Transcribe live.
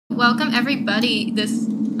Welcome everybody.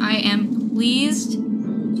 I am pleased.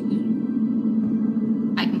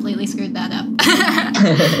 I completely screwed that up.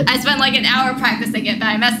 I spent like an hour practicing it, but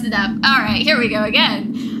I messed it up. All right, here we go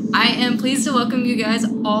again. I am pleased to welcome you guys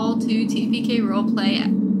all to TPK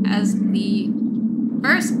Roleplay as the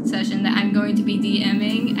first session that I'm going to be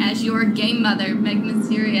DMing as your game mother, Meg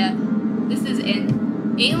Syria. This is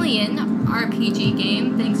an alien RPG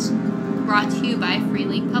game, brought to you by Free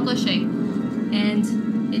League Publishing, and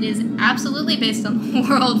it is absolutely based on the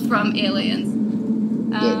world from Aliens.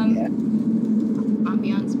 Yeah.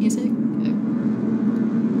 Ambiance music. Okay.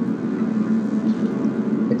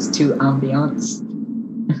 It's too ambiance.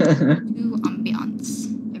 To ambiance.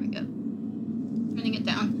 There we go. Turning it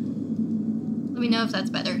down. Let me know if that's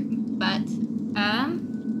better. But,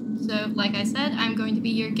 so like I said, I'm going to be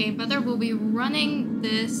your game mother. We'll be running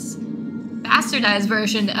this bastardized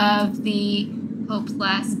version of the Hope's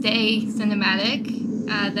Last Day cinematic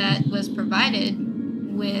that was provided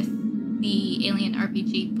with the Alien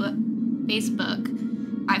RPG base book.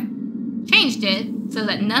 I've changed it so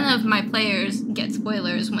that none of my players get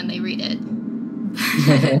spoilers when they read it.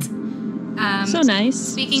 But, so nice.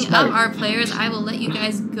 Speaking of our players, I will let you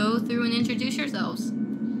guys go through and introduce yourselves.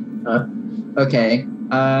 Okay.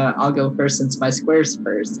 I'll go first since my square's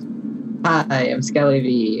first. Hi, I'm Skelly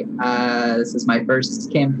V. This is my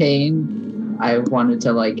first campaign. I wanted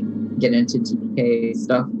to get into TPK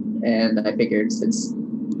stuff, and I figured since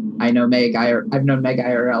I've known Meg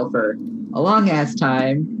IRL for a long ass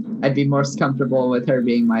time, I'd be most comfortable with her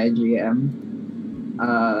being my GM.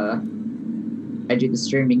 I do the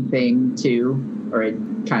streaming thing too, or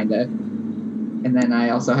kinda. And then I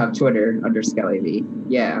also have Twitter under Skelly V.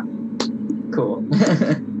 Yeah. Cool.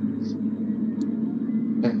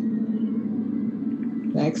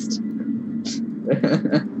 Next.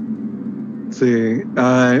 See,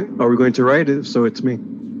 are we going to write it? So it's me.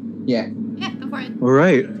 Yeah. Yeah, go for it. All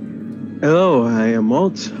right. Hello, I am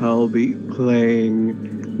Alt. I'll be playing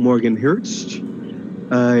Morgan Hirsch,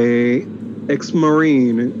 a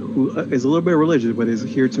ex-Marine who is a little bit religious, but is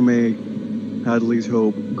here to make Hadley's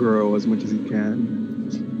hope grow as much as he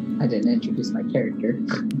can. I didn't introduce my character.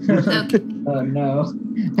 Okay. Oh no,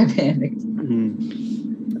 I panicked.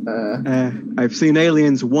 I've seen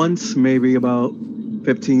Aliens once, maybe about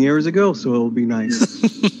 15 years ago, so it'll be nice.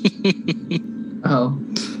 Oh.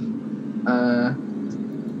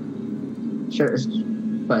 Sure.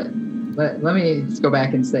 But let me just go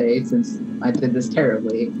back and say, since I did this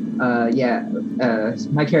terribly,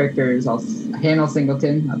 my character is also Hannah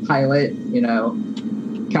Singleton, a pilot,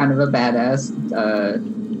 kind of a badass,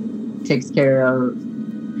 takes care of,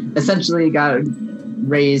 essentially got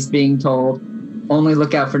raised being told, only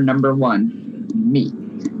look out for number one, me.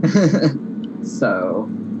 So,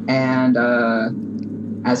 and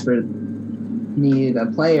as for me, the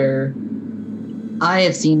player, I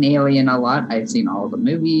have seen Alien a lot. I've seen all the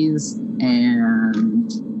movies,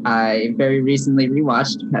 and I very recently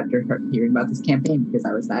rewatched after hearing about this campaign because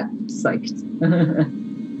I was that psyched.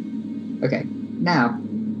 Okay, now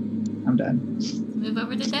I'm done. Move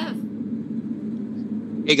over to Dev.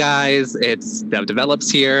 Hey guys, it's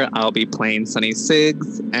DevDevelops here. I'll be playing Sonny Sigg,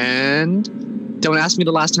 and don't ask me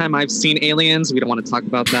the last time I've seen Aliens. We don't want to talk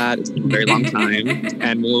about that. It's been a very long time,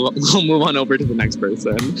 and we'll move on over to the next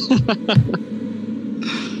person.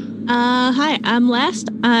 Hi, I'm Last.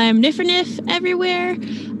 I'm Nifferniff everywhere.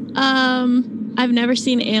 I've never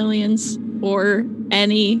seen Aliens or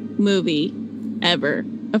any movie ever,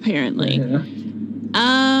 apparently. Yeah.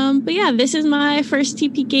 But yeah, this is my first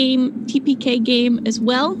TPK game as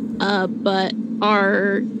well. But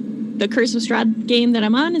the Curse of Strahd game that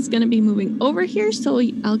I'm on is going to be moving over here, so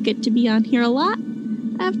I'll get to be on here a lot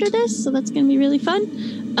after this, so that's going to be really fun.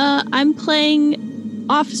 I'm playing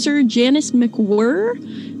Officer Janice McWhirr,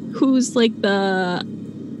 who's like the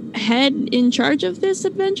head in charge of this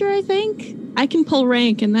adventure, I think. I can pull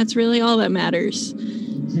rank, and that's really all that matters.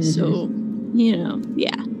 So, yeah.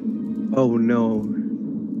 Oh no.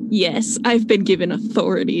 Yes, I've been given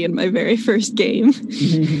authority in my very first game.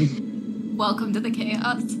 Welcome to the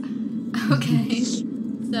chaos. Okay,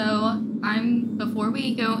 so before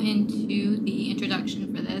we go into the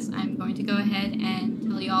introduction for this, I'm going to go ahead and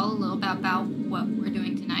tell you all a little bit about what we're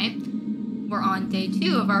doing tonight. We're on day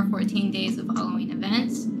 2 of our 14 days of Halloween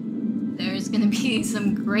events. There's going to be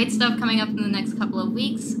some great stuff coming up in the next couple of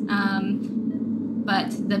weeks.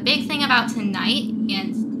 But the big thing about tonight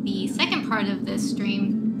and the second part of this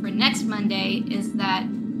stream for next Monday is that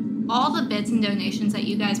all the bits and donations that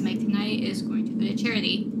you guys make tonight is going to go to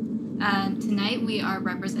charity. Tonight we are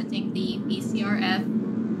representing the BCRF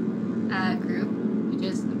group, which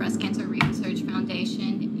is the Breast Cancer Research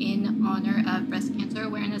Foundation, in honor of Breast Cancer Cancer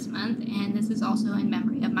Awareness Month, and this is also in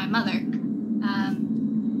memory of my mother.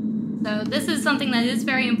 So this is something that is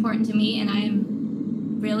very important to me, and I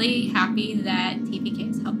am really happy that TPK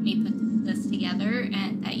has helped me put this together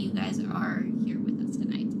and that you guys are here with us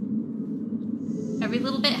tonight. Every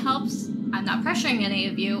little bit helps. I'm not pressuring any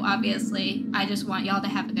of you, obviously. I just want y'all to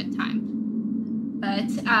have a good time. But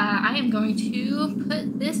I am going to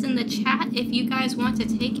put this in the chat if you guys want to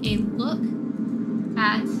take a look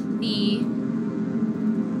at the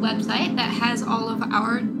website that has all of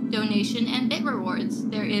our donation and bit rewards.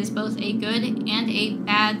 There is both a good and a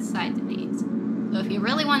bad side to these. So if you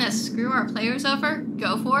really want to screw our players over,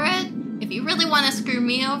 go for it. If you really want to screw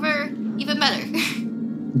me over, even better.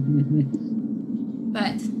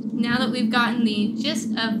 But now that we've gotten the gist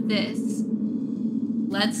of this,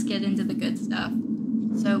 let's get into the good stuff.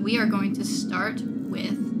 So we are going to start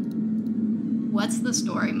with, what's the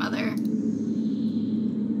story, Mother?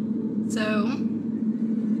 So,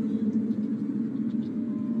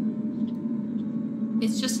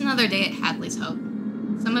 it's just another day at Hadley's Hope.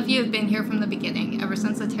 Some of you have been here from the beginning, ever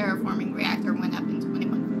since the terraforming reactor went up in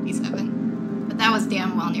 2157. But that was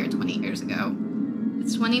damn well near 20 years ago.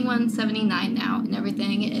 It's 2179 now, and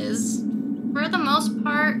everything is, for the most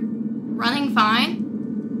part, running fine.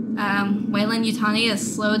 Wayland Yutani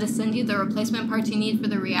is slow to send you the replacement parts you need for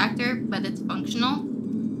the reactor, but it's functional.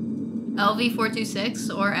 LV-426,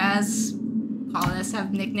 or as colonists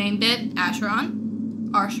have nicknamed it, Acheron,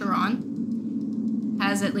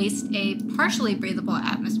 has at least a partially breathable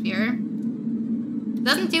atmosphere.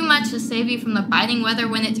 Doesn't do much to save you from the biting weather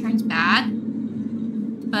when it turns bad,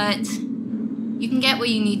 but you can get what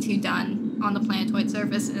you need to done on the planetoid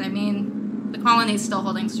surface, and I mean, the colony is still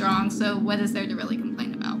holding strong, so what is there to really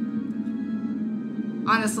complain about?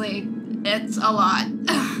 Honestly, it's a lot.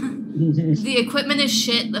 The equipment is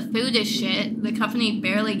shit, the food is shit, the company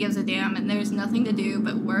barely gives a damn, and there's nothing to do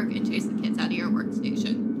but work and chase the kids out of your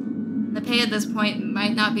workstation. The pay at this point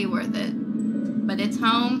might not be worth it, but it's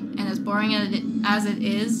home, and as boring as it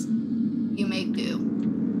is, you make do.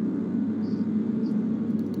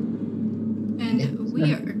 And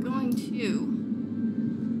we are going to...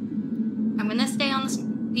 I'm going to stay on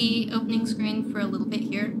the opening screen for a little bit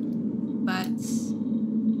here, but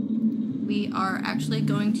we are actually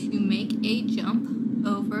going to make a jump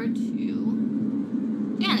over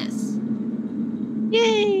to Janice.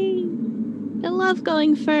 Yay! I love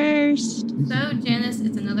going first. So, Janice,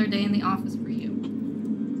 it's another day in the office for you.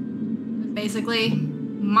 Basically,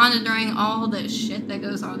 monitoring all the shit that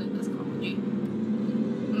goes on in this colony.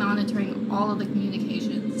 Monitoring all of the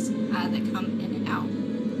communications that come in and out.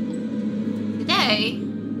 Today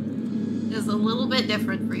is a little bit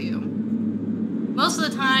different for you. Most of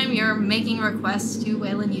the time, you're making requests to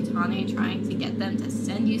Wayland Yutani, trying to get them to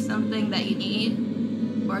send you something that you need,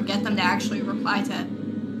 or get them to actually reply to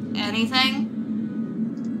anything.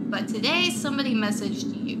 But today, somebody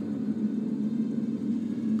messaged you.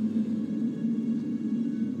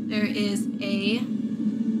 There is a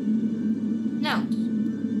note.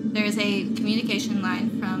 There is a communication line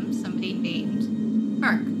from somebody named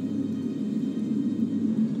Burke.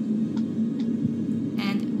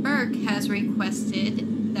 And Burke has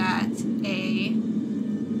requested that a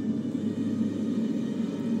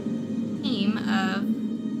team of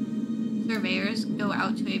surveyors go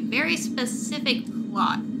out to a very specific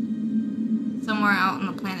plot somewhere out on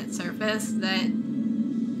the planet's surface that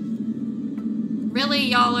really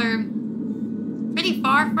y'all are pretty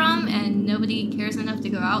far from, and nobody cares enough to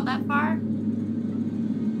go out that far.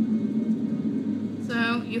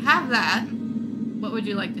 So you have that. What would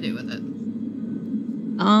you like to do with it?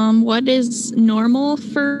 What is normal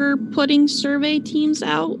for putting survey teams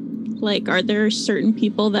out? Like, are there certain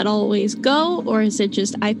people that always go, or is it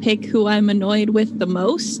just I pick who I'm annoyed with the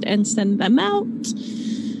most and send them out?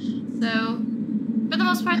 So, for the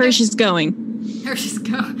most part, Hirsch is going. Hirsch is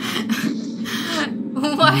going.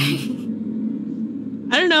 Why?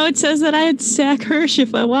 I don't know. It says that I had sack Hirsch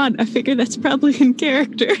if I want. I figure that's probably in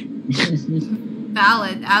character.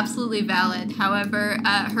 Valid, absolutely valid. However,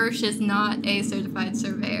 Hirsch is not a certified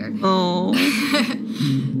surveyor. Oh.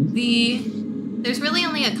 There's really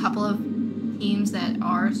only a couple of teams that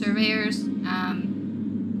are surveyors.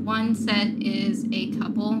 One set is a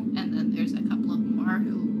couple, and then there's a couple of more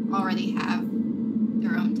who already have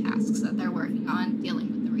their own tasks that they're working on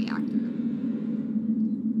dealing with the reactor.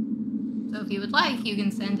 So if you would like, you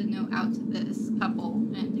can send a note out to this couple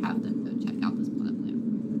and have them go check out this plot layer.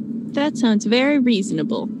 That sounds very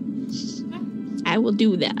reasonable. Okay. I will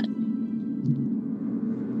do that.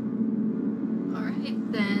 All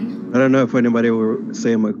right, then. I don't know if anybody will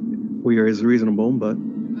say we are as reasonable, but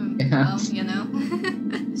Well, you know.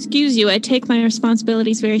 excuse you, I take my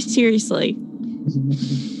responsibilities very seriously.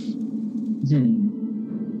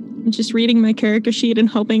 I'm just reading my character sheet and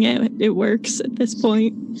hoping it works at this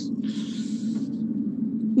point.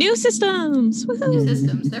 New systems! Woohoo! New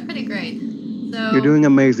systems, they're pretty great. So You're doing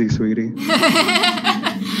amazing, sweetie.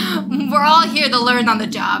 we're all here to learn on the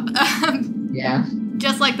job. Yeah.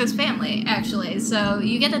 Just like this family, actually. So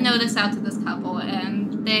you get a notice out to this couple,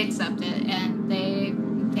 and they accept it, and they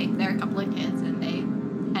take their couple of kids, and they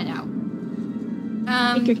head out.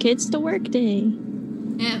 Take your kids to work day.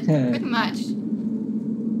 Yeah, pretty much.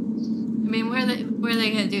 I mean, what are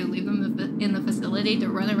they gonna do? Leave them in the facility to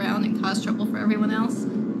run around and cause trouble for everyone else?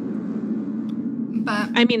 But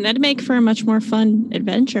I mean, that'd make for a much more fun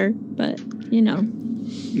adventure, but, you know.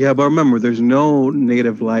 Yeah, but remember, there's no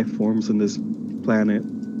native life forms on this planet.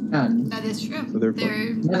 None. that is true. So they're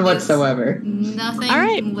None whatsoever. Nothing. All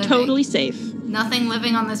right, living, totally safe. Nothing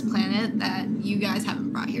living on this planet that you guys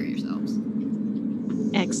haven't brought here yourselves.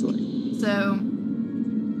 Excellent. So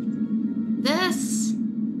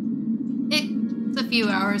it's a few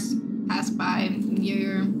hours pass by.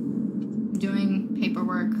 You're doing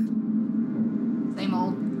paperwork, same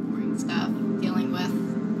old boring stuff, dealing with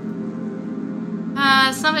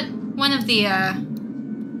one of the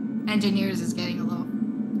engineers is getting a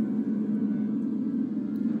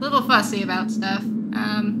little fussy about stuff.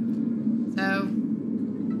 So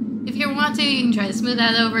if you want to, you can try to smooth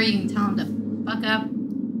that over. You can tell him to fuck up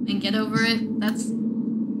and get over it. That's,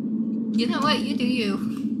 you know what, you do you.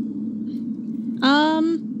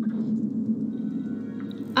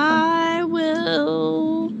 I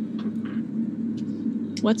will.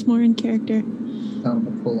 What's more in character? Tell them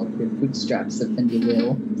to pull up your bootstraps if you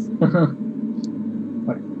will.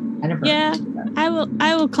 What? I never Yeah, understood that.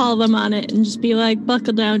 I will call them on it and just be like,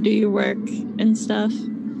 buckle down, do your work and stuff.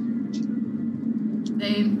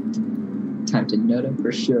 They Time to note it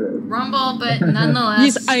for sure. rumble, but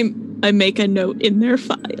nonetheless, Yes, I make a note in their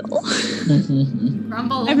file.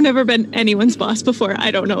 grumble. I've never been anyone's boss before.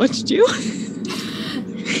 I don't know what to do.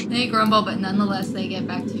 They grumble, but nonetheless, they get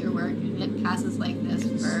back to your work. And it passes like this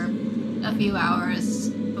for a few hours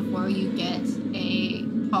before you get a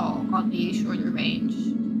call on the shorter range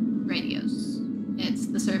radios. It's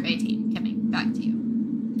the survey team coming back to you.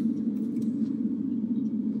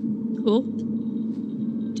 Cool.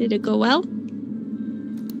 Did it go well?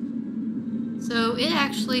 So it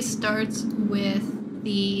actually starts with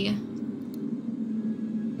the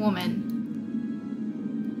woman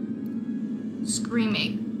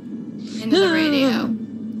screaming into the radio.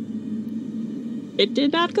 It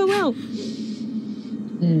did not go well.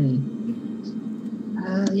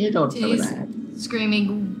 You don't know She's that.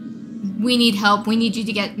 screaming, "We need help. We need you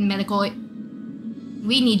to get medical.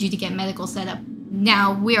 We need you to get medical set up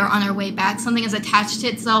now. We are on our way back. Something has attached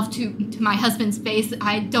itself to my husband's face.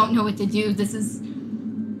 I don't know what to do. This is.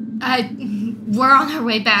 We're on our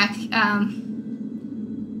way back."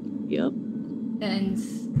 Yep. And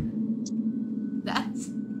that's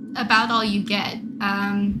about all you get.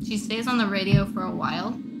 She stays on the radio for a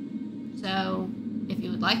while. So if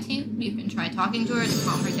you would like to, you can try talking to her to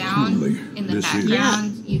calm her down. Truly, In the this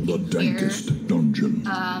background, you the can hear dankest dungeon.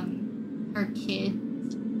 her kid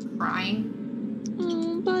crying.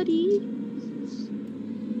 Oh, buddy.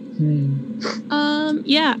 Hmm.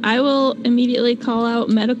 Yeah, I will immediately call out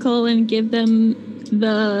medical and give them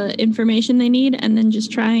the information they need and then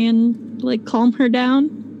just try and, like, calm her down.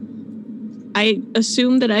 I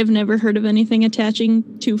assume that I've never heard of anything attaching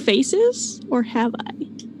to faces, or have I?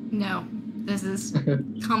 No, this is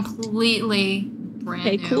completely brand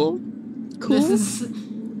Okay, new. cool. Cool. This is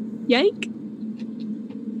Yike.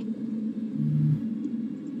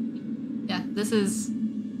 this is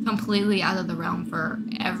completely out of the realm for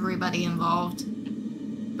everybody involved.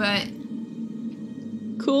 But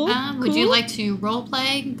Cool. would you cool. like to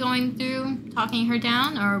roleplay going through talking her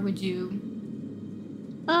down, or would you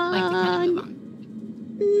like to kind of move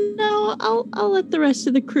on? No, I'll let the rest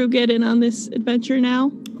of the crew get in on this adventure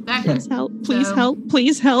now. Okay. Please help. Please So- help.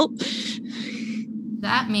 Please help.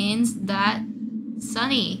 That means that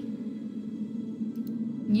Sonny,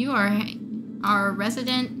 you are our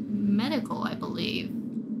resident medical, I believe.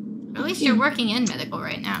 Or at least you're working in medical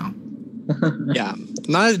right now. Yeah,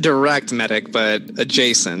 not a direct medic, but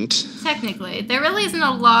adjacent. Technically, there really isn't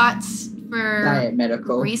a lot for Diet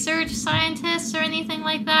medical. research scientists or anything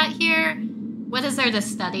like that here. What is there to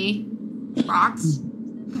study? Rocks.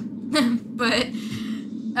 But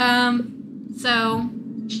so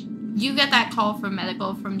you get that call from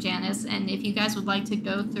medical from Janice, and if you guys would like to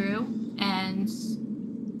go through and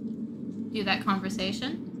do that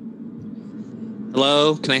conversation.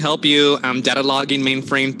 Hello, can I help you? I'm data logging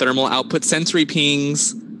mainframe thermal output sensory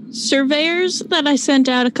pings. surveyors that I sent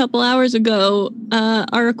out a couple hours ago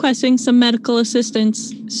are requesting some medical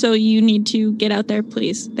assistance, so you need to get out there,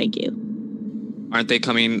 please. Thank you. Aren't they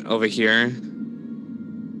coming over here?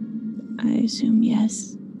 I assume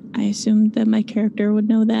yes. I assumed that my character would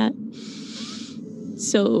know that.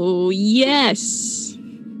 So, yes.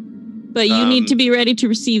 But you need to be ready to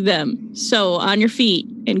receive them. So, on your feet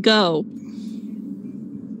and go.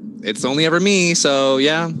 It's only ever me, so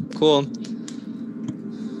yeah, cool.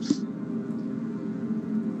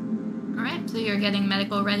 All right, so you're getting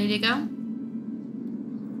medical ready to go?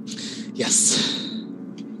 Yes.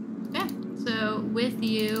 Okay, so with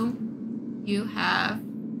you, you have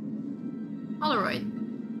Polaroid.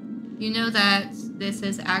 You know that this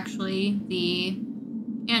is actually the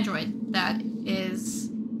android that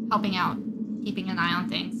is helping out, keeping an eye on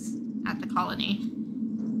things at the colony.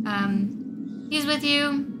 He's with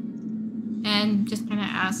you and just kind of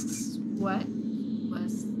asks, what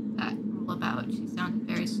was that all about? She sounded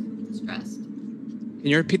very distressed. Can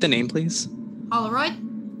you repeat the name, please? Polaroid?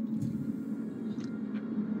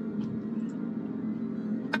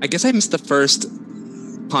 I guess I missed the first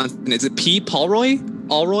consonant. Is it P? Paulroy?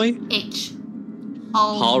 Alroy? H.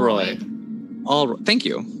 Paulroy. Thank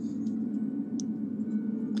you.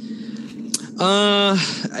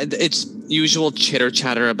 It's usual chitter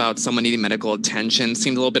chatter about someone needing medical attention.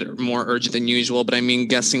 Seemed a little bit more urgent than usual, but I mean,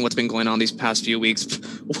 guessing what's been going on these past few weeks,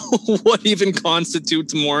 what even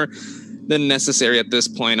constitutes more than necessary at this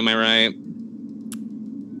point? Am I right?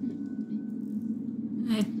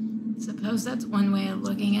 I suppose that's one way of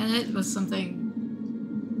looking at it. Was something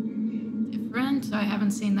different? I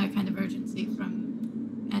haven't seen that kind of urgency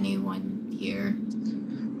from anyone here.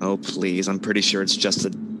 Oh, please. I'm pretty sure it's just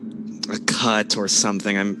a cut or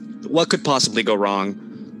something. What could possibly go wrong?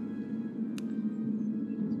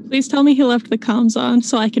 Please tell me he left the comms on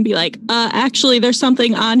so I can be like, actually, there's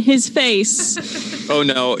something on his face. Oh,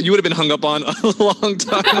 no. You would have been hung up on a long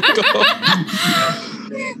time ago.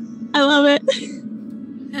 I love it.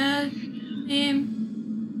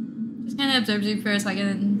 Just kind of observes you for a second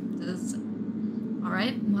and says, all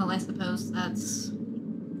right, well, I suppose that's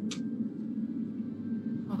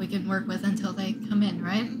all we can work with until they come in,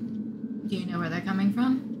 right? Do you know where they're coming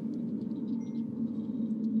from?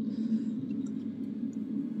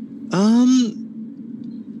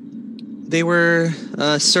 They were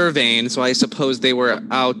surveying, so I suppose they were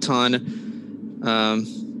out on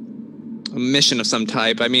a mission of some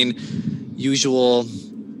type. I mean, usual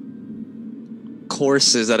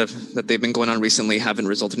courses that they've been going on recently haven't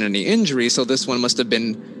resulted in any injury, so this one must have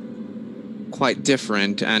been quite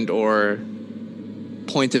different and or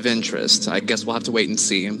point of interest. I guess we'll have to wait and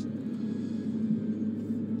see.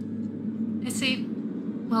 I see.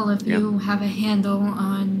 Well, if you have a handle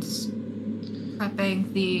on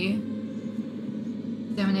prepping the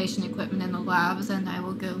examination equipment in the labs, then I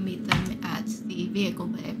will go meet them at the vehicle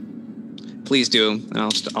bay. Please do, and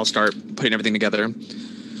I'll start putting everything together.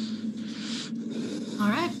 All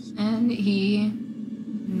right, and he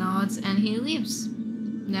nods and he leaves.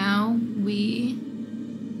 Now we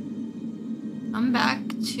come back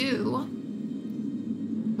to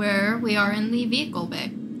where we are in the vehicle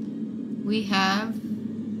bay. We have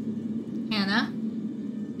Hannah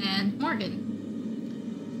and Morgan.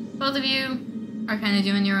 Both of you are kind of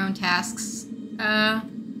doing your own tasks. And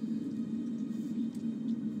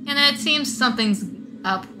it seems something's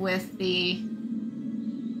up with the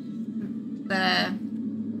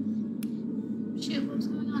shoot, what was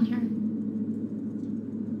going on here?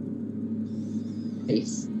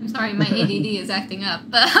 Face. I'm sorry, my ADD is acting up.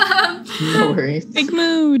 No worries. Big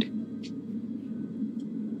mood.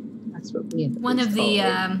 That's what we One of the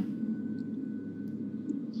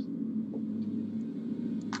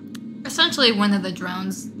essentially one of the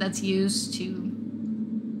drones that's used to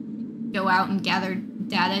go out and gather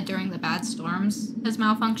data during the bad storms has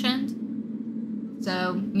malfunctioned.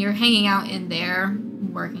 So you're hanging out in there,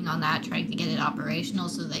 working on that, trying to get it operational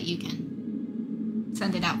so that you can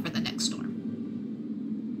send it out for the next storm.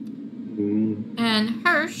 And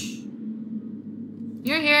Hirsch,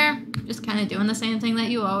 you're here, just kind of doing the same thing that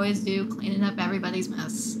you always do, cleaning up everybody's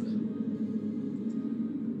mess.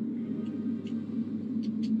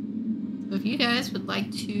 So if you guys would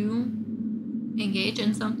like to engage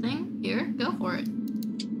in something, here, go for it.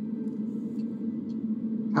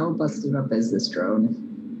 How busted up is this drone?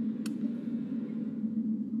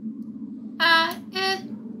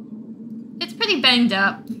 It's pretty banged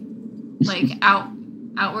up, like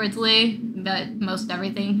outwardly, but most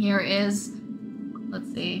everything here is. Let's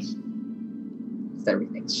see.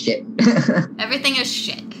 Everything's shit. Everything is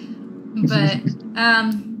shit, but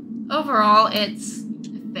overall, it's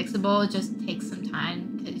fixable. It just takes some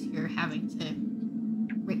time because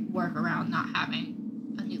work around not having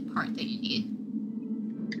a new part that you need.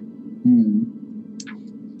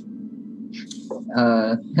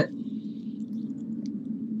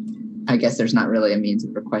 I guess there's not really a means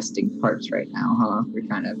of requesting parts right now, huh? We're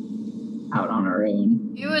kind of out on our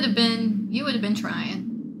own. You would have been trying,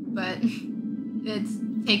 but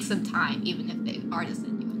it takes some time, even if they are to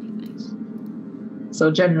send you anything.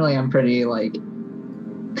 So generally, I'm pretty like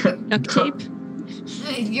Duct tape.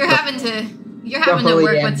 You're having to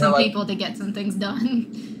work with some people to get some things done.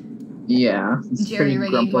 Yeah, it's pretty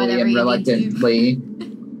Jerry-rigging grumpily whatever and you need reluctantly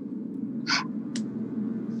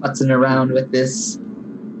futzing around with this.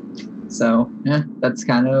 So yeah, that's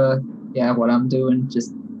kind of what I'm doing.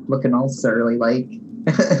 Just looking all surly like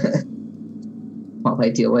while I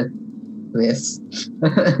deal with this.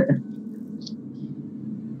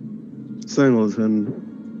 Singleton,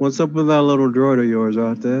 what's up with that little droid of yours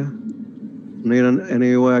out there? Need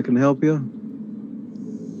any way I can help you?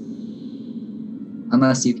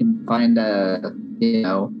 Unless you can find the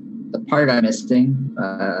part I'm missing,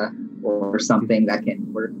 or something that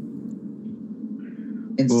can work.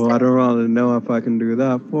 Well, I don't really know if I can do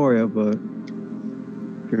that for you, but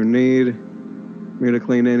if you need me to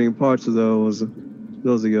clean any parts of those of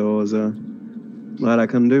yours, that I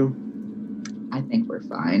can do. I think we're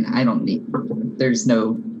fine. I don't need. There's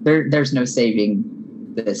no saving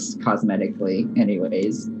this cosmetically,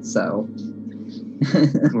 anyways. So.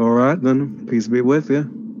 All right, then. Peace be with you.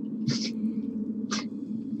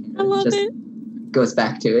 I love Just it. Goes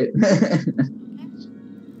back to it. Okay.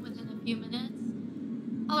 Within a few minutes,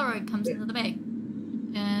 Polaroid comes into the bay.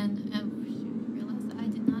 And I realized that I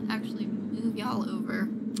did not actually move y'all over.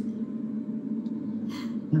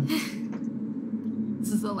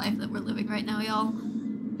 This is the life that we're living right now, y'all.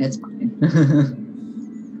 It's fine.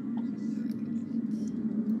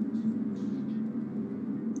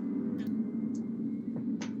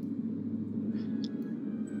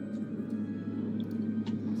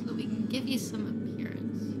 So we can give you some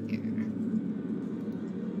appearance here.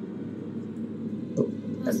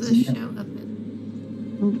 Does this show up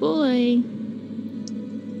in? Oh boy.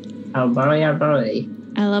 Oh boy.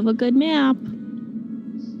 I love a good map.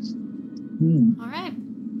 All right.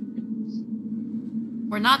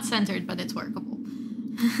 We're not centered, but it's workable.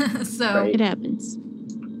 So Right. It happens.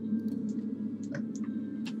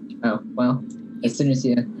 Oh well. As soon as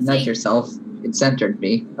you nudge yourself, it centered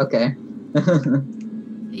me. Okay.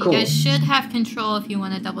 you Cool. guys should have control if you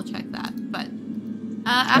want to double check that. But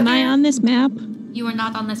Am I on this map? You are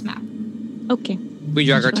not on this map. Okay. We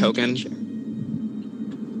drag our Just wanted to token. make sure.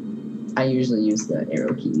 I usually use the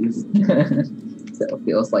arrow keys. So it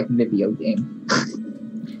feels like video game.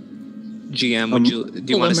 GM, do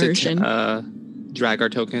you want us immersion. to drag our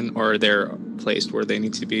token, or they're placed where they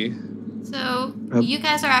need to be? So you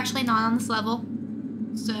guys are actually not on this level.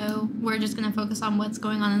 So we're just going to focus on what's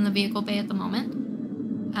going on in the vehicle bay at the moment.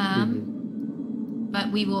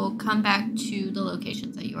 But we will come back to the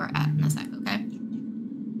locations that you are at in a sec, okay?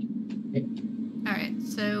 Alright,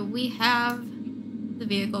 so we have the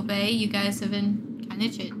vehicle bay. You guys have been kind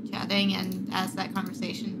of chit-chatting, and as that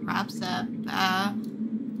conversation wraps up,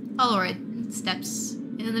 Polaroid steps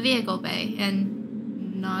into the vehicle bay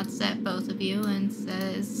and nods at both of you and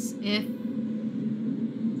says, if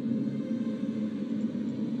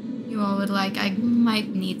you all would like, I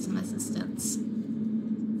might need some assistance.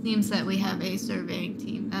 Seems that we have a surveying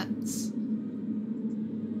team that's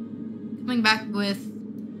coming back with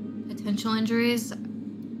potential injuries.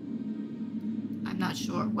 I'm not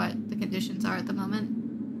sure what the conditions are at the moment.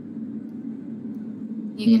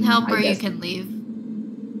 You can help or you can leave.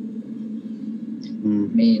 I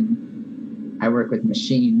mean, I work with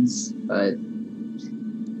machines, but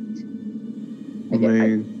I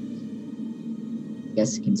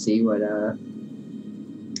guess you can see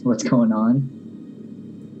what's going on.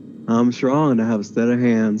 I'm strong and I have a steady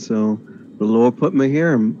hand, so the Lord put me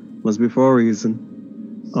here and must be for a reason.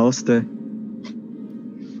 I'll stay.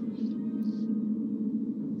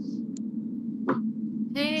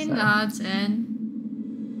 He nods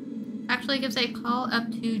and actually gives a call up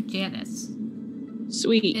to Janice.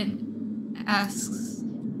 Sweet. And asks,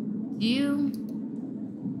 do you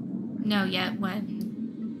know yet where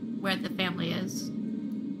the family is?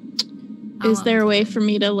 Is there a way for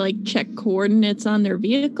me to like check coordinates on their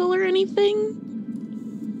vehicle or anything?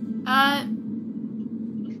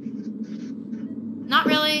 Not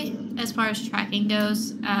really as far as tracking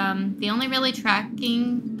goes. The only really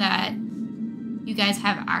tracking that you guys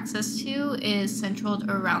have access to is centered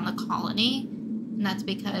around the colony. And that's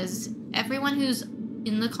because everyone who's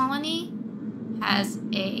in the colony has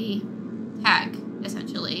a tag,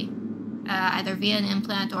 essentially. Either via an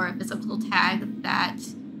implant or a physical tag that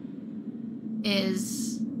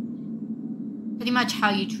is pretty much how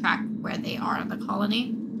you track where they are in the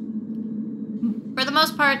colony. For the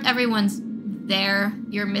most part, everyone's there.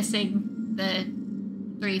 You're missing the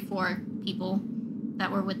 3-4 people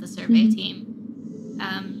that were with the survey team.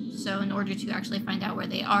 So in order to actually find out where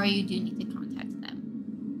they are, you do need to contact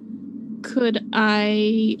them. Could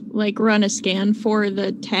I, like, run a scan for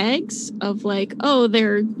the tags of, like, oh,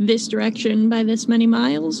 they're this direction by this many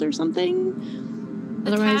miles or something?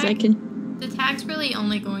 Otherwise, I can... The tag's really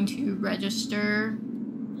only going to register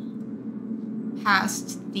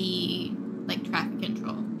past the, like, traffic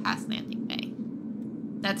control, past Landing Bay.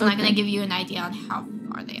 That's not going to give you an idea on how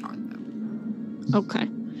far they are, though. Okay.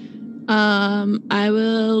 I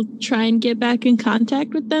will try and get back in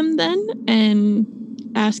contact with them then and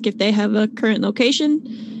ask if they have a current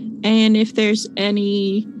location and if there's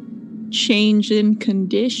any change in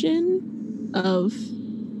condition of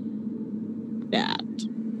that.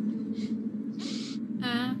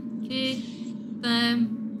 The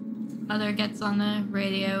mother gets on the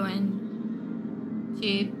radio and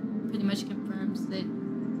she pretty much confirms that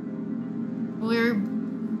we're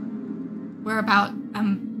about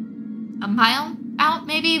a mile out,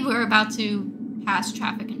 maybe. We're about to pass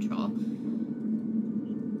traffic control.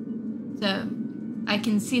 So I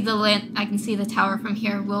can see the tower from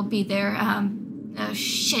here. We'll be there. Oh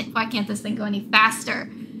shit, why can't this thing go any faster?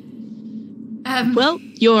 Well,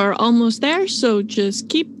 you're almost there, so just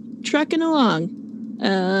keep trucking along.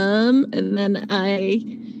 And then I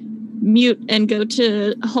mute and go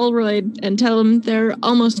to Holroyd and tell them they're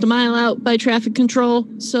almost a mile out by traffic control,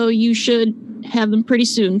 so you should have them pretty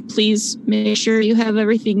soon. Please make sure you have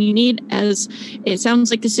everything you need, as it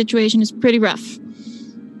sounds like the situation is pretty rough.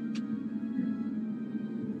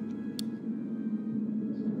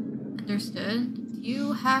 Understood. Do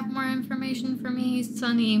you have more information for me?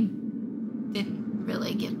 Sonny didn't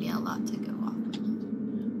really give me a lot to go off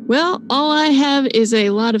of. Well, all I have is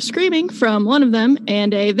a lot of screaming from one of them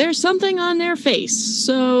and there's something on their face,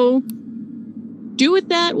 so do with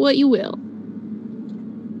that what you will.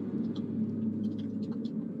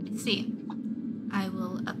 See, I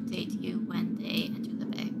will update you when they enter the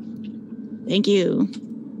bay. Thank you.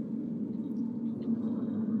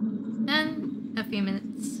 Then, a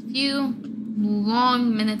few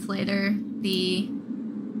long minutes later, the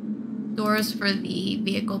doors for the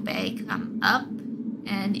vehicle bay come up,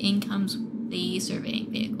 and in comes the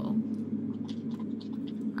surveying vehicle.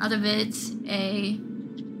 Out of it,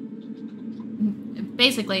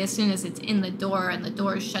 basically, as soon as it's in the door and the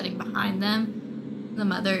door is shutting behind them, the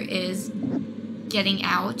mother is getting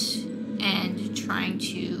out and trying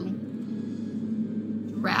to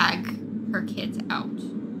drag her kids out,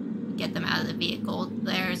 get them out of the vehicle.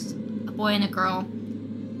 There's a boy and a girl.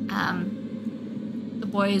 The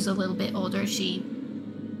boy is a little bit older. She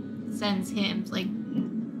sends him, like,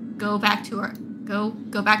 go back to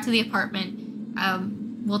the apartment.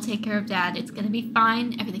 We'll take care of Dad. It's gonna be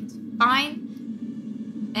fine. Everything's fine.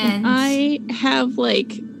 And I have,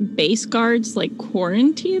 like, base guards, like,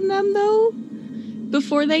 quarantine them, though,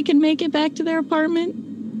 before they can make it back to their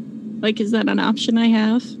apartment? Like, is that an option I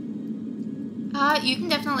have? You can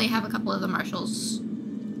definitely have a couple of the marshals,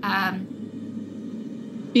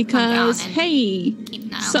 because, hey,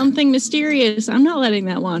 something mysterious. I'm not letting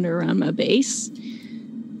that wander around my base.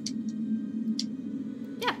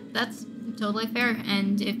 Yeah, that's totally fair.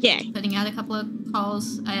 And if you're putting out a couple of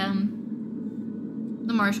calls,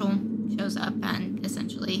 the marshal shows up, and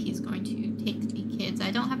essentially he's going to take the kids.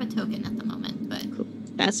 I don't have a token at the moment, but cool.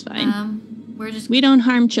 That's fine. We don't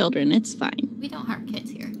harm children. It's fine. We don't harm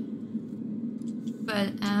kids here.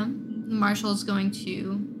 But the marshal's going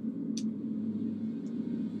to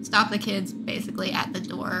stop the kids basically at the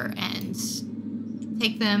door and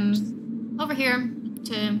take them over here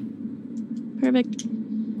to perfect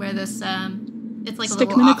where this it's like stick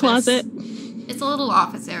a little them in office. A closet. It's a little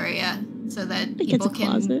office area so that people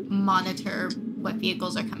can monitor what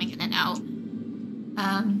vehicles are coming in and out.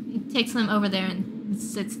 He takes them over there and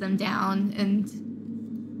sits them down, and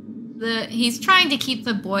he's trying to keep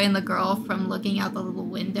the boy and the girl from looking out the little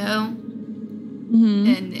window,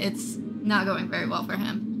 and it's not going very well for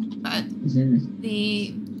him. But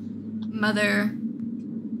the mother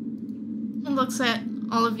looks at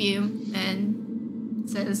all of you and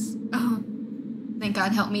says, "Oh, thank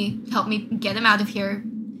God, help me get him out of here."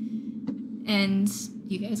 And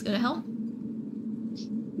you guys go to help?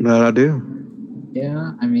 That I do.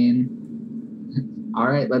 Yeah, I mean, all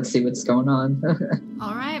right, let's see what's going on.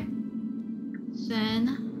 All right.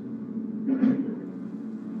 Then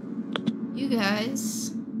you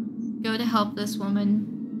guys go to help this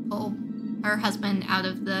woman pull her husband out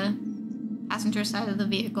of the passenger side of the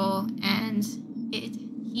vehicle, and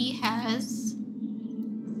he has...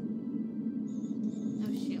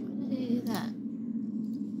 Oh shit, why did I do that?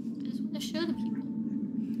 I just want to show the people.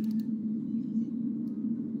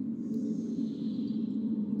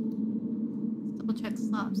 Let's double check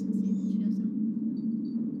Slobs and see if it shows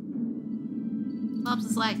up. Slobs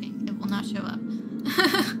is lagging. It will not show up.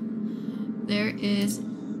 There is...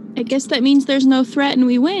 I guess that means there's no threat and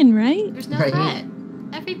we win, right? There's no Right. threat.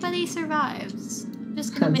 Everybody survives. I'm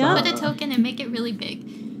just gonna put a token and make it really big.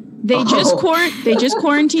 They just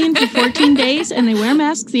quarantine for 14 days and they wear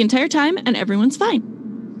masks the entire time and everyone's fine.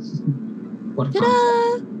 What a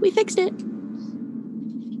Ta-da! We fixed it.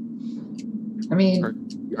 I mean,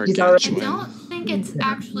 Or he's I already... don't think it's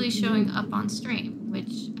actually showing up on stream,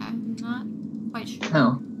 which I'm not quite sure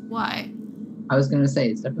No, why. I was gonna say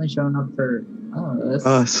it's definitely showing up for us.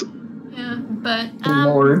 Us. Yeah, but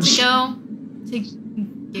Lord. to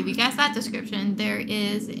give you guys that description, there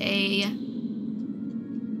is a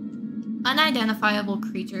unidentifiable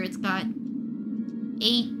creature. It's got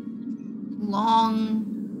 8 long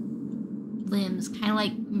limbs, kind of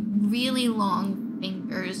like really long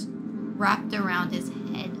fingers wrapped around his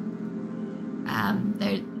head.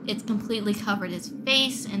 It's completely covered his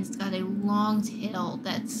face, and it's got a long tail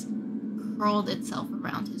that's curled itself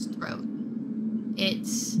around his throat.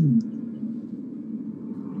 It's...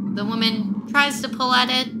 The woman tries to pull at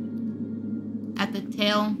the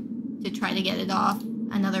tail to try to get it off.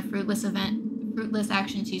 Another fruitless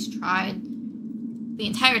action she's tried the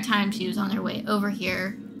entire time she was on her way over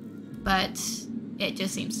here, but it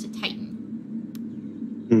just seems to tighten.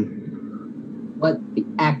 What the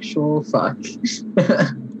actual fuck is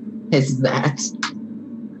that?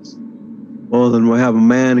 Well, then we'll have a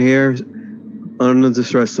man here under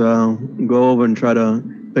distress. Go over and try to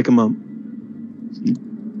pick him up.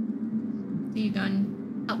 Are you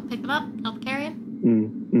going to help pick him up? Help carry him?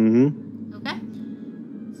 Mm-hmm. Okay.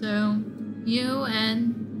 So you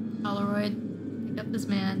and Polaroid pick up this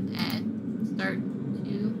man and start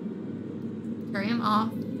to carry him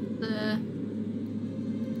off. The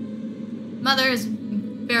mother is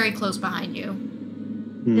very close behind you.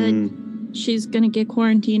 Good. She's gonna get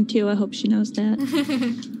quarantined too. I hope she knows that.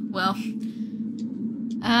 Well,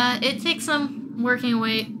 it takes some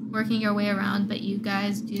working your way around, but you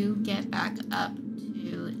guys do get back up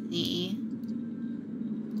to the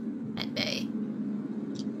med bay.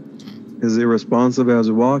 Is he responsive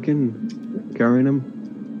as we're walking, carrying him?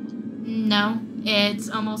 No, it's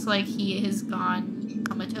almost like he has gone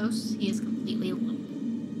comatose. He is completely limp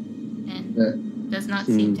and does not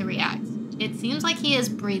seem to react. It seems like he is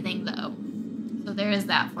breathing, though. So there is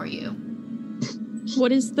that for you.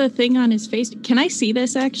 What is the thing on his face? Can I see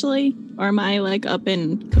this actually? Or am I like up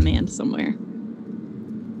in command somewhere?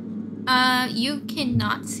 You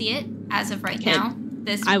cannot see it as of right Okay. now.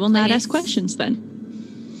 I will not ask questions then.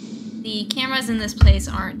 The cameras in this place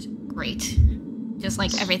aren't great, just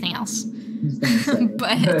like everything else.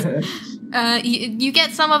 But you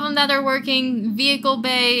get some of them that are working. Vehicle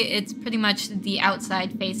bay, it's pretty much the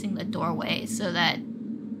outside facing the doorway so that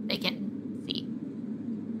they can see.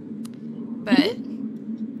 But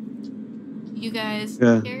you guys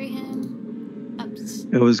carry him up.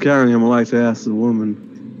 It was carrying him. I like to ask the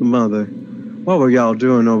woman, the mother, what were y'all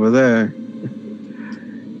doing over there?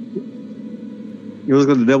 You look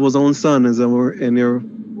like the devil's own son is in your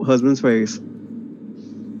husband's face.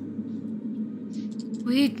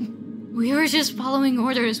 We were just following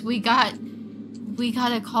orders. We got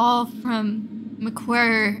a call from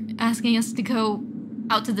McQuarrie asking us to go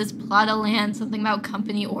out to this plot of land, something about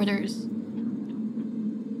company orders.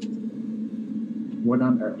 What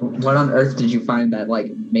on earth did you find that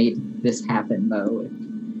like made this happen though?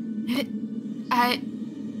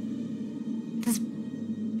 This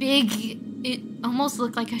big, it almost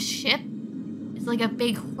looked like a ship. It's like a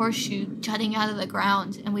big horseshoe jutting out of the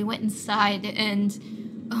ground, and we went inside, and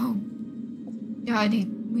oh God,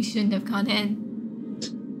 we shouldn't have gone in.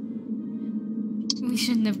 We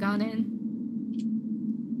shouldn't have gone in.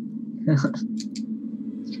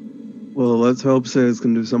 Well, let's hope Sis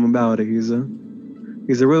can do something about it. He's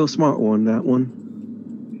a real smart one, that one.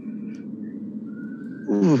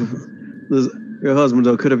 Your husband,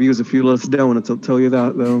 though, could have used a few less donuts, I'll tell you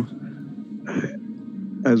that, though.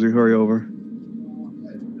 As we hurry over.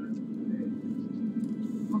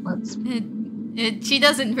 She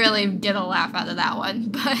doesn't really get a laugh out of that one,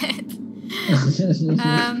 but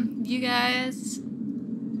you guys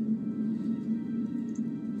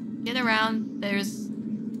get around. There's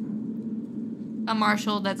a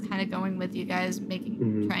marshal that's kind of going with you guys,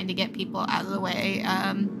 trying to get people out of the way.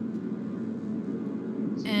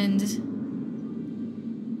 And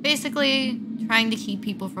basically trying to keep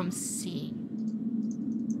people from seeing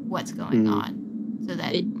what's going on so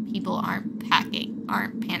that people aren't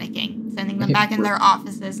panicking, sending them back in their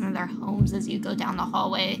offices and their homes as you go down the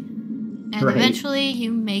hallway. And eventually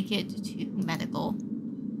you make it to medical.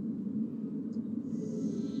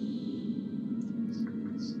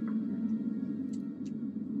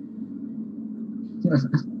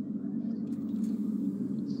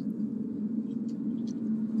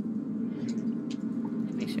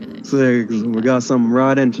 Make sure that Siggs, we got something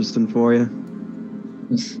right interesting for you.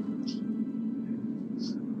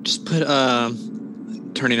 Just put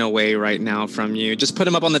turning away right now from you. Just put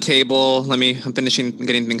him up on the table. I'm finishing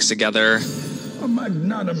getting things together. A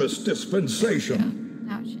magnanimous dispensation.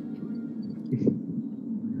 Now it should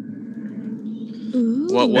Ooh.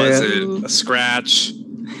 What was it? A scratch?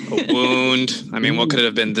 A wound? I mean, what could it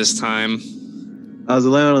have been this time? I was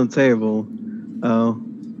laying on the table.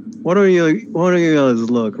 What do you guys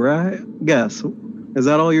look, right? Guess. Is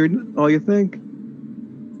that all you think?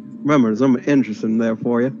 Remember, there's something interesting there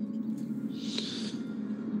for you.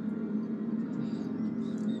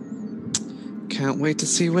 Can't wait to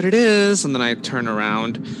see what it is. And then I turn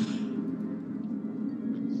around.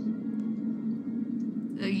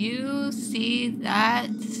 So you see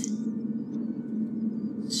that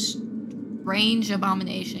strange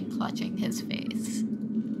abomination clutching his face.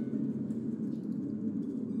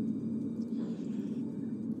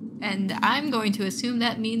 And I'm going to assume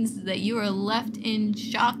that means that you are left in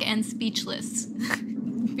shock and speechless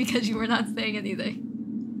because you were not saying anything.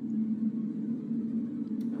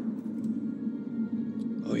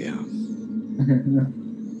 Oh, yeah.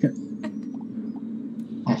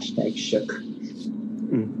 Hashtag shook.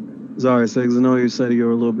 Sorry, Siggs, I know you said you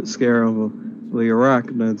were a little bit scared of the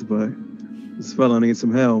arachnids, but this fella needs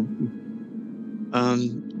some help.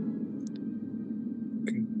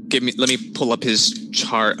 Let me pull up his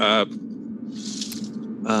chart up.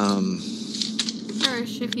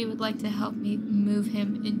 Hirsch, if you would like to help me move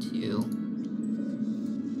him into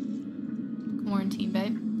quarantine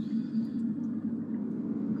bay.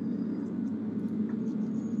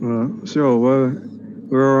 Sure, we're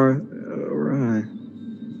all right.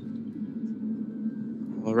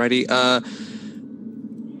 Alrighty.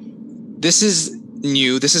 This is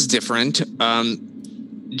new. This is different.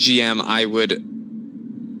 GM, I would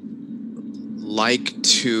like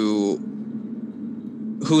to...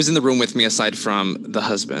 Who's in the room with me aside from the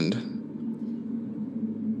husband?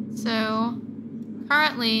 So,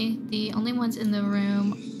 currently, the only ones in the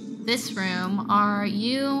room, this room, are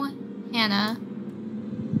you, Hannah,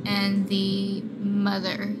 and the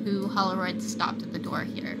mother who Holoroyd stopped at the door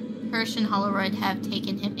here. Hirsch and Holoroyd have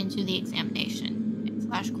taken him into the examination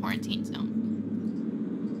 / quarantine zone.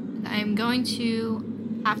 And I'm going to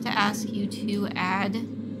have to ask you to add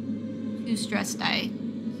 2 stress die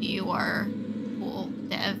to your pool,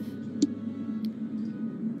 Dev.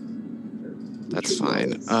 That's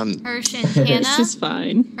fine. Hirsch and Hannah. This is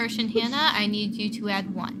fine. Hirsch and Hannah, I need you to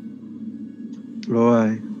add 1.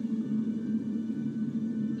 Boy.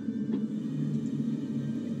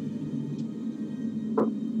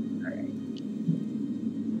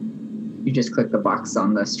 You just click the box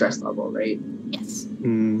on the stress level, right? Yes.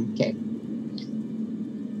 Okay.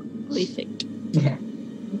 Perfect. Yeah.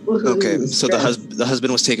 Okay, so the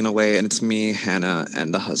husband was taken away, and it's me, Hannah,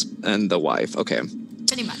 and the wife. Okay.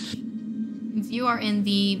 Pretty much. You are in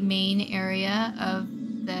the main area of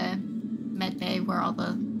the med bay where all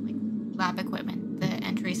the lab equipment, the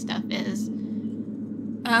entry stuff is.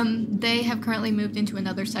 They have currently moved into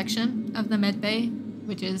another section of the med bay,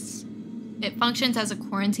 which is, it functions as a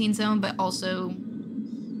quarantine zone, but also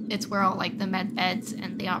it's where all the med beds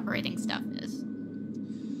and the operating stuff is.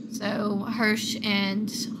 So Hirsch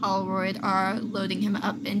and Holroyd are loading him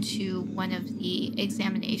up into one of the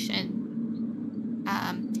examination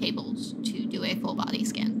tables to do a full body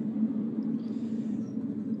scan.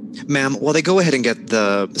 Ma'am, while they go ahead and get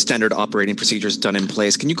the standard operating procedures done in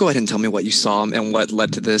place, can you go ahead and tell me what you saw and what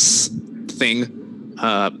led to this thing?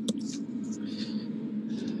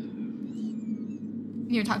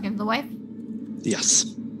 You're talking to the wife? Yes.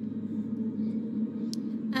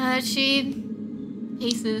 She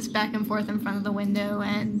paces back and forth in front of the window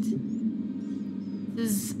and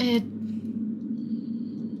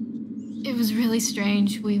it was really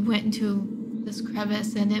strange. We went into this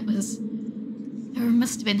crevice and there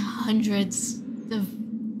must have been hundreds of,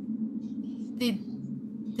 they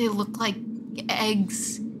look like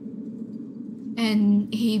eggs,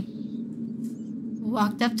 and he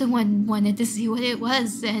walked up to one, wanted to see what it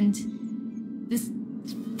was, and this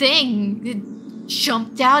thing, it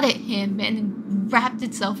jumped out at him and wrapped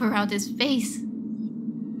itself around his face.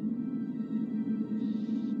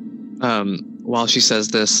 While she says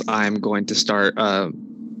this, I'm going to start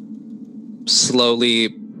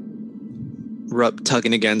slowly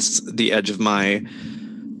tugging against the edge of my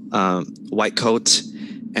white coat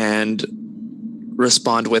and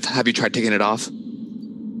respond with, "Have you tried taking it off?"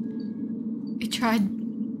 I tried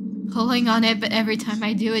pulling on it, but every time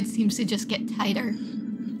I do, it seems to just get tighter.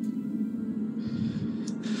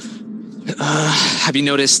 Have you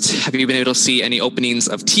been able to see any openings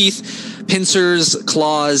of teeth, pincers,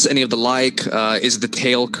 claws, any of the like? Is the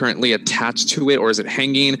tail currently attached to it, or is it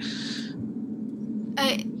hanging?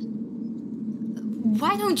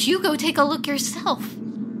 Why don't you go take a look yourself?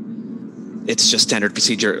 It's just standard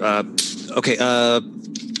procedure. Okay,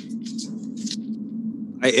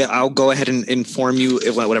 I'll go ahead and inform you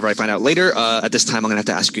whatever I find out later. At this time, I'm going to have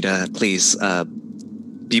to ask you to please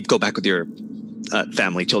go back with your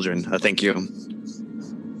family, children. Thank you.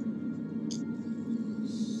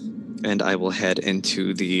 And I will head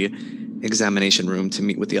into the examination room to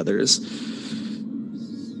meet with the others.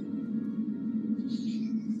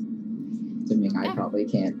 Assuming I probably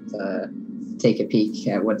can't take a peek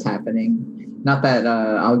at what's happening. Not that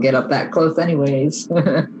I'll get up that close anyways.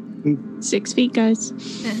 6 feet, guys.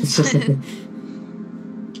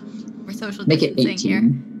 We're social Make it distancing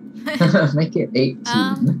 18. here. Make it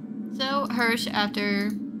 18. So Hirsch,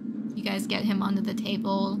 after you guys get him onto the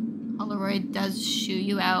table, Holroyd does shoo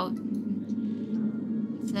you out.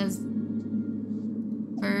 He says,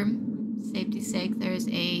 for safety's sake, there's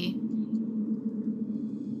a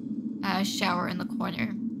shower in the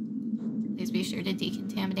corner. Please be sure to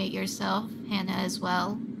decontaminate yourself, Hannah as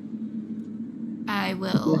well. I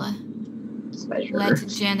will let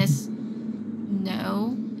Janice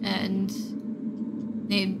know, and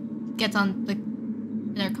they gets on the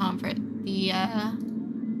intercom for the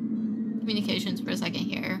communications for a second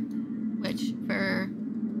here, which for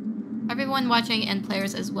everyone watching and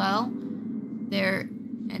players as well, there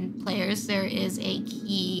is a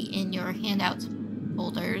key in your handouts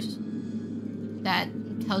folders that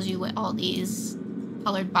tells you what all these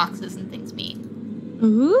colored boxes and things mean.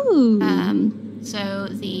 Ooh. So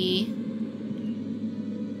the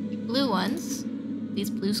blue ones, these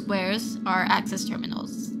blue squares, are access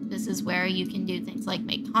terminals. This is where you can do things like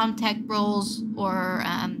make contact rolls or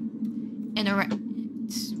interact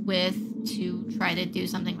with to try to do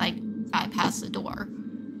something like bypass the door,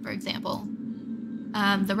 for example.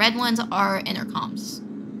 The red ones are intercoms.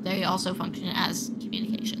 They also function as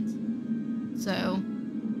communications. So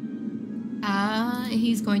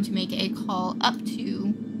he's going to make a call up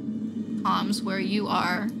to comms where you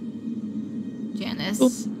are,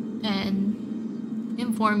 Janice, and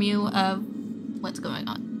inform you of what's going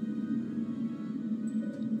on.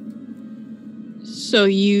 So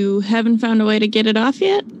you haven't found a way to get it off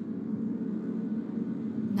yet?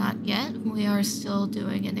 Not yet. We are still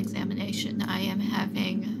doing an examination. I am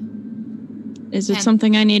having... Is it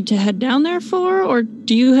something I need to head down there for, or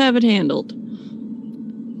do you have it handled?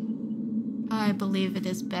 I believe it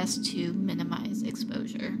is best to minimize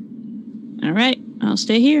exposure. All right, I'll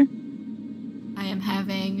stay here. I am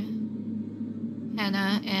having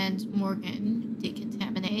Hannah and Morgan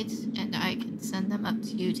decontaminate, and I can send them up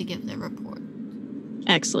to you to give their report.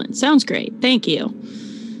 Excellent. Sounds great. Thank you.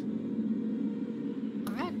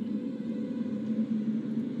 All right.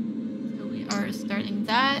 So we are starting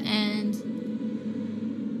that, and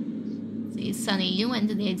let's see, Sonny, you went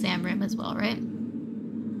to the exam room as well, right?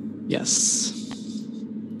 Yes.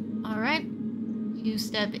 All right. You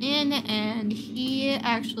step in, and he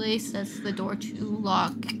actually sets the door to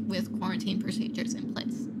lock with quarantine procedures in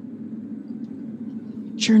place.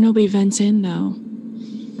 Sure nobody vents in, though.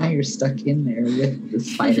 Now you're stuck in there with the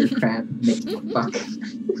spider crab. Fuck.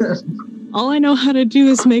 All I know how to do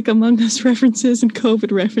is make Among Us references and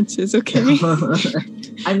COVID references, okay?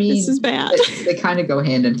 I mean, this is bad. They kind of go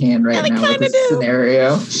hand in hand right now with this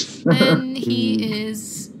scenario. And he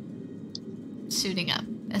is suiting up,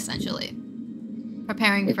 essentially.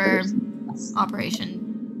 Preparing for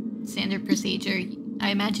Operation Standard Procedure. I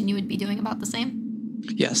imagine you would be doing about the same?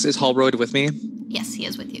 Yes. Is Holroyd with me? Yes, he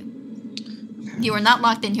is with you. You are not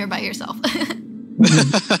locked in here by yourself. All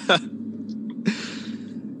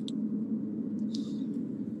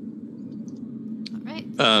right.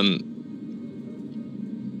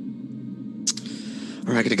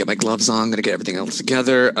 All right, gonna get my gloves on. Gonna get everything else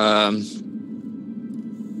together. And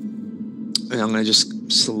I'm gonna just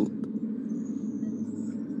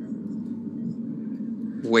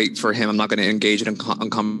wait for him. I'm not gonna engage in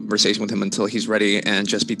conversation with him until he's ready, and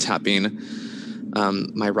just be tapping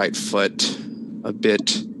my right foot a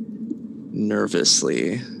bit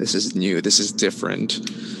nervously. This is new. This is different.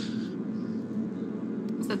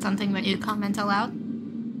 Is that something that you comment aloud?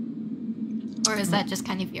 Or is that just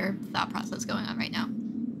kind of your thought process going on right now?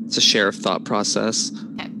 It's a shared thought process.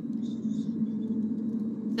 Okay.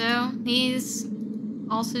 So he's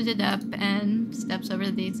all suited up and steps over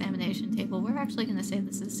to the examination table. We're actually going to say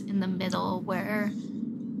this is in the middle where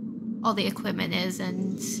all the equipment is,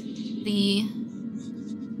 and the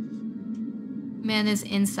man is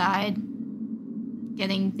inside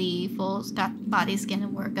getting the full body scan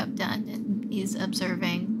and workup done, and he's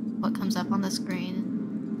observing what comes up on the screen.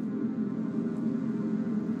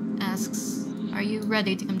 Asks, "Are you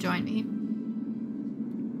ready to come join me?"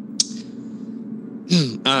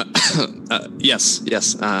 Yes.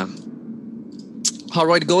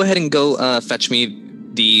 Holroyd, go ahead and go fetch me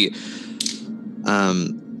the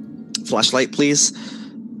flashlight, please.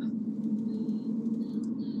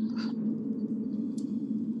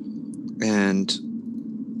 And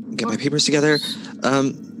get my papers together.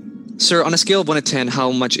 Sir, on a scale of 1 to 10,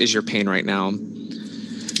 how much is your pain right now?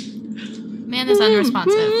 Man is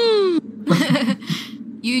unresponsive.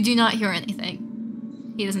 You do not hear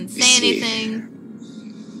anything. He doesn't say anything.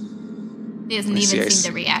 He doesn't even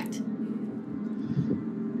seem to react.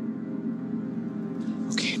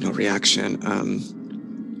 Okay, no reaction.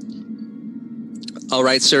 All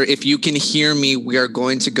right, sir, if you can hear me, we are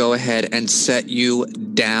going to go ahead and set you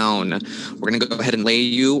down. We're going to go ahead and lay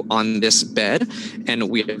you on this bed, and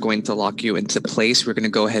we are going to lock you into place. We're going to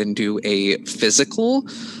go ahead and do a physical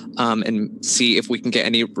and see if we can get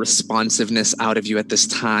any responsiveness out of you at this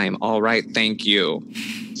time. All right, thank you.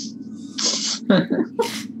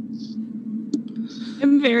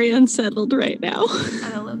 I'm very unsettled right now.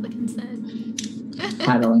 I love the consent.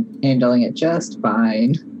 Handling it just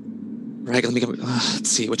fine. Right, let me go. Let's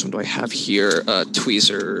see, which one do I have here?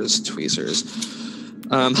 Tweezers.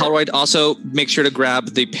 Holroyd, also make sure to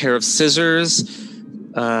grab the pair of scissors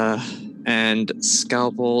and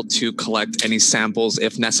scalpel to collect any samples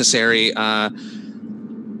if necessary. And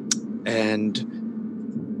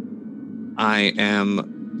I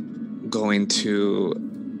am going to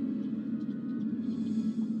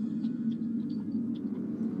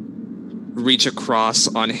reach across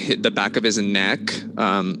on the back of his neck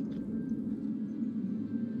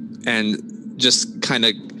and just kind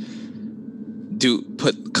of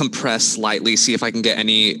compress slightly, see if I can get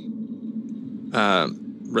any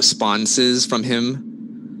responses from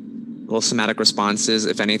him, little somatic responses,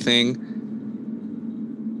 if anything.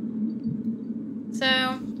 So,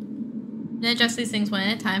 I'm gonna adjust these things one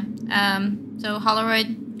at a time. So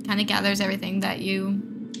Holroyd kind of gathers everything that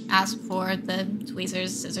you asked for: the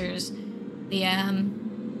tweezers, scissors, the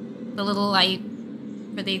little light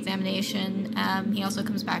for the examination. He also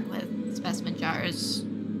comes back with specimen jars,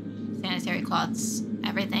 sanitary cloths,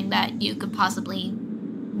 everything that you could possibly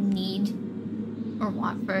need or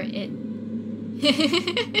want for it.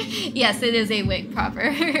 Yes, it is a wig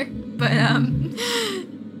proper. But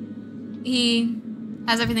he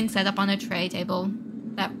has everything set up on a tray table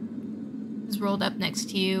that is rolled up next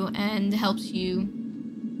to you and helps you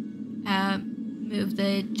move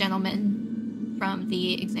the gentleman from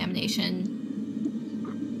the examination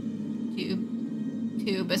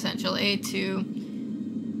tube essentially to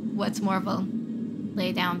what's more of a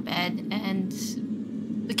lay down bed, and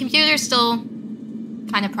the computer's still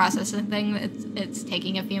kind of processing thing. It's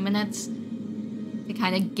taking a few minutes to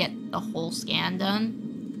kind of get the whole scan done,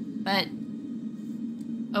 but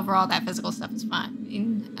overall that physical stuff is fine.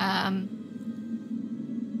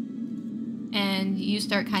 And you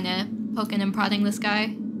start kind of poking and prodding this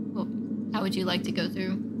guy. Well, how would you like to go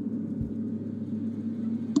through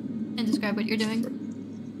and describe what you're doing?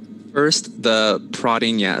 First, the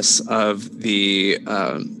prodding, yes, of the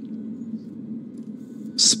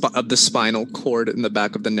spinal cord in the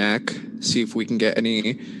back of the neck. See if we can get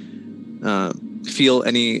any, feel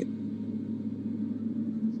any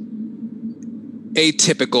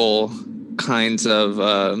atypical kinds of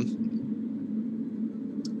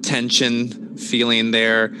tension feeling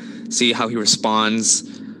there. See how he responds,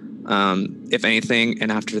 if anything.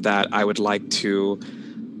 And after that, I would like to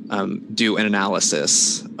do an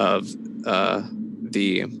analysis of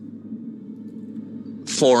the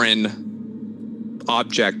foreign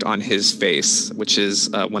object on his face, which is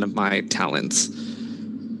one of my talents.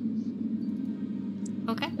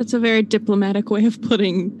 Okay. That's a very diplomatic way of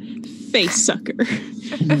putting face sucker.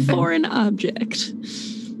 Foreign object.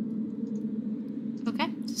 Okay,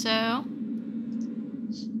 so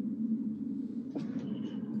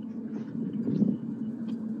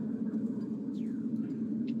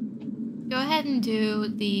go ahead and do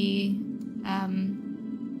the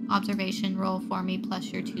observation roll for me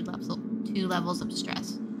plus your two levels of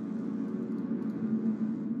stress.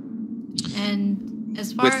 And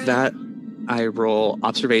as far With that, I roll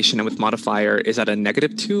observation, and with modifier, is that a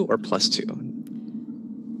 -2 or +2?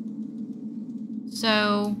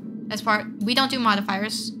 So, we don't do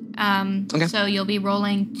modifiers. Okay. So you'll be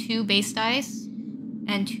rolling 2 base dice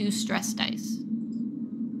and 2 stress dice.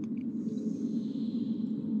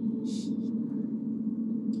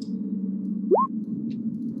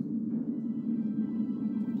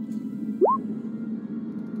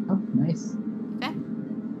 Oh, nice. Okay.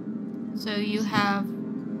 So you have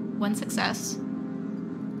 1 success,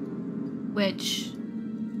 which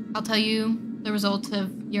I'll tell you the result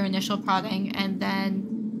of your initial prodding, and then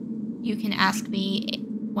you can ask me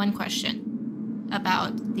 1 question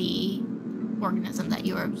about the organism that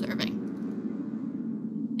you are observing.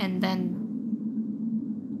 And then,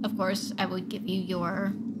 of course, I will give you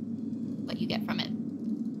what you get from it.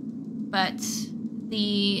 But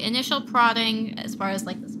the initial prodding, as far as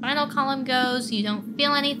like the spinal column goes, you don't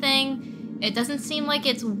feel anything. It doesn't seem like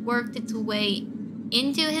it's worked its way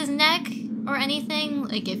into his neck or anything.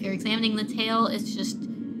 Like if you're examining the tail, it's just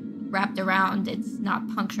wrapped around. It's not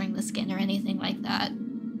puncturing the skin or anything like that.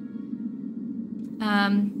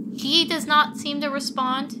 He does not seem to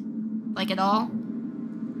respond, like at all.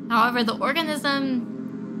 However, the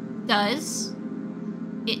organism does.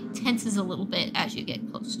 It tenses a little bit as you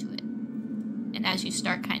get close to it, and as you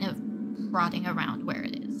start kind of prodding around where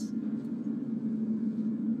it is.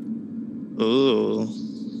 Ooh.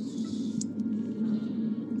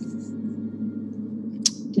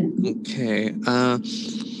 Okay.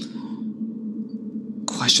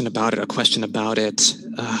 Question about it.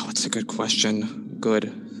 What's a good question?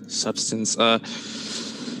 Good substance.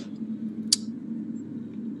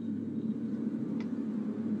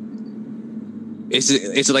 Is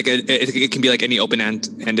it like it can be like any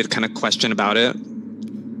open-ended kind of question about it?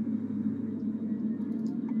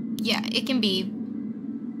 Yeah, it can be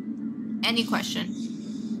any question.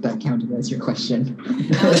 That counted as your question.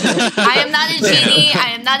 I am not a genie.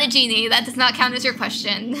 I am not a genie. That does not count as your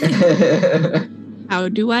question. How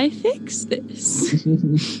do I fix this?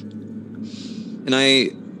 And I,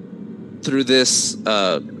 through this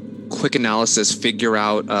quick analysis, figure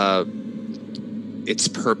out its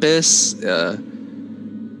purpose.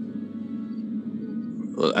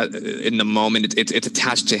 In the moment, it's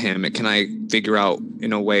attached to him. Can I figure out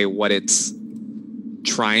in a way what it's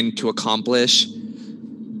trying to accomplish?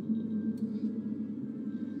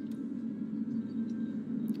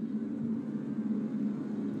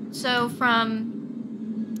 So from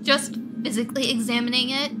just physically examining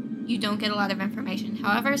it, you don't get a lot of information.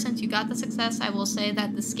 However, since you got the success, I will say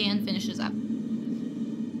that the scan finishes up.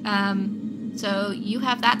 So you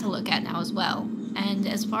have that to look at now as well. And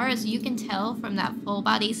as far as you can tell from that full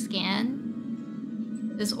body scan,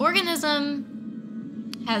 this organism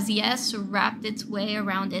has, yes, wrapped its way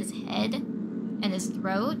around his head and his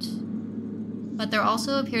throat, but there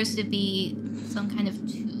also appears to be some kind of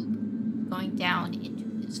tube going down into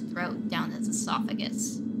his throat, down his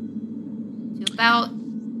esophagus, to about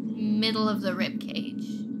middle of the rib cage,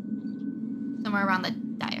 somewhere around the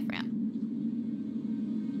diaphragm.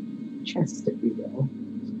 Chest, if you will.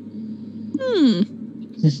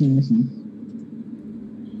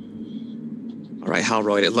 All right,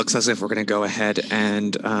 Halroyd, it looks as if we're going to go ahead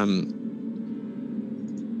and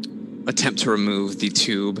attempt to remove the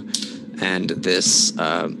tube and this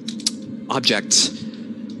object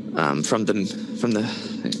from the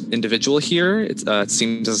individual here. It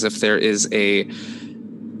seems as if there is a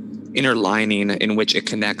inner lining in which it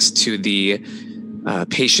connects to the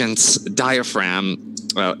patient's diaphragm.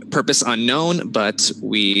 Purpose unknown, but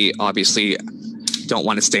we obviously don't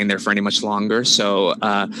want to stay in there for any much longer. So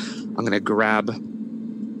I'm going to grab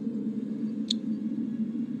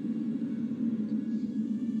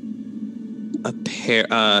a pair.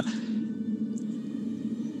 I'm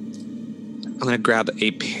going to grab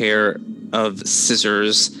a pair of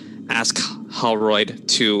scissors. Ask Halroyd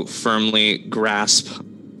to firmly grasp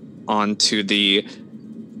onto the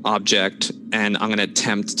object, and I'm going to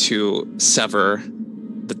attempt to sever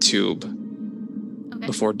the tube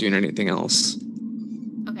before doing anything else.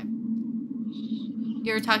 Okay.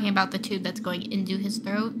 You're talking about the tube that's going into his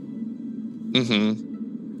throat?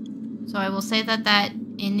 Mm-hmm. So I will say that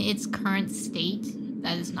in its current state,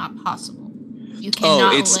 that is not possible. You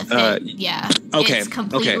cannot lift it. Yeah. Okay. It's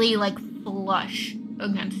completely like flush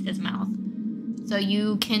against his mouth. So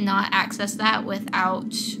you cannot access that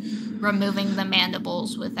without removing the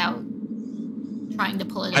mandibles, without trying to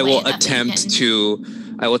pull it away. I will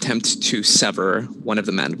attempt to sever one of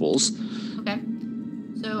the mandibles. Okay.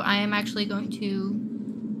 So I am actually going to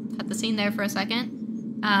cut the scene there for a second.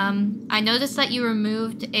 I noticed that you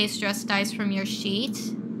removed a stress dice from your sheet.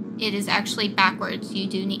 It is actually backwards. You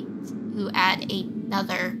do need who add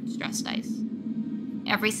another stress dice.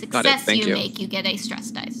 Every success you make, you get a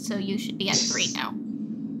stress dice. So you should be at 3 now.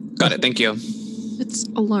 Got it. Thank you. It's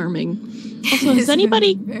alarming. Also, has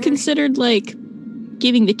anybody considered like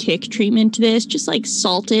giving the tick treatment to this? Just like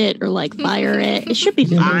salt it or like fire it. It should be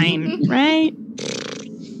fine, right?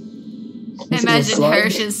 I imagine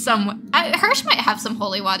Hirsch is somewhere. Hirsch might have some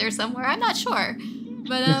holy water somewhere. I'm not sure.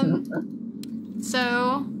 But,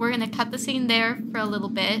 so we're going to cut the scene there for a little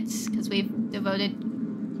bit because we've devoted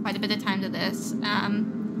quite a bit of time to this.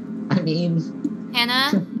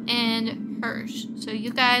 Hannah and Hirsch. So you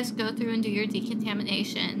guys go through and do your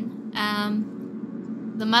decontamination.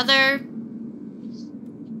 The mother,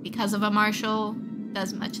 because of a marshal,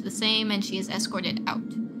 does much the same, and she is escorted out.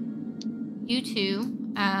 You two,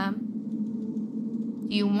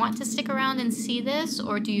 do you want to stick around and see this,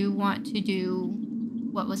 or do you want to do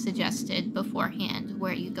what was suggested beforehand,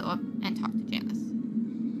 where you go up and talk to Janice?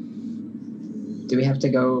 Do we have to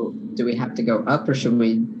go up, or can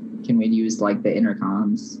we use like the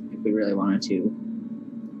intercoms if we really wanted to?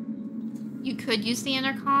 You could use the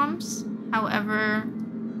intercoms, however...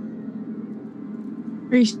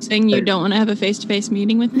 Are you saying you don't want to have a face-to-face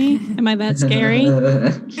meeting with me? Am I that scary?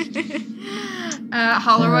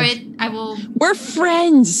 Holroyd, I will... We're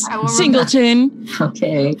friends, Singleton.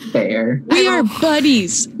 Okay, fair. We are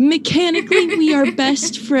buddies. Mechanically, we are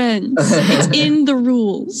best friends. It's in the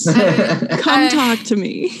rules. Come talk to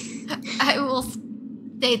me. I will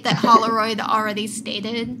state that Holroyd already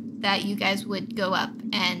stated that you guys would go up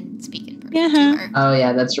and speak in person to her. Oh,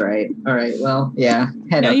 yeah, that's right. All right, well, yeah.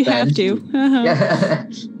 Head up you then. have to.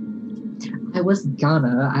 I was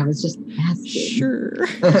just asking. Sure.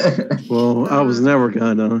 Well, I was never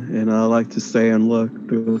gonna, and I like to stay and look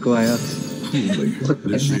through the glass.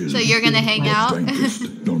 So you're gonna hang out?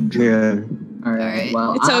 Yeah. All right.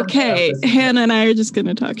 Well, it's okay. Hannah and I are just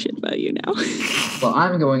gonna talk shit about you now. Well,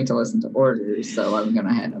 I'm going to listen to orders, so I'm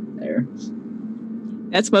gonna head up there.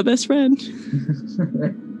 That's my best friend.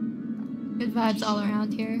 Good vibes all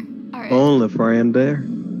around here. All right. Only friend there.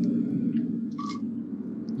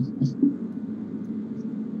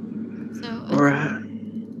 So, all right.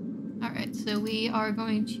 All right. So we are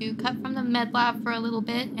going to cut from the med lab for a little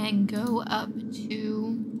bit and go up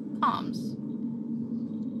to comms.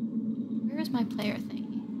 Where is my player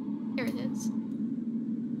thingy? Here it is.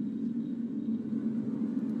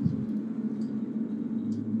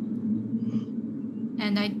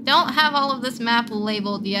 And I don't have all of this map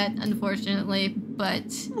labeled yet, unfortunately, but...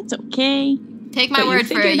 That's okay. Take my word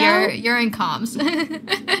for it, you're in comms.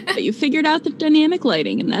 But you figured out the dynamic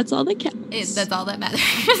lighting, and that's all that counts. That's all that matters.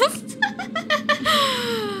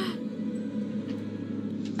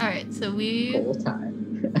 Alright, so we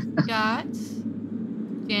got...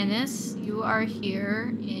 Janice, you are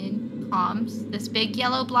here in comms. This big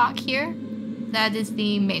yellow block here, that is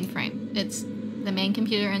the mainframe. It's the main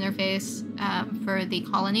computer interface for the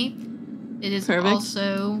colony. It is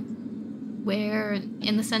also where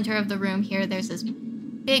in the center of the room here there's this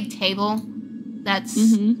big table that's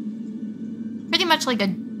pretty much like a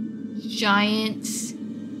giant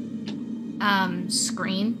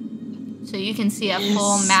screen. So you can see a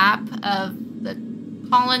full map of the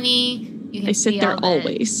colony. You can I sit there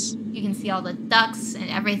always. You can see all the ducts and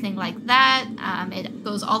everything like that. It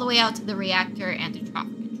goes all the way out to the reactor and to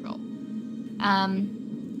traffic control.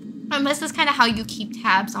 And this is kind of how you keep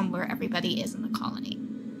tabs on where everybody is in the colony.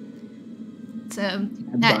 So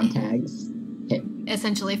tags.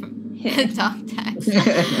 Essentially from dog tags.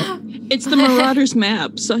 It's the Marauders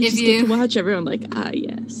map, so I just get to watch everyone like,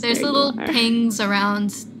 yes. There's little pings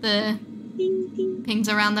around the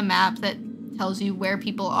map that tells you where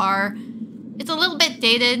people are. It's a little bit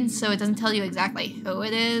dated, so it doesn't tell you exactly who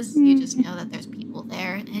it is. You just know that there's people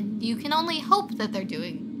there, and you can only hope that they're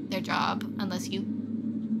doing their job unless you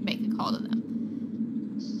make a call to them.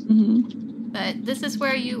 But this is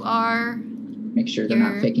where you are. Make sure they're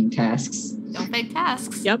not faking tasks. Don't fake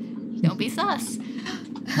tasks. Yep. Don't be sus.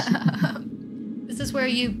 This is where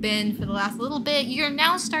you've been for the last little bit. You're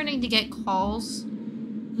now starting to get calls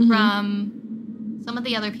from some of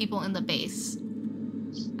the other people in the base.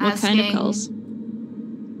 What kind of calls?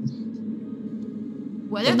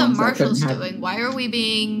 What are the marshals doing? Why are we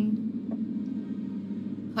being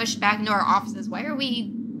pushed back into our offices? Why are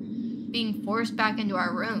we being forced back into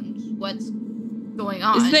our rooms? What's going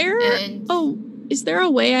on? Is there a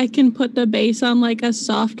way I can put the base on like a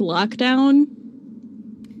soft lockdown?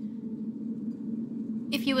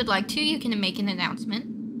 If you would like to, you can make an announcement.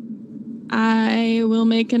 I will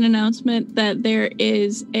make an announcement that there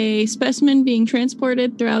is a specimen being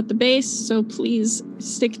transported throughout the base, so please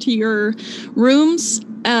stick to your rooms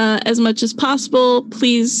as much as possible.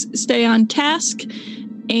 Please stay on task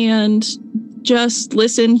and just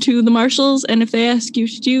listen to the marshals. And if they ask you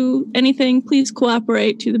to do anything, please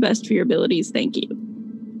cooperate to the best of your abilities. Thank you.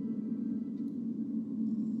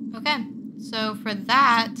 Okay, so for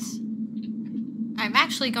that, I'm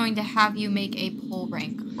actually going to have you make a pull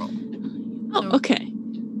rank roll. Oh, So- okay.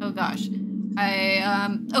 Oh gosh, I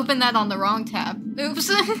opened that on the wrong tab. Oops.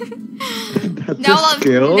 That's now, a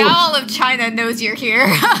skill. now all of China knows you're here.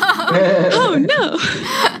 Oh, no.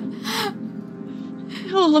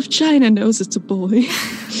 All of China knows it's a boy.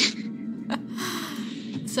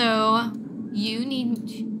 So you need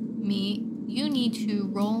to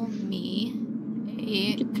roll me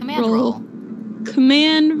a command roll.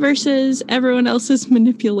 Command versus everyone else's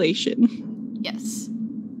manipulation. Yes.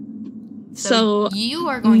 So you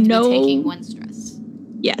are going to no- be taking 1 stress.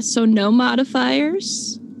 Yeah, so no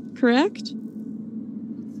modifiers, correct?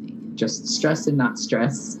 Just stress and not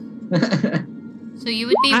stress. So you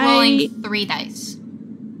would be rolling 3 dice.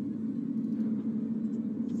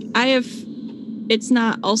 I have... It's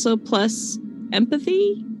not also plus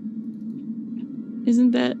empathy?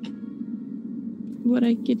 Isn't that what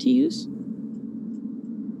I get to use?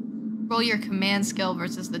 Roll your command skill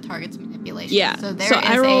versus the target's manipulation. Yeah, So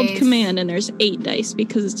I rolled command and there's 8 dice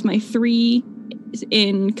because it's my 3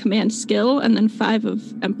 in command skill and then 5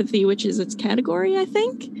 of empathy, which is its category, I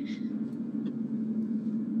think.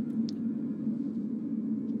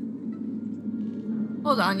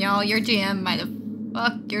 Hold on, y'all. Your GM might have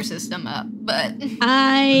fucked your system up, but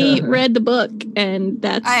I read the book and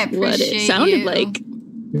that's I what it appreciate sounded you. like.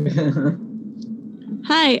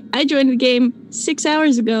 Hi, I joined the game 6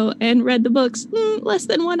 hours ago and read the books less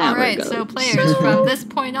than 1 hour Alright, ago. so players, from this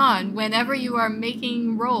point on, whenever you are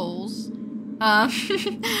making rolls,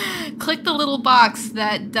 click the little box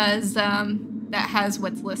that does that has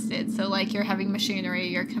what's listed. So like you're having machinery,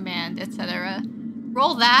 your command, etc.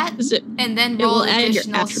 Roll that, Is it, and then it roll will add your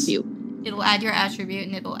additional attribute. It'll add your attribute,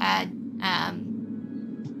 and it'll add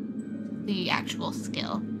the actual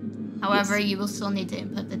skill. However, you will still need to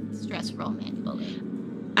input the stress roll manually.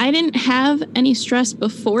 I didn't have any stress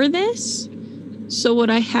before this, so would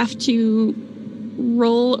I have to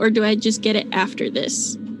roll or do I just get it after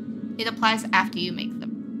this? It applies after you make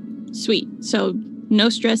them. Sweet. So no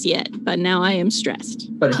stress yet, but now I am stressed.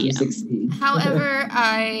 But if you Yeah. succeed. However,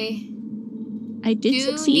 I I did do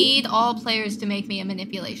succeed. need all players to make me a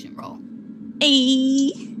manipulation roll.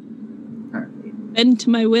 A Alright. bend to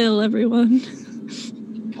my will, everyone.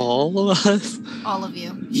 All of us. All of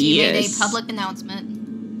you. She made a Yes. public announcement.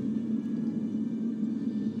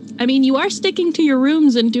 I mean, you are sticking to your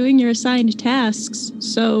rooms and doing your assigned tasks,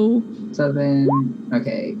 so So then,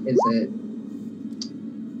 okay, is it...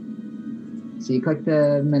 So you click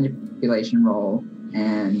the manipulation roll,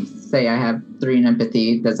 and say I have 3 in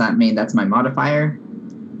empathy, does that mean that's my modifier?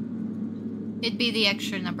 It'd be the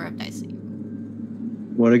extra number of dice.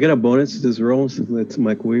 Want to get a bonus to this roll since it's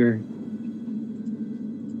my queer?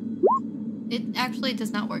 It actually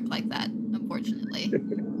does not work like that, unfortunately.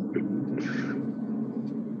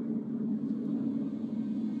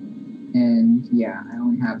 And yeah, I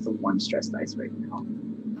only have the 1 stress dice right now.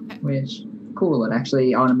 Okay. Which, cool, it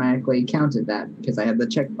actually automatically counted that because I had the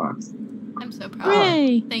checkbox. I'm so proud.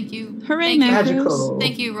 hooray! Thank you. Hooray, Thank you. macros. Magical.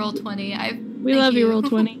 Thank you, Roll20. We Thank love you, you.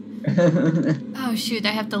 Roll20. Oh shoot, I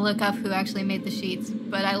have to look up who actually made the sheets,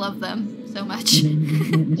 but I love them so much.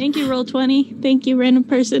 Thank you, Roll20. Thank you, random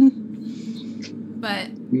person. But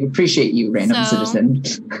We appreciate you, random So- citizen.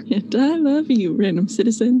 And I love you, random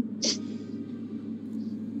citizen.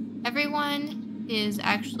 everyone is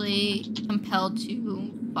actually compelled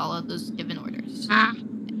to follow those given orders.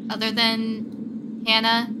 Other than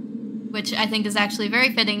Hannah, which I think is actually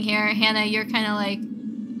very fitting here. Hannah, you're kind of like,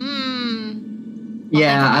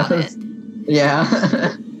 Yeah, I think think. about Yeah.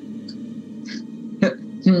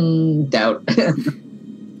 Doubt.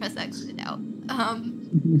 press X to doubt.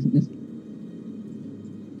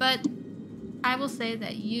 But I will say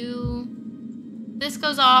that this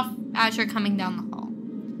goes off as you're coming down the hall.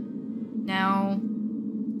 Now,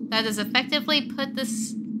 that has effectively put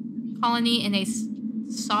this colony in a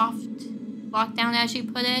soft lockdown, as you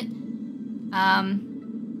put it.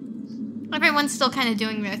 Everyone's still kind of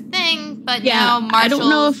doing their thing, but now marshals. I don't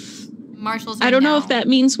know if marshals. I don't know if that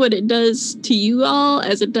means what it does to you all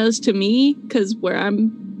as it does to me, because where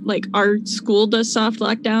I'm like, our school does soft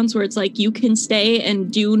lockdowns where it's like you can stay and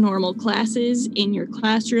do normal classes in your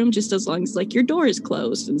classroom just as long as like your door is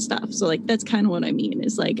closed and stuff. So like that's kind of what I mean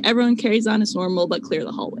is like everyone carries on as normal but clear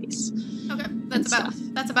the hallways. Okay, and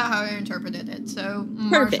that's about how I interpreted it. So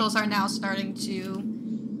marshals are now starting to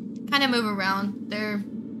kind of move around. They're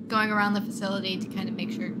going around the facility to kind of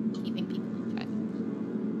make sure keeping people in check.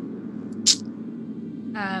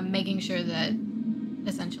 Making sure that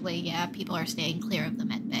essentially, yeah, people are staying clear of the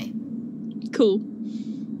med bay. Cool.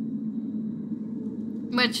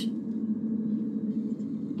 Which,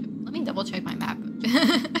 let me double check my map.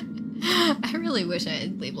 I really wish I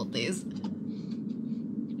had labeled these.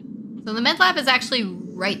 So the med lab is actually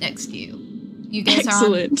right next to you. You guys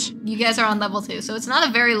Excellent. you guys are on level 2, so it's not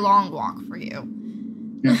a very long walk for you.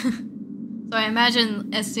 Yeah. So I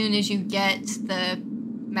imagine as soon as you get the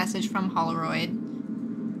message from Holoroid,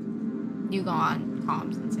 you go on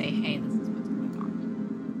comms and say, hey, this is what's going on.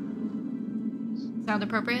 Sound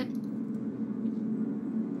appropriate?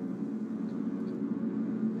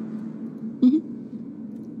 Mm-hmm.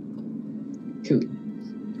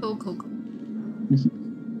 Cool. Cool. That's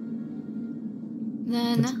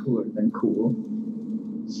Then, cooler than cool.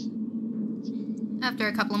 after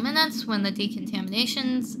a couple of minutes, when the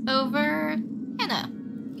decontamination's over, Hannah,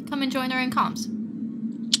 you come and join her in comms.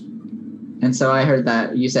 And so I heard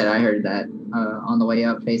that, you said I heard that on the way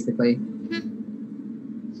up, basically. Mhm.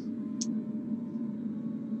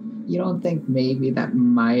 You don't think maybe that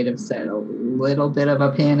might have set a little bit of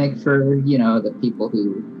a panic for, the people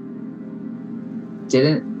who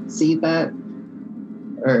didn't see that?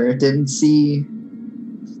 Or didn't see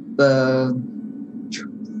the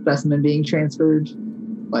specimen being transferred?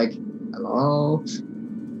 Like, hello?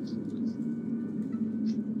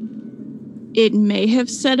 It may have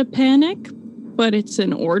set a panic, but it's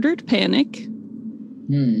an ordered panic.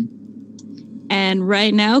 And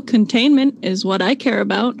right now, containment is what I care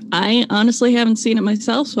about. I honestly haven't seen it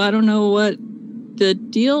myself, so I don't know what the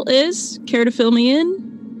deal is. Care to fill me in?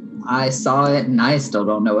 I saw it and I still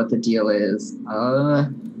don't know what the deal is.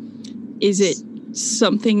 Is it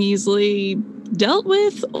something easily dealt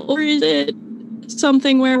with, or is it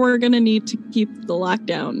something where we're going to need to keep the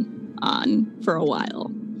lockdown on for a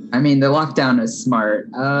while? I mean, the lockdown is smart.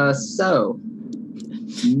 So,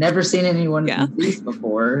 never seen anyone with these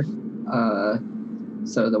before.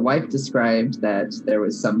 So the wife described that there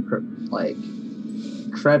was some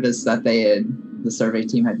crevice that the survey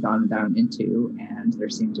team had gone down into, and there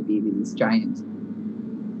seemed to be these giant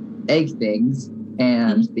egg things,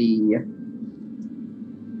 and the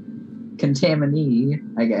contaminee,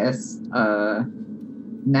 I guess,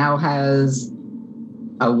 now has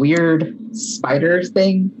a weird spider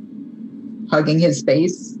thing hugging his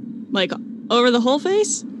face. Like over the whole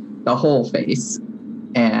face? The whole face.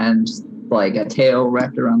 And like a tail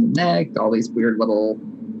wrapped around the neck, all these weird little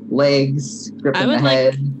legs gripping the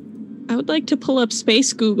head. I would like to pull up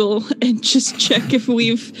Space Google and just check if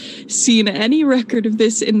we've seen any record of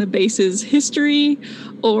this in the base's history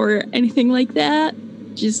or anything like that,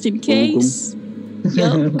 just in case.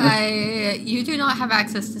 Yep. You do not have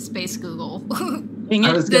access to Space Google. Dang it.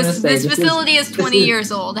 I was gonna say, this facility is 20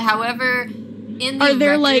 years old. However, in the Are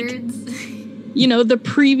there records... the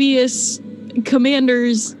previous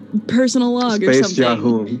commander's personal log or Space something?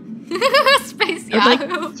 Yahoo. Space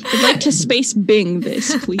Yahoo. I'd like to space Bing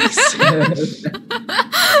this, please.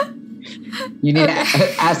 You need to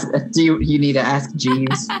ask. You need to ask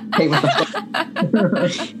Jeeves. Hey, what the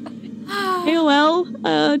fuck?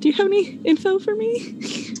 AOL, do you have any info for me?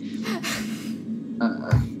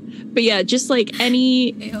 But yeah, just like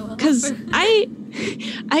any, because I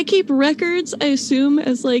keep records, I assume,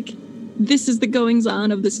 as like, this is the goings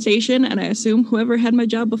on of the station, and I assume whoever had my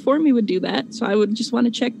job before me would do that, so I would just want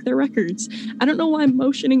to check their records. I don't know why I'm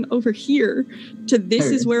motioning over here to this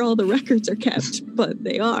is where all the records are kept, but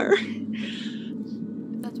they are.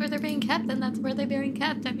 That's where they're being kept, and that's where they're being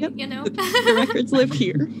kept. I mean, The records live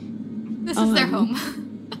here. This is their home.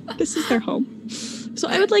 This is their home. So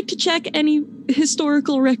I would like to check any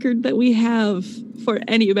historical record that we have for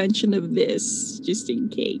any mention of this, just in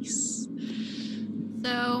case.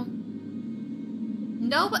 So,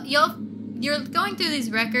 no, but you're going through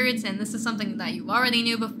these records, and this is something that you already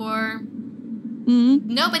knew before. Mm-hmm.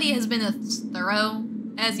 Nobody has been as thorough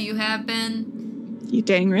as you have been. You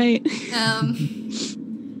dang right.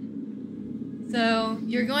 So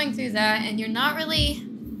you're going through that, and you're not really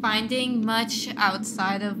finding much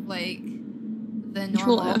outside of like the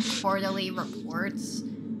normal quarterly reports.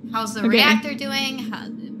 How's the reactor doing?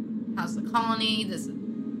 How's the colony?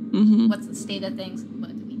 What's the state of things? What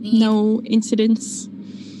do we need? No incidents.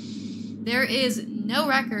 There is no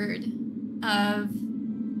record of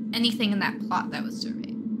anything in that plot that was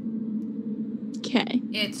surveyed. Okay.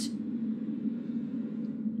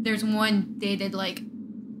 There's one dated like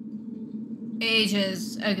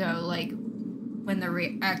ages ago, like when the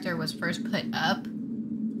reactor was first put up,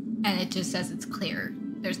 and it just says it's clear.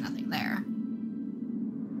 There's nothing there.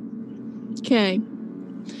 Okay.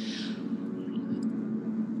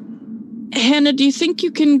 Hannah, do you think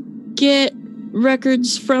you can get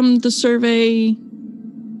records from the survey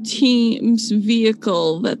team's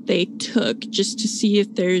vehicle that they took just to see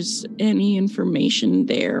if there's any information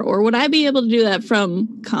there? Or would I be able to do that from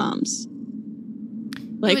comms?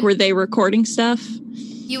 Like, were they recording stuff?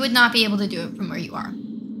 You would not be able to do it from where you are.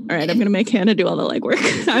 All right, I'm going to make Hannah do all the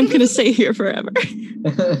legwork. I'm going to stay here forever.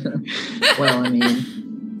 Well, I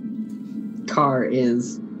mean, car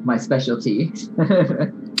is my specialty.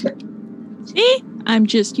 See? I'm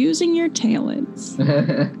just using your talents.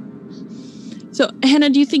 So, Hannah,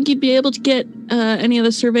 do you think you'd be able to get any of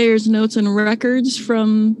the surveyor's notes and records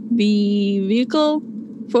from the vehicle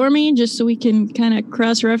for me, just so we can kind of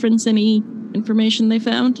cross-reference any information they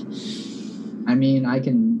found? I mean, I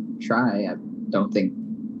can try. I don't think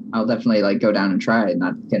I'll definitely go down and try.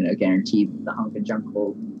 Not gonna guarantee the hunk of junk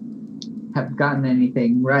will have gotten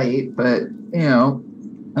anything right, but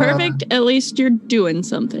Perfect. At least you're doing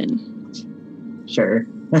something. Sure.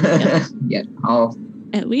 Yeah, I'll.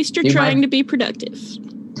 At least you're trying to be productive.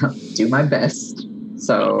 Do my best.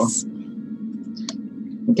 So, Thanks.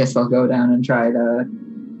 I guess I'll go down and try to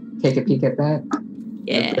take a peek at that.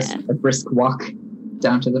 Yeah. A brisk walk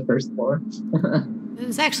down to the first floor. It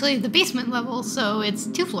was actually the basement level, so it's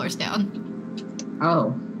 2 floors down.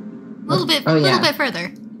 Oh. A little bit further.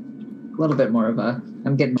 A little bit more of a.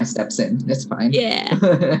 I'm getting my steps in. It's fine. Yeah.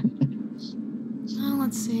 Oh,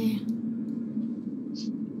 let's see.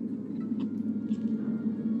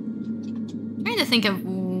 Trying to think of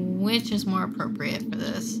which is more appropriate for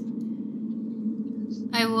this.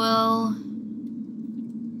 I will.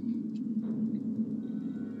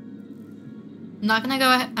 I'm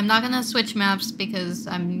not gonna switch maps because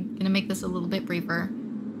I'm gonna make this a little bit briefer.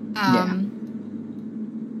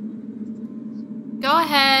 Go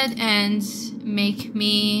ahead and make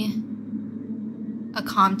me a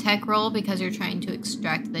ComTech roll because you're trying to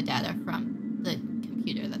extract the data from the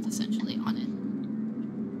computer that's essentially on it.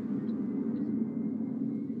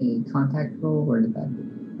 A contact roll? Where did that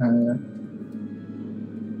go?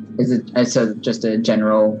 Is it so just a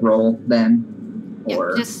general roll then? Or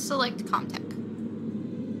Yeah, just select ComTech.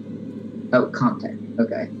 oh, contact.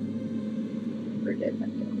 Okay. Where did that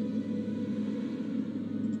go?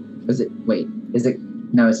 Is it? Wait. Is it?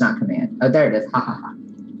 No, it's not command. Oh, there it is. Ha ha ha.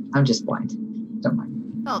 I'm just blind. Don't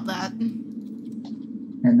mind. Felt that.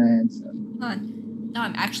 And then No,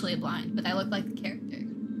 I'm actually blind, but I look like the character.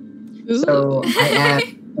 so I add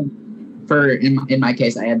in my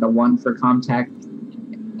case I had the 1 for contact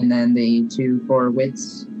and then the 2 for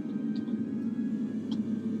wits.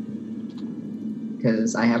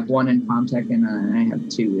 Because I have 1 in contact and I have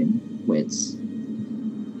 2 in wits.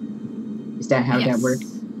 Is that how that works?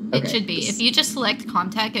 It should be. If you just select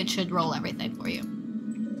ComTech, it should roll everything for you.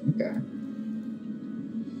 Okay.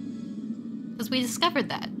 Because we discovered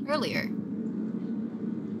that earlier.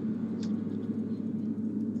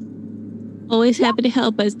 Always happy to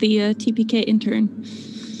help as the TPK intern.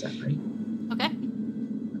 Is that right? Okay.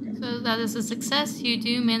 So that is a success. You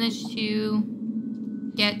do manage to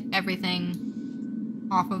get everything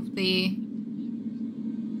off of the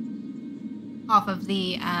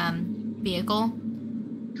vehicle.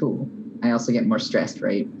 Cool. I also get more stressed,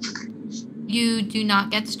 right? You do not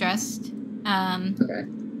get stressed. Okay.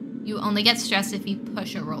 You only get stressed if you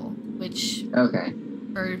push a roll, which, Okay.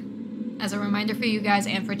 as a reminder for you guys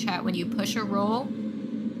and for chat, when you push a roll,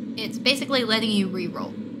 it's basically letting you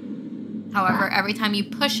re-roll. However, every time you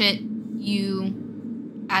push it,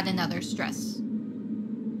 you add another stress.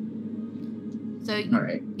 So, All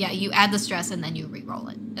right. yeah, you add the stress and then you re-roll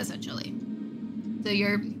it, essentially. So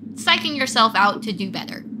you're psyching yourself out to do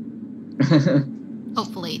better.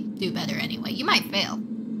 Hopefully do better anyway. You might fail.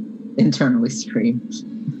 Internally scream.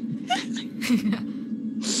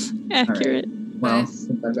 Accurate. Well,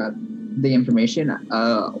 since I've got the information,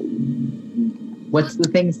 what's the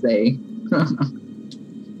thing say?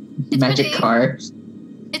 Magic car.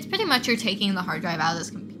 It's pretty much you're taking the hard drive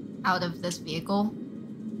out of this vehicle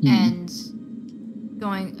and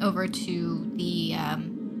going over to the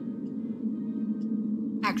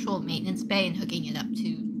actual maintenance bay and hooking it up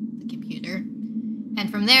to the computer. And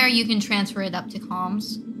from there, you can transfer it up to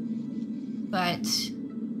comms. But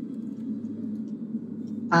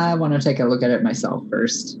I want to take a look at it myself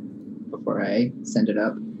first before I send it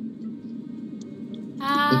up.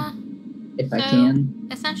 If I can.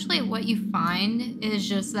 Essentially what you find is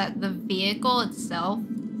just that the vehicle itself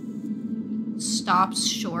stops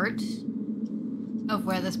short of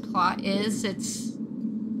where this plot is. It's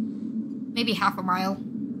maybe half a mile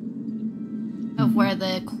of where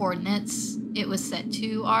the coordinates it was set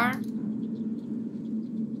to are.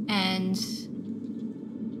 And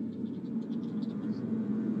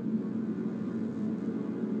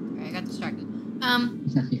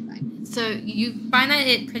You're fine. So you find that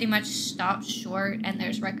it pretty much stops short, and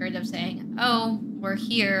there's record of saying, "Oh, we're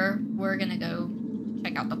here. We're gonna go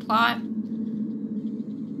check out the plot."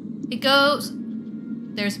 It goes.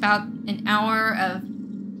 There's about an hour of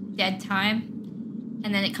dead time,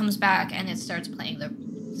 and then it comes back and it starts playing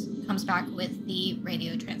comes back with the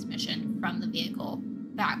radio transmission from the vehicle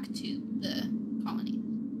back to the colony.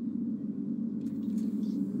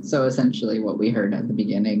 So essentially what we heard at the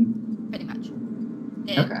beginning. Pretty much.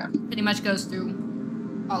 It Okay. pretty much goes through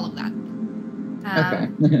all of that. Okay.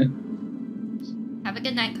 Have a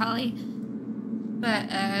good night, Collie. But,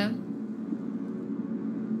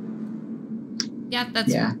 yeah,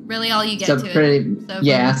 that's really all you get So to pretty,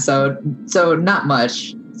 it. so not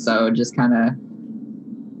much. So just kind of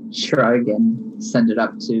shrug and send it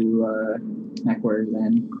up to Neckward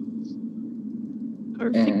then.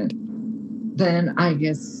 Perfect. And then I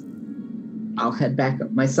guess I'll head back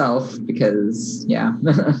up myself because,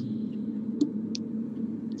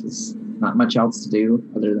 just not much else to do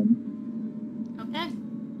other than.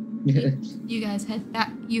 Okay. You guys head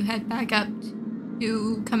back. You head back up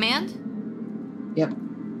to command. Yep.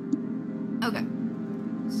 Okay.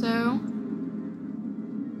 So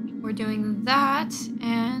we're doing that,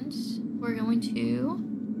 and we're going to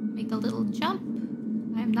make a little jump.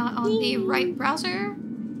 I'm not on the right browser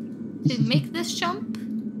to make this jump.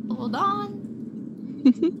 Hold on.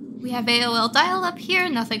 We have AOL dial-up here.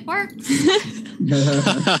 Nothing works.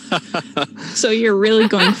 So you're really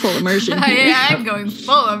going full immersion here. I am going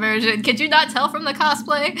full immersion. Could you not tell from the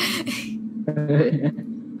cosplay?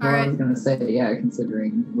 Well, I was gonna say,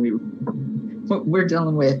 considering we're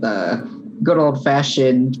dealing with good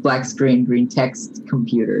old-fashioned black screen, green text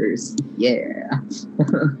computers. Yeah.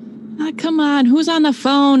 Come on, who's on the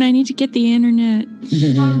phone? I need to get the internet.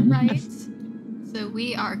 All right. So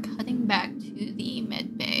we are cutting back to the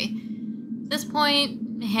med bay. At this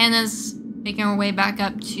point, Hannah's making her way back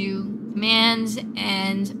up to command,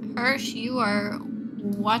 and Hirsch, you are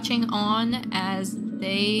watching on as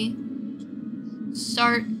they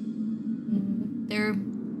start their,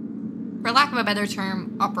 for lack of a better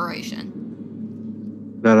term, operation.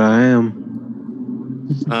 That I am.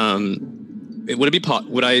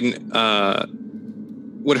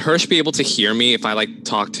 Would Hirsch be able to hear me if I like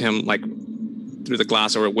talk to him like through the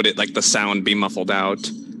glass, or would it like the sound be muffled out?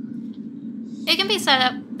 It can be set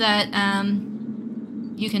up that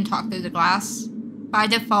you can talk through the glass. By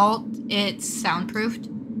default, it's soundproofed.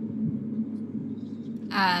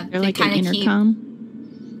 They're like an intercom.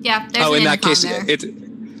 Yeah, there's oh, an in that intercom case, there. it's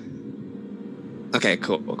okay.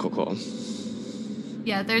 Cool.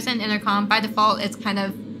 Yeah, there's an intercom. By default, it's kind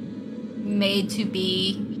of made to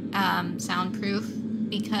be soundproof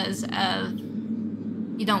because of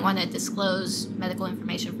you don't want to disclose medical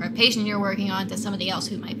information for a patient you're working on to somebody else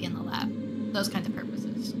who might be in the lab. Those kinds of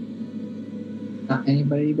purposes. Not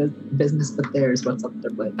anybody's business but theirs. What's up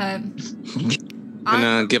their plate? But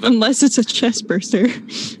unless it's a chest burster.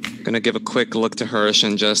 Gonna give a quick look to Hirsch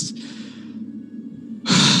and just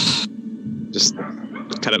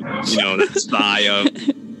kind of, that sigh of,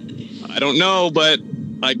 I don't know, but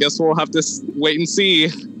I guess we'll have to wait and see.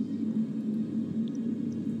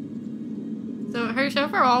 So, Hirsch,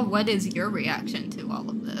 overall, what is your reaction to all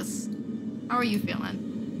of this? How are you feeling?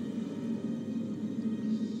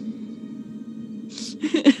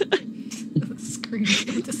 The scream's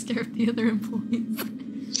going to scare the other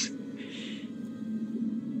employees.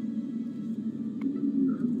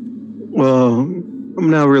 Well, I'm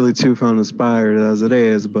not really too inspired as it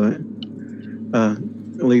is, but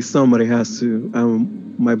at least somebody has to. I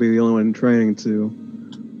might be the only one in training to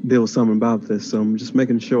deal with something about this, so I'm just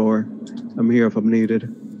making sure I'm here if I'm needed.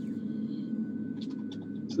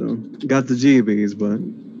 So, got the GBs, but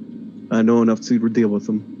I know enough to deal with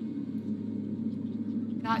them.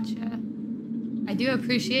 Gotcha. I do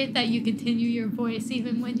appreciate that you continue your voice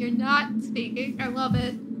even when you're not speaking. I love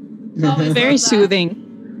it. Always Very love that. soothing.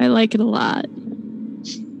 I like it a lot.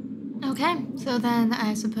 Okay, so then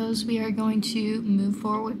I suppose we are going to move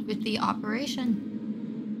forward with the operation.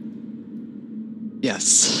 Yes.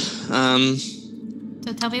 So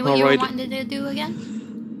tell me what you were wanting to do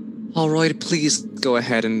again? Alroyd, please go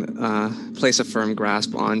ahead and place a firm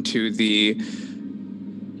grasp onto the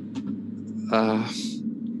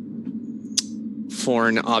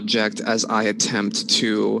foreign object as I attempt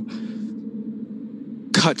to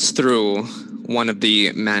cut through one of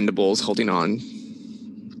the mandibles holding on.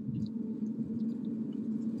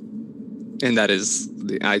 And that is,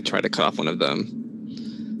 I try to cut off one of the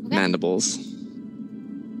mandibles.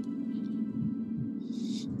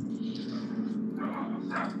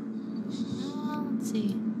 Let's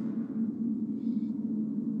see.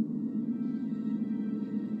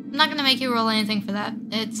 make you roll anything for that.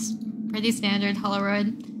 It's pretty standard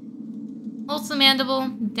Holoroid. Holds the mandible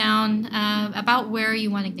down about where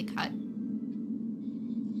you wanting to cut.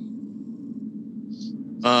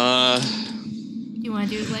 Do you want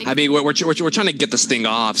to do like? I mean, we're trying to get this thing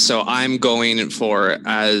off, so I'm going for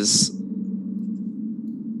as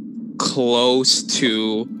close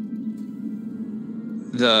to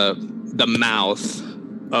the mouth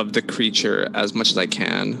of the creature as much as I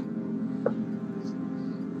can.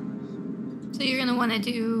 So you're gonna want to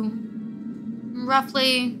do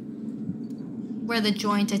roughly where the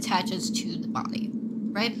joint attaches to the body,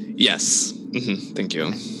 right? Yes. Mm-hmm. Thank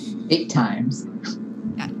you. 8 times.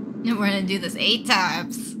 Yeah. And we're gonna do this 8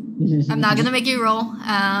 times. I'm not gonna make you roll.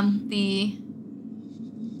 The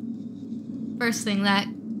first thing that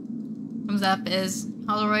comes up is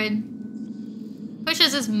Holoroid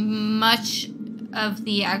pushes as much of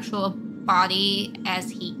the actual body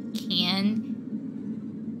as he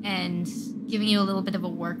can, and giving you a little bit of a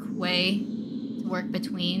way to work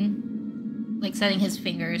between, like setting his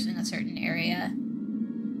fingers in a certain area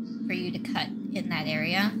for you to cut in that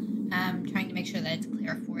area. Trying to make sure that it's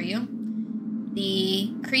clear for you.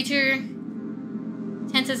 The creature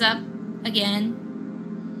tenses up again.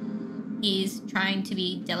 He's trying to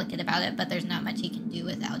be delicate about it, but there's not much he can do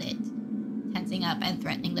without it tensing up and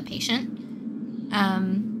threatening the patient.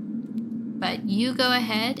 But you go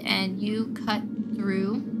ahead and you cut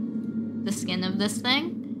through the skin of this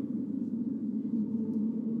thing.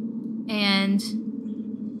 And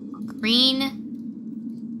green,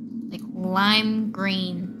 like lime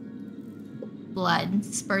green blood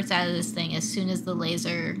spurts out of this thing as soon as the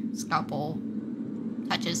laser scalpel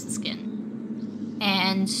touches the skin.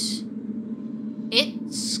 And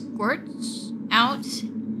it squirts out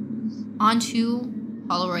onto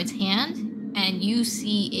Holoroid's hand, and you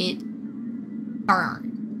see it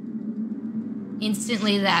burn.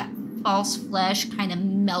 Instantly, that false flesh kind of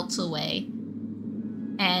melts away,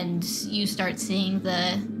 and you start seeing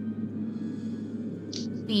the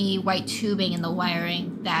white tubing and the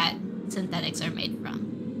wiring that synthetics are made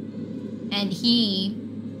from. And he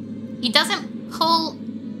doesn't pull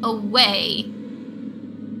away,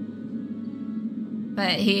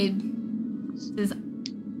 but he says,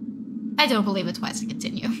 I don't believe it's wise to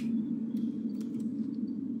continue.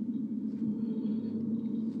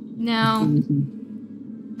 Now,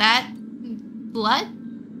 that blood,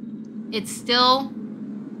 it's still...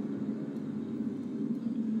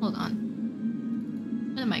 Hold on.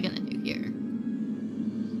 What am I gonna do here?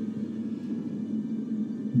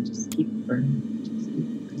 Just keep burning.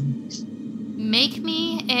 Make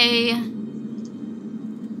me a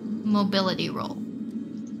mobility roll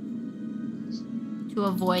to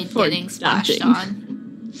avoid For getting splashed dodging.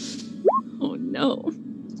 on. Oh no.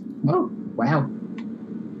 Oh, wow.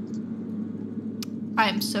 I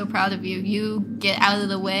am so proud of you. You get out of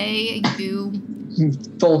the way. You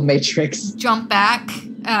Full Matrix. jump back.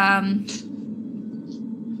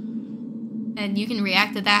 And you can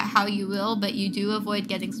react to that how you will, but you do avoid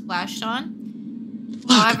getting splashed on.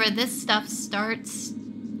 However, this stuff starts...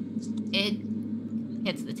 It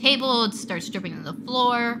hits the table, it starts dripping on the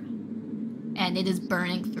floor, and it is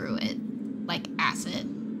burning through it like acid.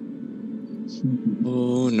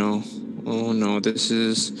 Oh no. Oh no. This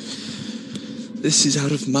is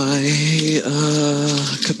out of my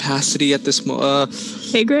capacity at this moment.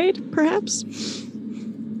 Pay grade, perhaps?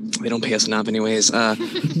 They don't pay us enough anyways.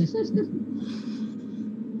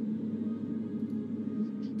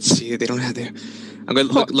 See, they don't have their... I'm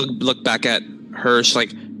gonna look back at Hirsch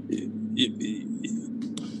like you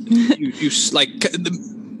like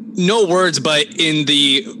no words, but in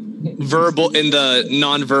the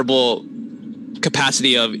non-verbal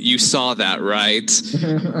capacity of you saw that, right?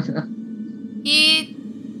 He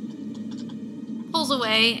pulls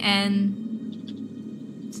away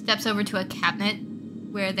and steps over to a cabinet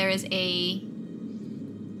where there is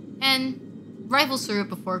and rifles through it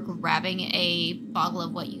before grabbing a bottle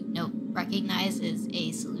of what you recognize is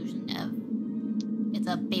a solution it's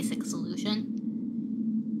a basic solution.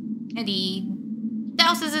 And he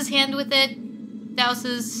douses his hand with it,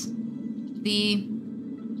 douses the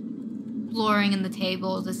flooring in the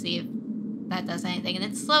table to see if that does anything, and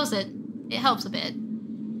it slows it. It helps a bit.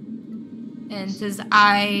 And says,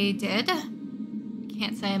 I did.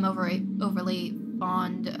 Can't say I'm overly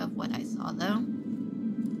fond of what I saw, though.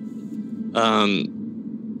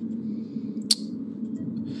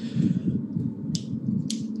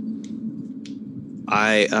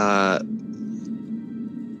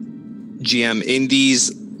 GM, in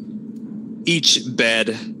these, each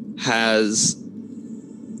bed has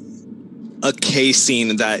a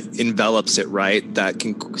casing that envelops it, right? That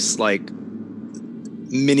can, like,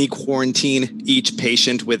 mini quarantine each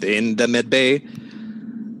patient within the med bay?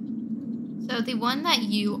 So the one that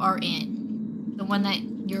you are in, the one that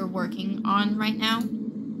you're working on right now,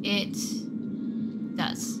 it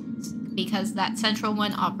does. Because that central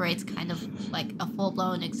one operates kind of like a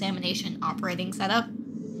full-blown examination operating setup.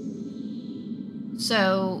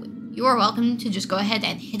 So you are welcome to just go ahead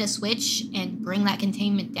and hit a switch and bring that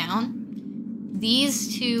containment down.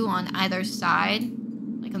 These two on either side,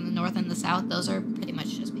 like on the north and the south, those are pretty much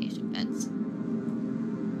just patient beds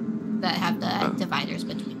that have the dividers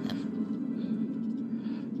between them.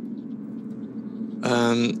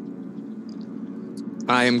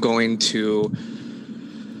 I am going to...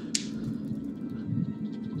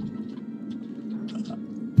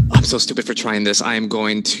 I'm so stupid for trying this. I am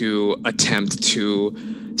going to attempt to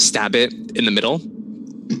stab it in the middle.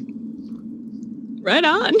 Right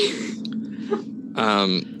on.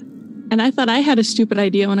 And I thought I had a stupid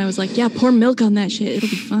idea when I was like, yeah, pour milk on that shit. It'll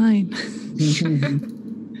be fine.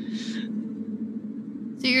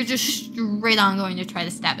 So you're just straight on going to try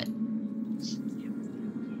to stab it.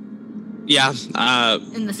 Yeah.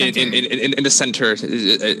 In the center. In the center,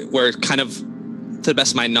 where kind of, to the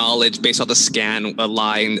best of my knowledge, based on the scan,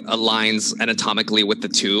 aligns anatomically with the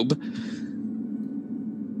tube.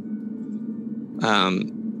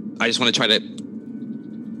 I just want to try to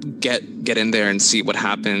get in there and see what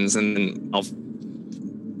happens, and then I'll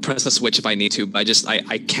press the switch if I need to. But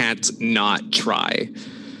I can't not try.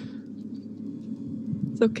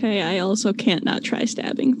 It's okay. I also can't not try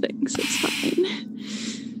stabbing things. It's fine.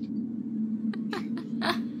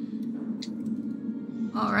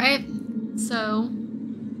 All right. So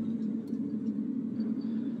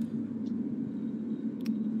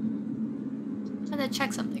I'm gonna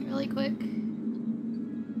check something really quick.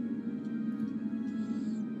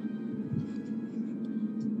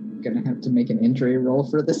 Gonna have to make an injury roll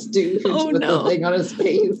for this dude with the thing on his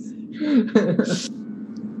face.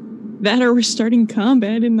 That or we're starting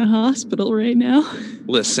combat in the hospital right now.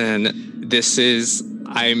 Listen,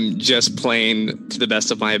 I'm just playing to the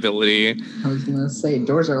best of my ability. I was gonna say,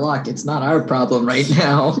 doors are locked. It's not our problem right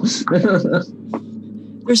now.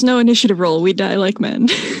 There's no initiative roll. We die like men.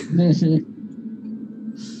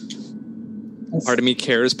 Part of me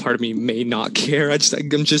cares. Part of me may not care. This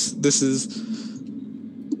is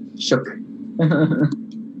shook.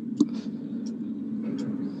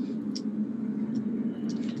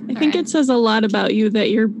 I think it says a lot about you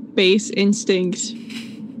that your base instinct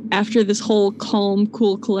after this whole calm,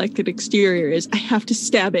 cool, collected exterior is, I have to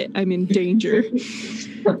stab it. I'm in danger.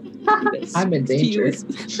 I'm in danger.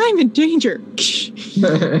 I'm in danger.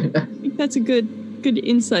 I think that's a good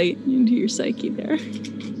insight into your psyche there.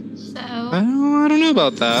 So I don't know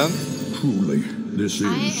about that. Truly, this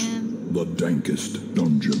is the dankest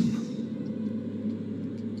dungeon.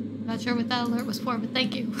 Not sure what that alert was for, but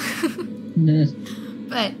thank you.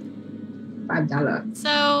 But $5.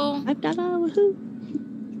 So $5, woohoo!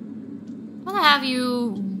 I'm gonna have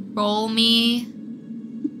you roll me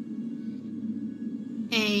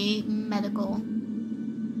a medical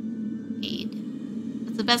aid.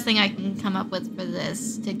 That's the best thing I can come up with for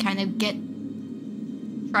this, to kind of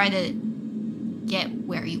try to get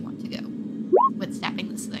where you want to go with stabbing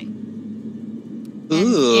this thing. And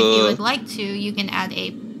if you would like to, you can add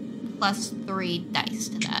a +3 dice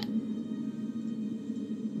to that.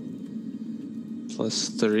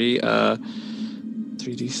 +3,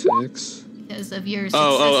 3d6. Because of your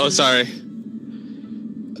successes. Oh, sorry.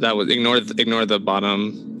 That was ignore the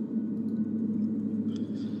bottom.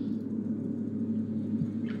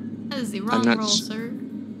 That is the wrong roll, sir.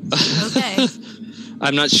 Okay.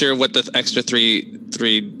 I'm not sure what the extra three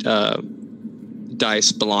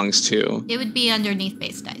dice belongs to. It would be underneath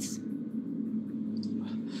base dice.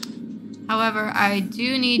 However, I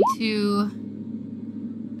need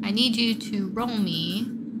you to roll me.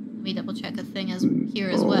 Let me double check a thing here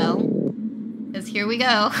as well. Because here we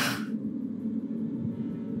go.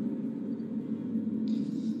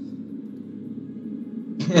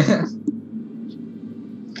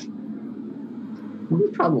 You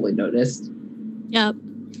probably noticed. Yep.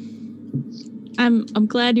 I'm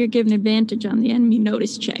glad you're giving advantage on the enemy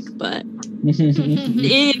notice check, but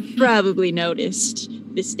it probably noticed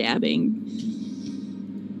the stabbing.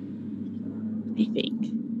 I think.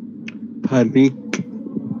 Pardon me?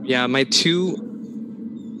 Yeah, my two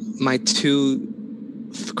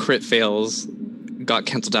crit fails got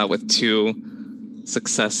canceled out with 2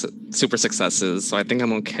 super successes, so I think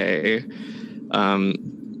I'm okay.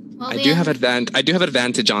 I do have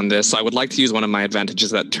advantage on this, so I would like to use one of my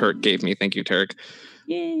advantages that Turk gave me. Thank you, Turk.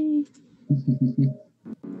 Yay.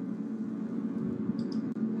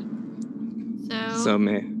 So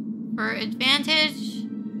me. for advantage,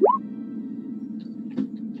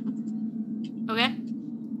 Okay.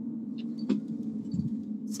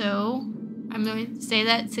 So I'm going to say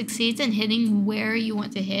that succeeds in hitting where you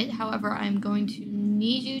want to hit. However, I'm going to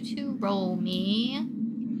need you to roll me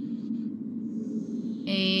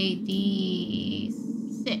a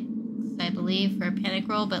D6, I believe, for a panic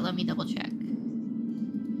roll, but let me double check.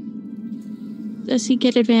 Does he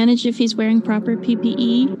get advantage if he's wearing proper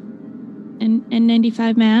PPE and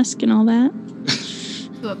N95 mask and all that?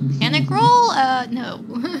 To a panic roll? No.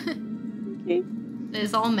 Okay.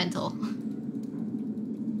 It's all mental.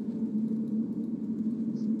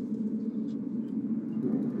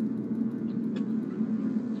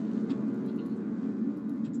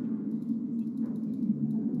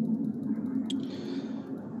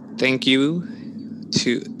 Thank you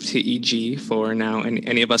to EG for now, and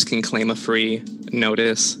any of us can claim a free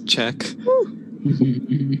notice check.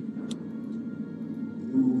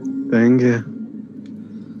 Thank you.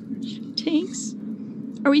 Thanks.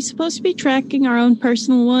 Are we supposed to be tracking our own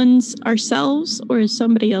personal ones ourselves, or is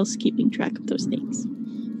somebody else keeping track of those things?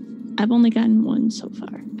 I've only gotten one so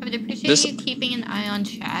far. I would appreciate you keeping an eye on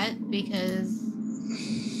chat because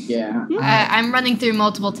Yeah. I'm running through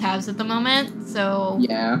multiple tabs at the moment, so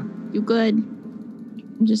Yeah. You good?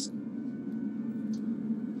 I'm just...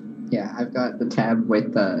 Yeah, I've got the tab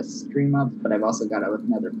with the stream up, but I've also got it with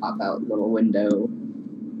another pop-out little window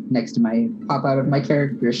next to my pop-out of my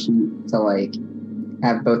character sheet to, like,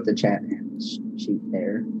 have both the chat and sheet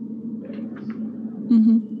there.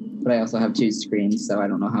 Mm-hmm. But I also have 2 screens, so I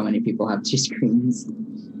don't know how many people have 2 screens.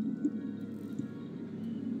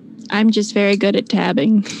 I'm just very good at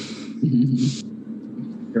tabbing.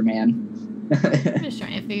 Your man. I'm just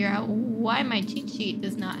trying to figure out why my cheat sheet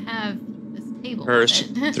does not have this table. Hirsch,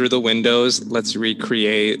 with it. through the windows, let's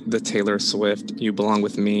recreate the Taylor Swift "You Belong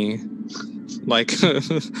with Me," like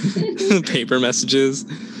paper messages.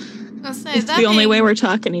 I'll say, It's the only way we're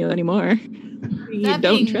talking to you anymore. That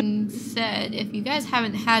being said, if you guys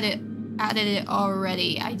haven't added it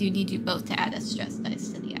already, I do need you both to add a stress dice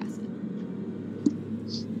to the acid.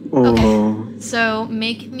 Oh. Okay, so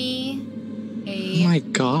make me a... Oh my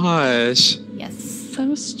gosh. Yes.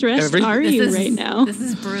 So stressed are you right now? This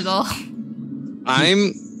is brutal.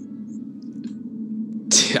 I'm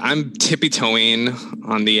tippy-toeing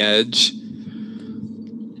on the edge.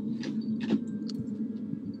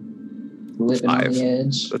 Living on the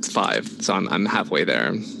edge. That's 5, so I'm halfway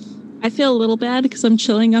there. I feel a little bad because I'm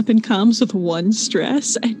chilling up in comms with 1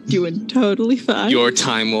 stress and doing totally fine. Your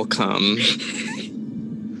time will come.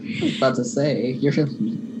 I was about to say, you're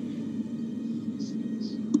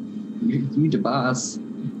the boss.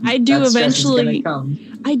 I do That stress is gonna eventually. come.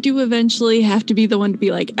 I do eventually have to be the one to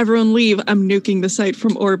be like, everyone leave. I'm nuking the site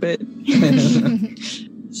from orbit.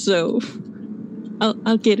 So,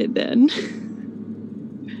 I'll get it then.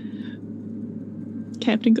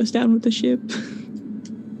 Captain goes down with the ship.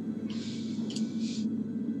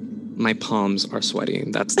 My palms are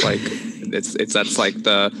sweating. That's like that's like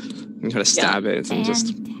the I'm trying to stab it and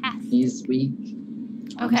just. He's weak.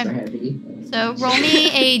 Okay. Arms are heavy. So roll me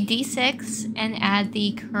a d6 and add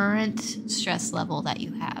the current stress level that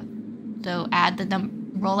you have. So add the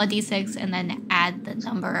roll a d6 and then add the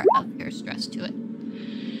number of your stress to it.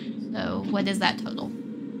 So what is that total?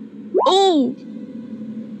 Oh!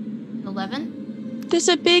 11? That's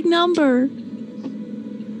a big number.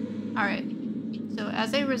 Alright. So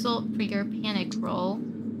as a result for your panic roll,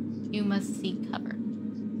 you must seek cover.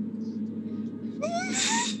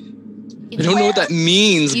 I don't know what that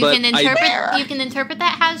means, You but can interpret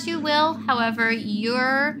that as you will. However,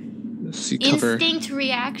 your instinct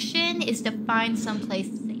reaction is to find someplace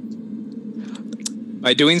safe.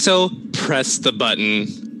 By doing so, press the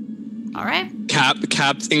button. All right.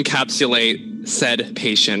 Encapsulate said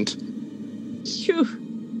patient. Phew.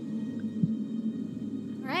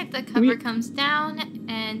 All right. The cover comes down,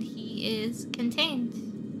 and he is contained.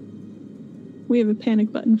 We have a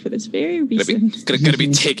panic button for this very reason. Gonna be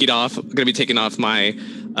taking off my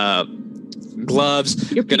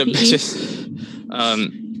gloves. Your Gonna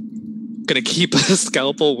keep a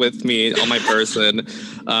scalpel with me on my person.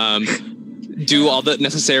 Do all the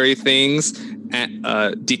necessary things,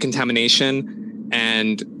 decontamination,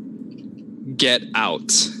 and get out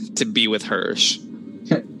to be with Hirsch.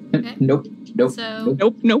 Okay. Nope. So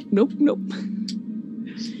Nope.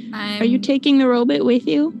 Are you taking the robot with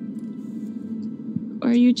you? Or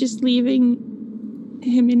are you just leaving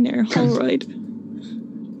him in there, Holroyd?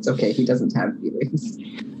 It's okay. He doesn't have feelings.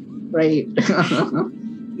 Right.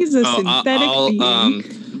 He's a synthetic being.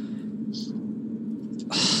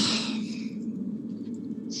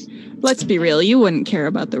 Let's be real. You wouldn't care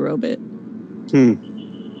about the robot.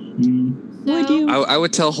 Would you? I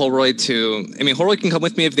would tell Holroyd to. I mean, Holroyd can come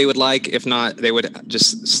with me if they would like. If not, they would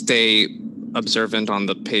just stay observant on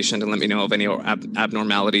the patient and let me know of any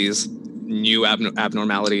abnormalities, new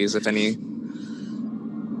abnormalities, if any.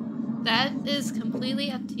 That is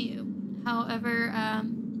completely up to you. However,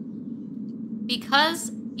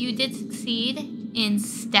 because you did succeed in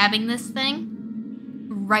stabbing this thing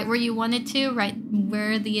right where you wanted to, right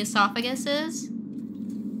where the esophagus is,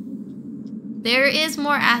 there is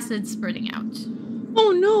more acid spurting out.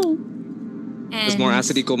 Oh no. And Does more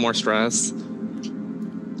acid equal more stress?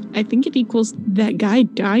 I think it equals that guy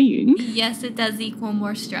dying. yes, it does equal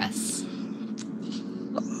more stress.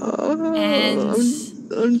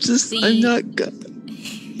 And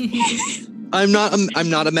And I'm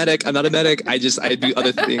not a medic. I'm not a medic. I do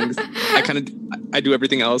other things. I do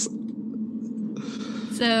everything else.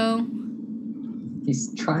 So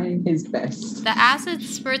He's trying his best. the acid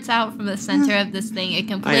spurts out from the center of this thing. It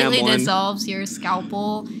completely dissolves your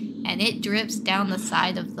scalpel and it drips down the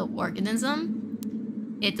side of the organism.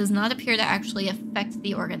 It does not appear to actually affect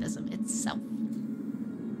the organism itself.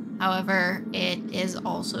 However, it is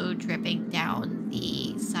also dripping down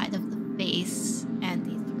the side of the face and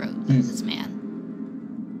the throat of this man.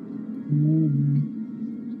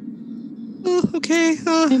 Oh, okay.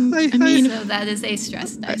 I mean, So that is a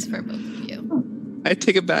stress dice for both of you. I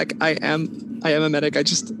take it back. I am a medic.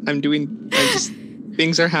 Things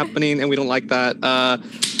are happening and we don't like that.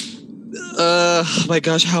 My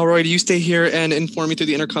gosh, Halroy, do you stay here and inform me through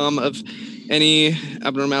the intercom of any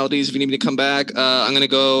abnormalities if you need me to come back? I'm gonna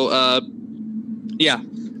go, I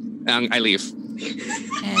leave.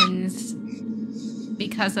 And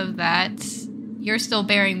because of that, you're still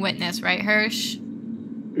bearing witness, right, Hirsch?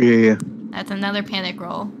 Yeah. That's another panic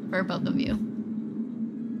roll for both of you.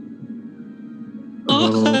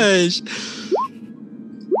 Oh, gosh.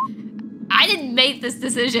 I didn't make this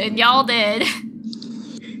decision. Y'all did.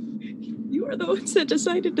 you are the ones that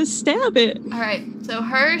decided to stab it. All right. So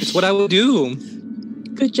Hirsch. It's what I would do.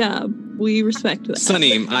 Good job. We respect that.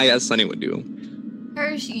 Sonny, as Sonny would do.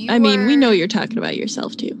 Hirsch, I mean, we know you're talking about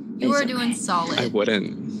yourself too. You are It's doing okay. solid. I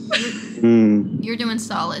wouldn't. You're doing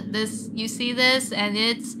solid. You see this, and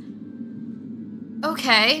it's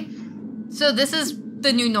okay. So this is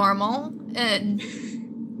the new normal, and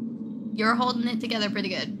you're holding it together pretty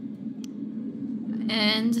good.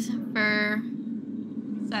 And for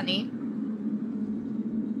Sonny,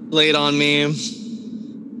 Lay it on me. so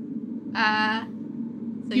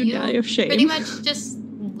You die of shame. pretty much just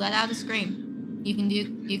let out a scream. You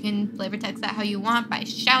can flavor text that how you want, by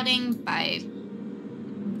shouting, by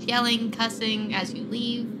yelling, cussing as you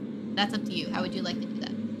leave. That's up to you. How would you like to do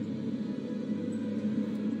that?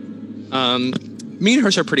 Me and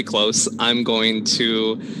Hirsch are pretty close. I'm going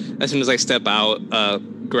to, as soon as I step out,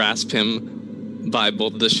 grasp him by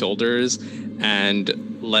both of the shoulders and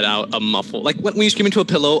let out a muffled, like when you scream into a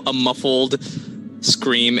pillow, a muffled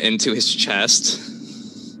scream into his chest.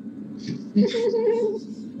 It's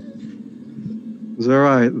all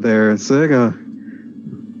right there, Sigg.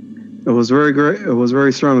 It was very great. It was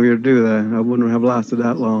very strong of you to do that. I wouldn't have lasted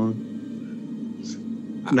that long.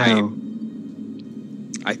 No.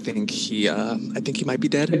 I think he might be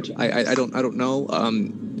dead. I don't know.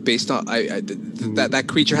 Based on that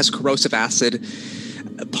creature has corrosive acid,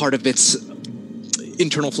 part of its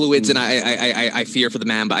internal fluids, and I fear for the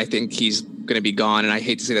man, but I think he's gonna be gone. And I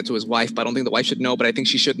hate to say that to his wife, but I don't think the wife should know. But I think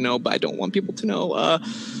she should know. But I don't want people to know.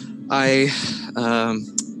 I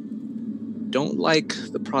don't like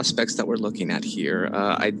the prospects that we're looking at here.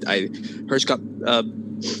 Hirsch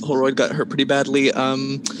Holroyd got hurt pretty badly.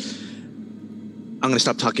 I'm gonna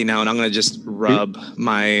stop talking now, and I'm gonna just rub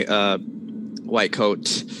my white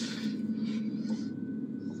coat.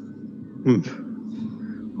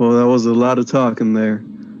 Well, that was a lot of talking there.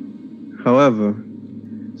 However,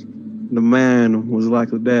 the man was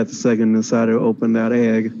likely dead the second he decided to open that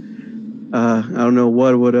egg. I don't know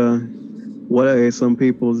what some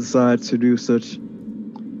people decide to do such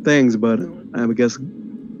things, but I guess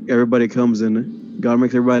everybody comes in. God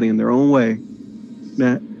makes everybody in their own way.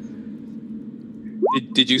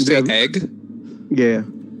 Did you say egg? Yeah.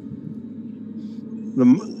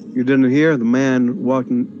 You didn't hear? The man walked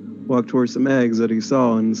towards some eggs that he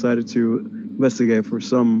saw and decided to investigate for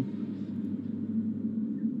some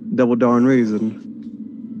double darn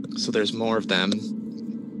reason. So there's more of them.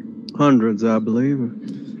 Hundreds, I believe.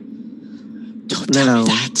 Don't tell me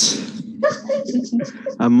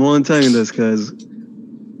that. I'm only telling you this because,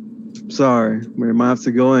 sorry, we might have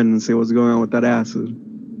to go in and see what's going on with that acid.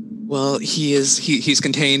 Well, he's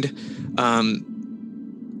contained.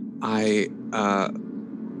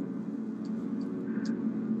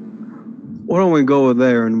 Why don't we go over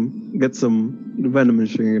there and get some vending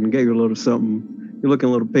machine and get you a little something. You're looking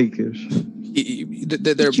a little peakish.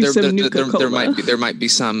 There might be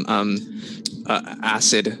some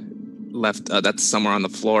acid left that's somewhere on the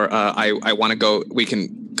floor. I want to go. We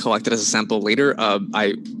can collect it as a sample later.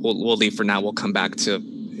 We'll leave for now. We'll come back to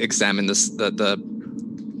examine this.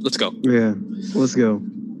 Let's go. Yeah, let's go.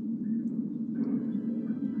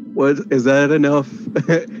 What is that enough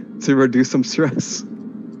to reduce some stress?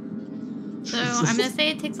 So I'm gonna say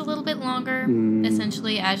it takes a little bit longer.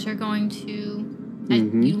 Essentially, as you're going to, as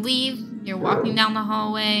you leave, you're walking down the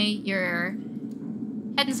hallway. You're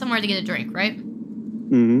heading somewhere to get a drink, right?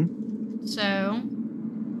 So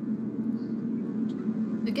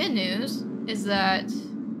the good news is that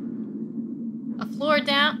a floor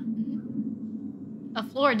down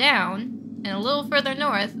and a little further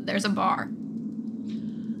north, there's a bar.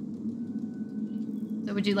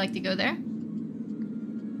 So would you like to go there?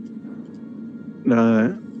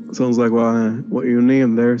 Sounds like what you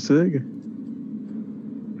need there, Sig.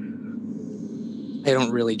 I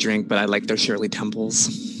don't really drink, but I like their Shirley Temples.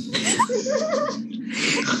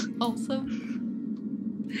 Also.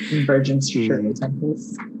 Virgin Shirley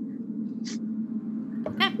Temples.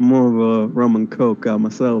 Okay. I'm more of a rum and coke guy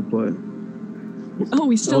myself, but... Oh,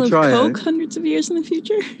 we still have Coke hundreds of years in the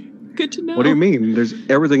future? Good to know. What do you mean?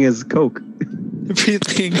 Everything is Coke.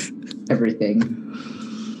 Everything. Everything.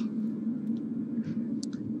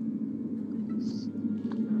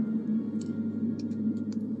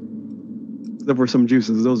 Except for some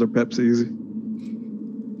juices. Those are Pepsis.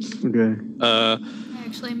 Okay. I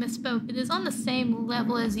actually misspoke. It is on the same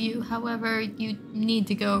level as you. However, you need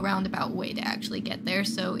to go a roundabout way to actually get there.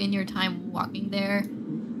 So in your time walking there,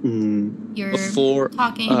 you're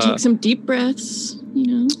talking. Take some deep breaths, you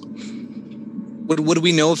know. Would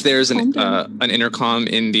we know if there's an intercom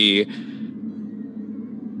in the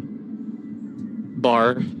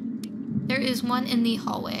bar? There is one in the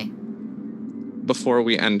hallway. Before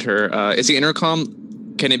we enter, is the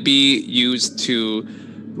intercom, can it be used to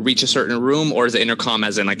reach a certain room, or is the intercom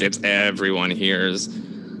as in like it's everyone hears?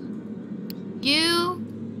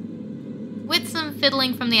 With some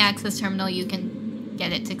fiddling from the access terminal, you can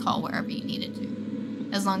get it to call wherever you need it to,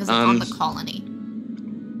 as long as it's on the colony.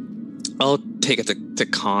 I'll take it to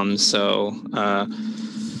comm. So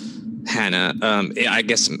Hannah, I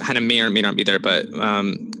guess Hannah may or may not be there, but is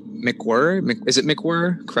it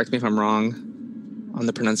McWhir? Correct me if I'm wrong on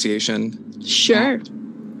the pronunciation. Sure.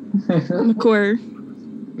 McWhir.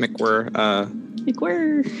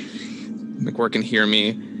 McWhir can hear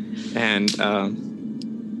me, and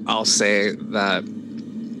I'll say that.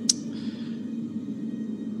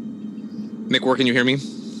 McWhir, can you hear me?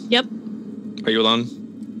 Yep. Are you alone?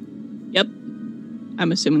 Yep.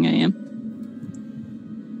 I'm assuming I am.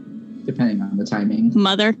 Depending on the timing.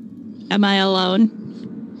 Mother, am I alone?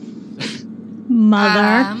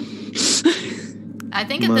 Mother. I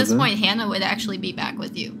think at this point, Hannah would actually be back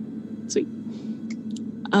with you. Sweet.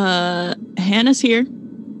 Hannah's here,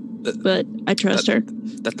 but I trust her.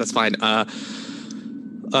 That's fine. How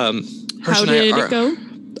did it go?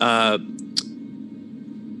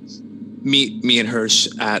 Me and Hirsch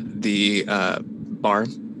at the bar.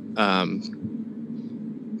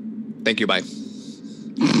 Thank you. Bye.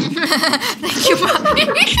 Thank you, Bobby.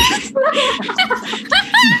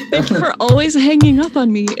 Thank you for always hanging up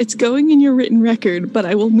on me. It's going in your written record, but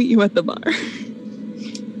I will meet you at the bar.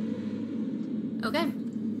 Okay.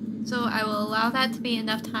 So I will allow that to be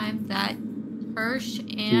enough time that Hirsch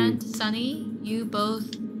and Sonny, you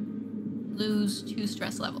both lose 2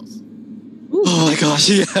 stress levels. Ooh. Oh my gosh,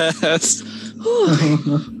 yes!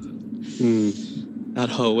 That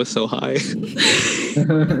hoe was so high.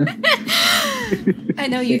 I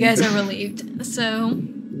know you guys are relieved. So,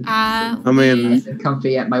 I mean,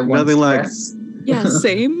 comfy at my one nothing stress. Yeah,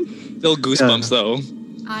 same. Still goosebumps though.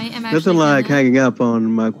 I am actually nothing like hanging up on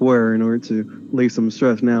McWhir in order to leave some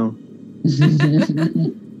stress now.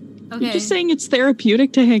 Okay. You're just saying it's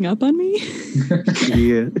therapeutic to hang up on me?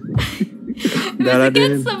 Yeah. If it's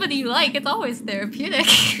against somebody you like, it's always therapeutic.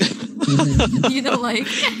 You don't like.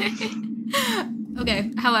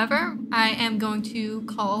 Okay, however, I am going to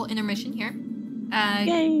call intermission here.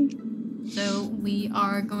 Yay. So we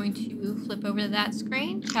are going to flip over to that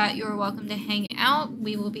screen. Chat, you're welcome to hang out.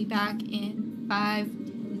 We will be back in 5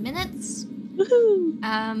 minutes. Woohoo.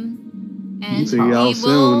 And see y'all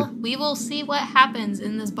soon. We will see what happens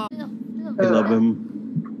in this bar. I love him.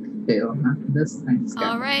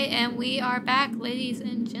 All right, and we are back, ladies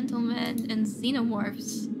and gentlemen, and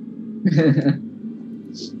xenomorphs.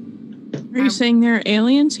 Are you saying there are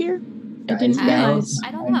aliens here? I didn't realize.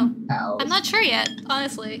 I don't know. I'm not sure yet,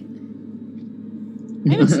 honestly.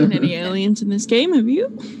 I haven't seen any aliens in this game, have you?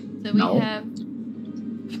 So we No. have...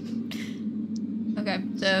 Okay,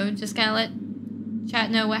 so just kind of let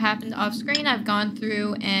chat know what happened off screen. I've gone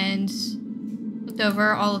through and looked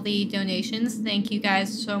over all of the donations. Thank you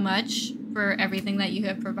guys so much for everything that you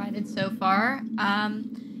have provided so far. I've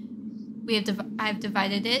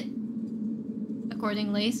divided it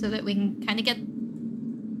accordingly so that we can kind of get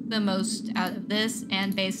the most out of this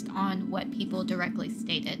and based on what people directly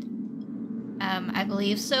stated. I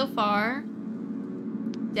believe so far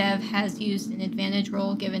Dev has used an advantage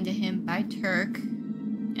roll given to him by Turk.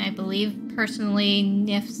 And I believe personally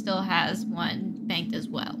Nif still has one banked as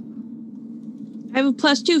well. I have a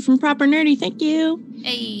 +2 from Proper Nerdy. Thank you.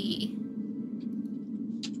 Hey.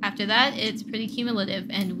 After that, it's pretty cumulative,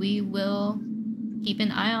 and we will keep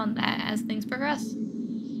an eye on that as things progress.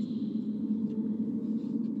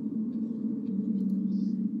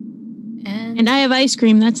 And I have ice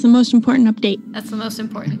cream. That's the most important update. That's the most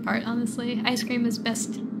important part, honestly. Ice cream is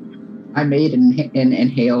best. I made and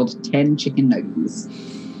inhaled 10 chicken nuggets.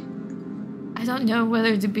 I don't know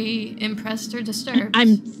whether to be impressed or disturbed.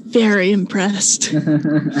 I'm very impressed.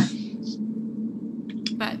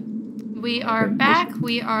 But we are back.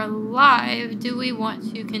 We are live. Do we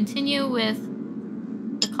want to continue with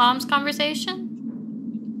the comms conversation?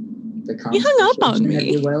 The You hung up on me. if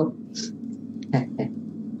you will.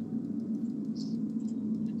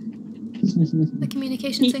 The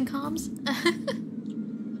communications and comms?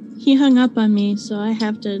 He hung up on me, so I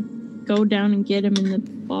have to go down and get him in the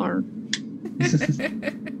bar.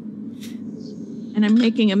 And I'm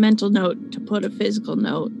making a mental note to put a physical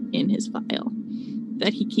note in his file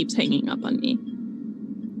that he keeps hanging up on me.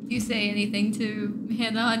 Do you say anything to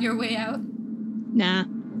Hannah on your way out? Nah.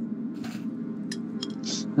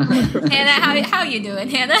 Hannah, how you doing,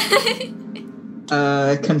 Hannah?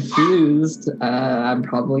 Confused. I'm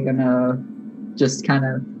probably gonna just kind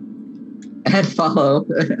of head follow.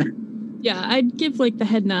 Yeah, I'd give like the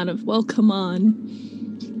head nod of, well, come on.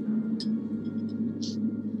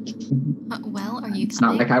 Well, are you It's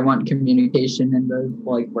not like I want communication in the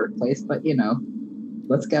workplace, but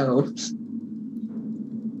let's go.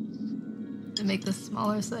 To make this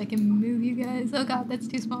smaller so I can move you guys. Oh god, that's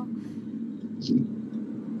too small.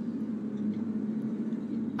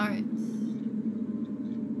 Alright.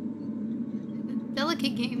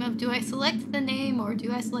 Delicate game of do I select the name or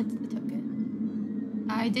do I select the token?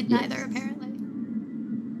 I did neither, apparently.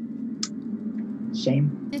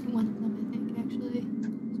 Shame. Did one of them, I think, actually.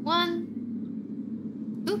 One.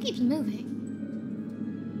 Who keeps moving?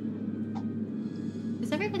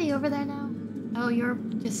 Is everybody over there now? Oh, you're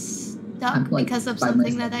just stuck because of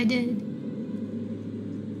something that I did.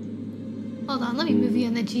 Hold on, let me move you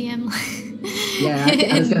in the GM. Yeah,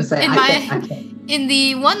 I was gonna say, I can't. In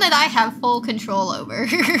the one that I have full control over.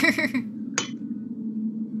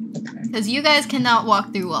 Because you guys cannot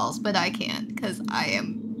walk through walls, but I can, because I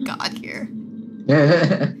am God here.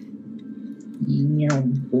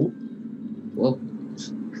 Well.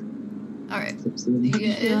 Alright. I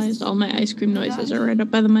realized all my ice cream noises are right up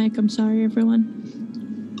by the mic. I'm sorry, everyone.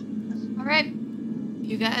 Alright.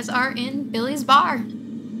 You guys are in Billy's Bar.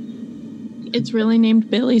 It's really named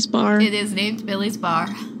Billy's Bar. It is named Billy's Bar.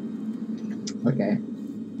 Okay.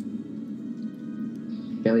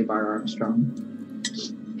 Billy Bar Armstrong.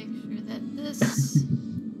 Make sure that this...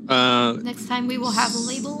 next time we will have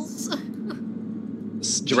labels.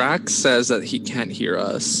 Drax says that he can't hear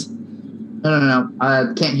us. No.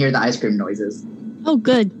 Can't hear the ice cream noises. Oh,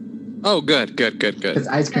 good. Oh, good. Because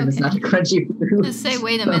ice cream is not a crunchy food. Let's say,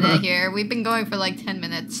 wait a minute here. We've been going for like 10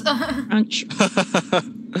 minutes. Crunch.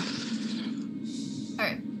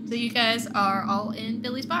 Alright, so you guys are all in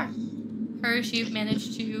Billy's Bar. Hirsch, you've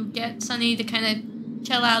managed to get Sonny to kind of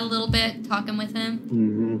chill out a little bit, talking with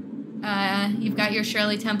him. Mm-hmm. You've got your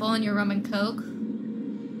Shirley Temple and your rum and coke.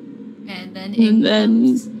 And then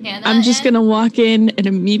Hannah I'm just going to walk in and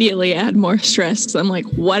immediately add more stress because I'm like,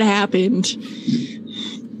 what happened?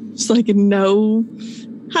 It's like, no.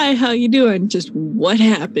 Hi, how you doing? Just what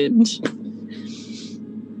happened?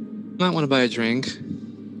 Might want to buy a drink.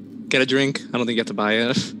 Get a drink. I don't think you have to buy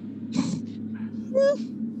it.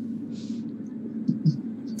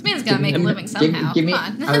 This man's got to make a living somehow. Give me,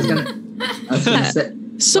 Come on. I was gonna say,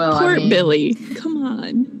 Support Billy. Come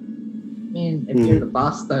on. I mean, if you're the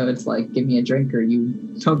boss, though, it's like, give me a drink or you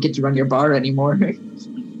don't get to run your bar anymore. I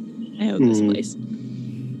own this place.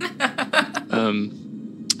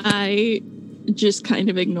 I just kind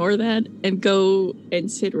of ignore that and go and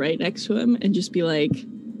sit right next to him and just be like,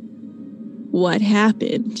 what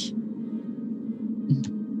happened?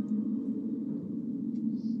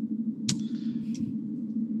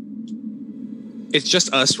 It's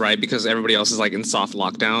just us, right? Because everybody else is like in soft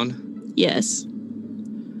lockdown. Yes.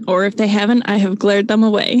 Or if they haven't, I have glared them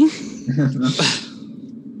away.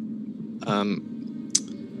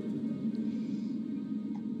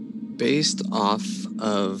 Based off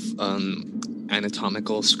of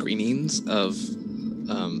anatomical screenings of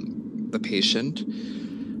the patient,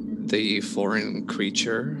 the foreign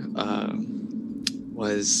creature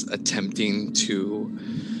was attempting to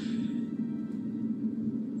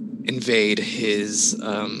invade his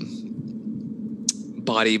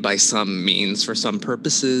body by some means, for some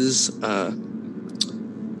purposes,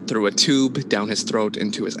 through a tube down his throat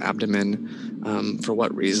into his abdomen. For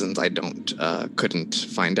what reasons, I couldn't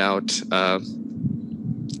find out.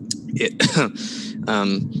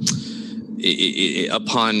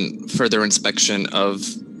 Upon further inspection of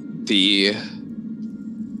the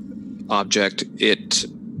object, it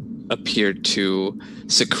appeared to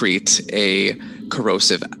secrete a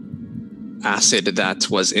corrosive acid that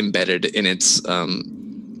was embedded in its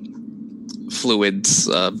fluids,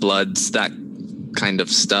 bloods, that kind of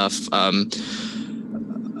stuff.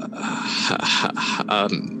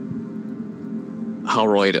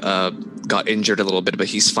 Halroyd got injured a little bit, but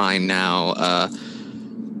he's fine now.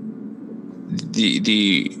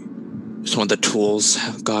 Some of the tools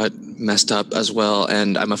have got messed up as well,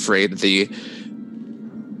 and I'm afraid the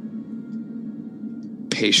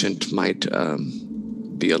patient might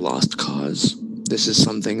be a lost cause. This is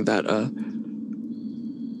something that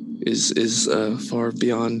is far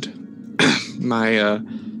beyond my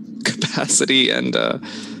capacity, and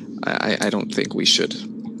I don't think we should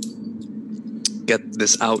get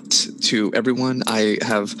this out to everyone.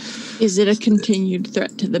 Is it a continued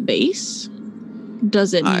threat to the base?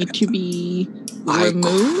 Does it need to be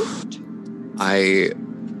removed? I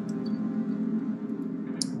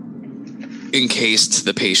encased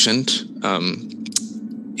the patient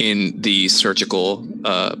in the surgical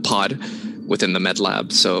pod within the med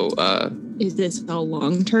lab. So is this a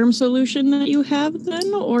long-term solution that you have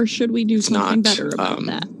then, or should we do something better about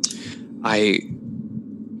that?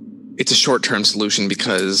 It's a short-term solution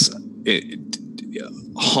because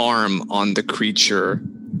harm on the creature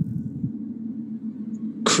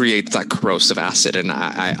creates that corrosive acid, and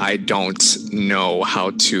I don't know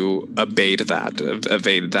how to evade that.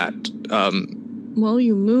 Well,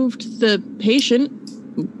 you moved the patient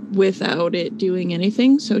without it doing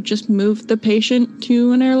anything, so just move the patient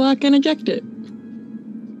to an airlock and eject it.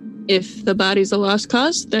 If the body's a lost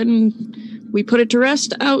cause, then we put it to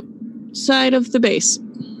rest outside of the base.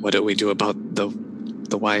 What do we do about the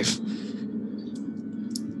wife?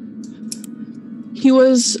 He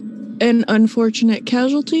was an unfortunate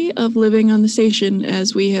casualty of living on the station,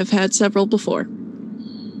 as we have had several before.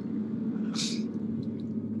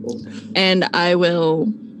 And I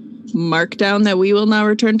will mark down that we will now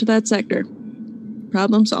return to that sector.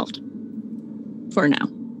 Problem solved. For now.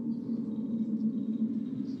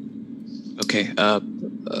 Okay. I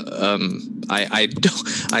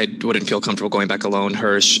wouldn't feel comfortable going back alone.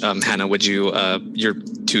 Hirsch, Hannah, would you? You're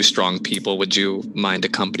two strong people. Would you mind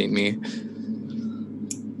accompanying me?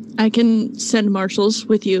 I can send marshals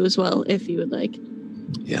with you as well, if you would like.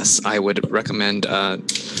 Yes, I would recommend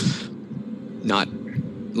not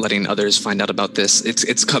letting others find out about this.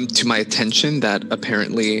 It's come to my attention that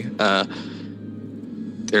apparently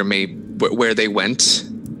where they went,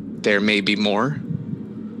 there may be more.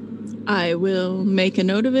 I will make a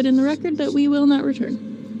note of it in the record that we will not return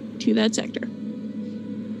to that sector.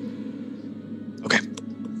 Okay.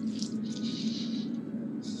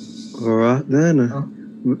 All right then.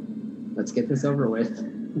 Let's get this over with.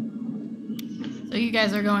 So you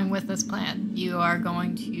guys are going with this plan. You are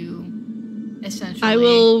going to essentially I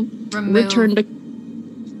will return to...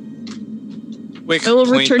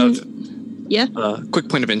 Quick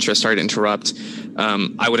point of interest. Sorry to interrupt.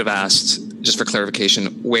 I would have asked, just for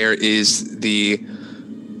clarification, where is the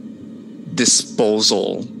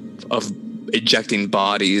disposal of ejecting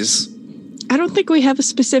bodies? I don't think we have a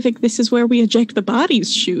specific, this is where we eject the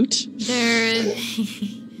bodies shoot.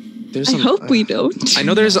 I hope we don't. I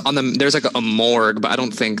know there's like a morgue, but I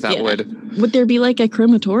don't think that would... Would there be like a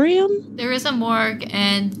crematorium? There is a morgue,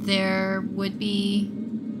 and there would be...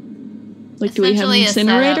 Like, do we have an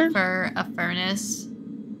incinerator? A setup for a furnace,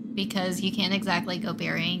 because you can't exactly go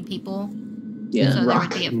burying people. Yeah. So there would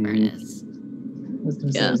be a furnace. I was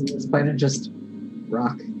gonna say, isn't this planet just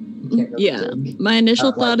rock? You can't really dig. My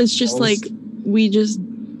initial thought is just walls. like, we just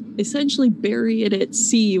essentially bury it at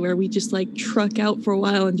sea, where we just like truck out for a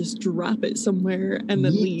while and just drop it somewhere and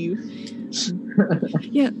then leave.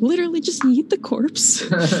 Yeah, literally just eat the corpse.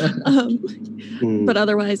 But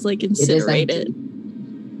otherwise, like, incinerate it.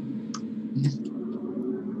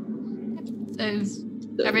 So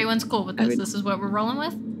everyone's cool with this. This is what we're rolling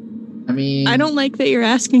with? I mean, I don't like that you're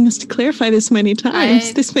asking us to clarify this many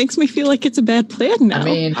times. This makes me feel like it's a bad plan now. I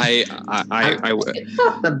mean, it's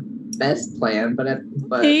not the best plan, but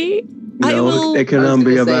hey, it can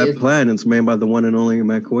be a bad plan. It's made by the one and only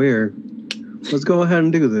McQueer. Let's go ahead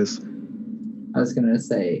and do this. I was gonna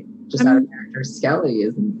say, just our character Skelly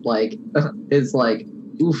is like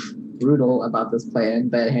oof, brutal about this plan,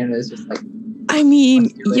 but Hannah is just like. I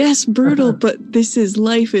mean, yes, brutal, but this is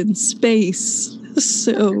life in space,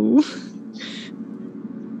 so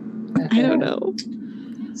I don't know.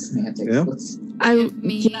 Semantics.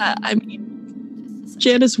 Yeah. I mean,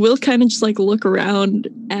 Janice will kind of just like look around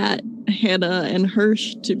at Hannah and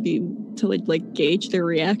Hirsch to like gauge their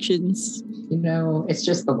reactions. You know, it's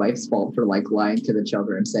just the wife's fault for like lying to the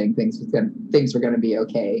children, saying things were gonna be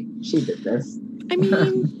okay. She did this. I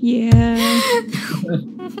mean, yeah.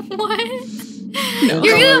 What? No.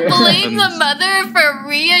 You're gonna blame the mother for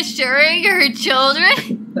reassuring her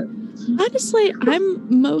children? Honestly,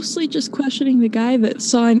 I'm mostly just questioning the guy that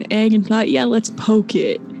saw an egg and thought, yeah, let's poke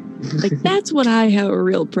it. Like, that's what I have a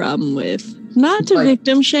real problem with. Not to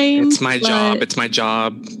victim shame. It's my job. It's my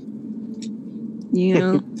job.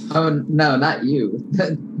 Yeah. Oh no, not you.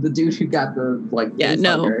 The dude who got the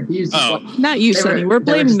no. He was just not you, Sonny. We're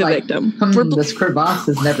blaming the victim. This crevasse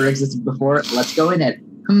has never existed before. Let's go in it.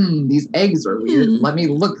 These eggs are weird. Let me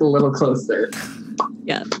look a little closer.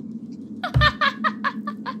 Yeah.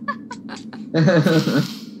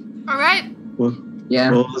 All right. Well,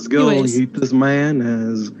 yeah. Well, let's go. Anyways. Eat this man,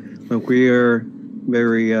 as McQueer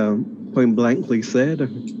very point blankly said.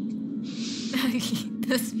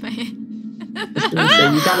 This man.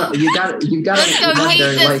 You gotta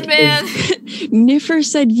wonder, this man. Niffer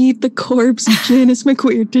said yeet the corpse. Janice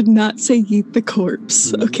McQueer did not say yeet the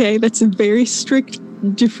corpse. Okay, that's a very strict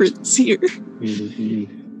difference here.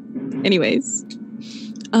 Anyways,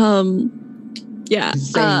 yeah.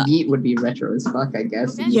 Saying yeet would be retro as fuck, I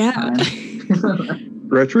guess. Okay. Yeah.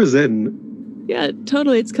 Retro's in. Yeah,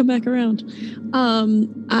 totally. It's come back around.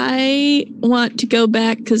 I want to go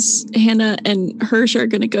back because Hannah and Hirsch are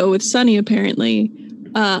going to go with Sonny, apparently.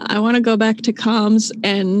 I want to go back to comms,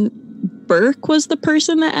 and Burke was the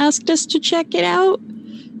person that asked us to check it out.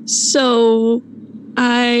 So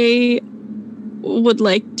I would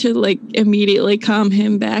like to immediately calm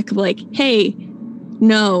him back, hey,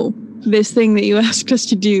 no, this thing that you asked us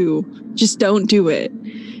to do, just don't do it,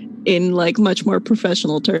 in much more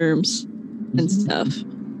professional terms and stuff.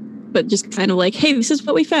 But just kind of hey, this is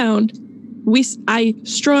what we found. I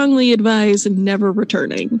strongly advise never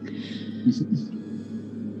returning.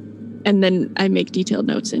 And then I make detailed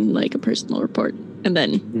notes in a personal report, and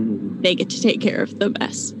then they get to take care of the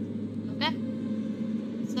mess. Okay.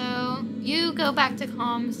 So you go back to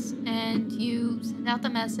comms and you send out the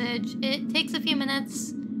message. It takes a few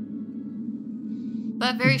minutes,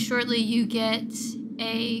 but very shortly you get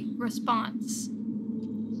a response.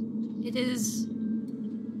 It is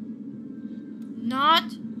not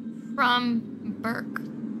from Burke.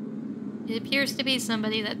 It appears to be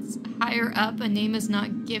somebody that's higher up. A name is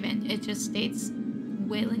not given. It just states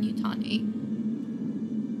Wayland Yutani.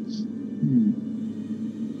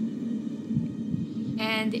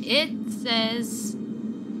 And it says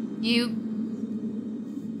you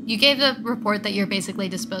gave the report that you're basically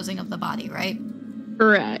disposing of the body, right?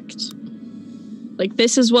 Correct.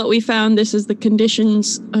 This is what we found, this is the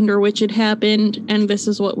conditions under which it happened, and this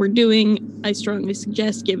is what we're doing. I strongly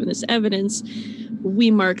suggest, given this evidence,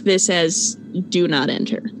 we mark this as do not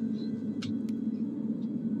enter.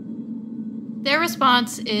 Their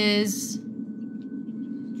response is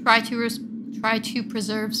try to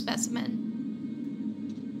preserve specimen.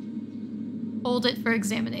 Hold it for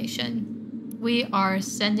examination. We are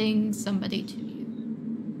sending somebody to you.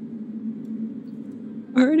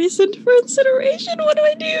 Already sent for incineration. What do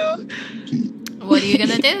I do? What are you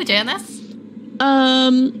gonna do, Janice?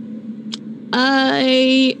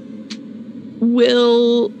 I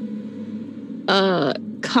will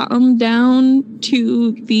come down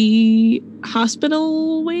to the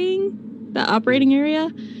hospital wing, the operating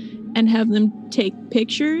area, and have them take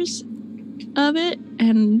pictures of it,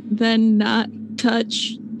 and then not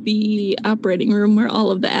touch the operating room where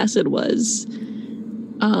all of the acid was.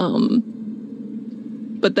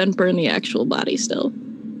 But then burn the actual body still.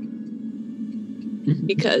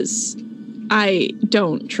 Because I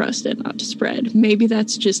don't trust it not to spread. Maybe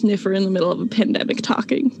that's just Niffer in the middle of a pandemic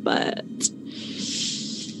talking, but...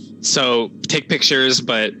 So, take pictures,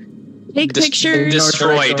 but... Take pictures.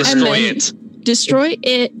 Destroy it. Destroy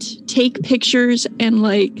it, take pictures, and,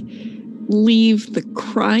 leave the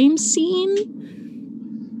crime scene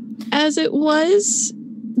as it was.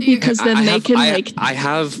 Because then I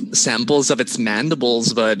have samples of its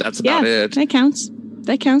mandibles, but that's about it. That counts.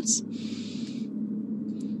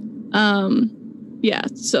 Yeah,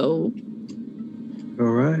 so.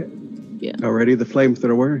 All right. Yeah. Already the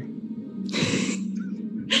flamethrower.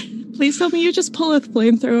 Please tell me you just pull a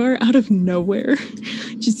flamethrower out of nowhere.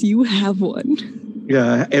 Just you have one.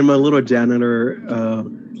 Yeah, and my little janitor,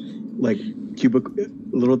 cubicle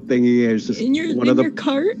little thingy is just in your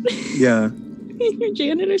cart. Yeah. In your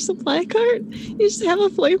janitor supply cart, you just have a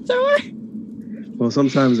flamethrower. Well,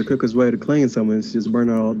 sometimes the quickest way to clean someone is just burn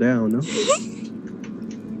it all down. No.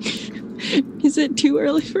 Is it too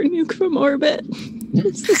early for nuke from orbit?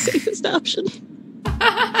 It's the safest option.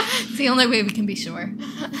 It's the only way we can be sure.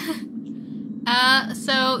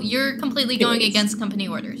 So you're completely going against company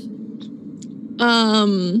orders.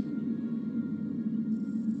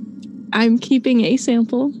 I'm keeping a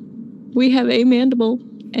sample. We have a mandible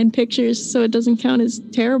and pictures, so it doesn't count as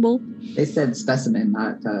terrible. They said specimen,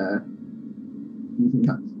 not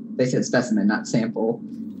they said specimen, not sample.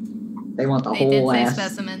 They want the whole ass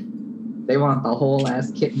specimen. They want the whole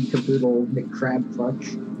ass kitten caboodle McCrab fuck.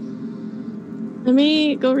 Let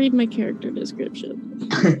me go read my character description.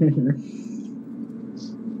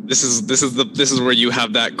 This is where you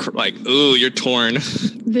have that ooh, you're torn.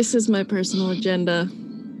 This is my personal agenda.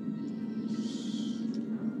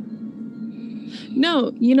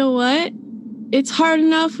 No, you know what? It's hard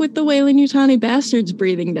enough with the Weyland-Yutani bastards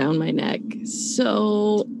breathing down my neck.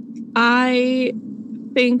 So I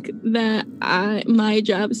think that my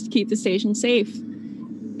job is to keep the station safe.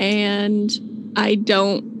 And I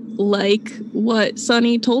don't like what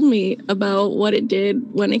Sonny told me about what it did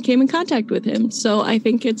when it came in contact with him. So I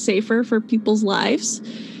think it's safer for people's lives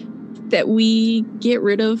that we get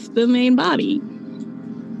rid of the main body.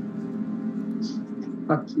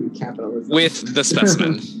 Fuck you, capitalism. With the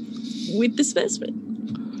specimen. With the specimen.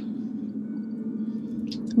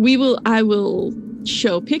 I will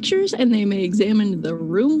show pictures and they may examine the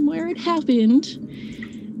room where it happened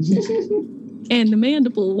and the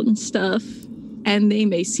mandible and stuff, and they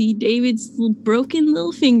may see David's broken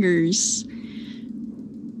little fingers.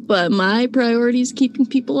 But my priority is keeping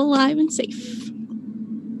people alive and safe.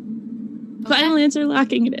 Okay. Final answer,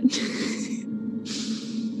 locking it in.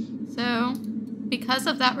 So, because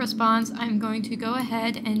of that response, I'm going to go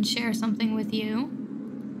ahead and share something with you.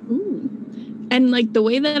 Ooh. And the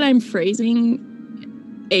way that I'm phrasing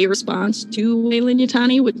a response to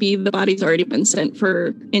Weyland-Yutani would be the body's already been sent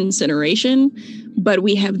for incineration, but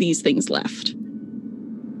we have these things left.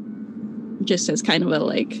 Just as kind of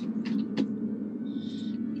a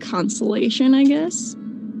consolation, I guess.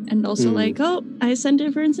 And also I sent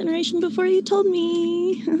it for incineration before you told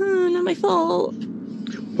me. Not my fault.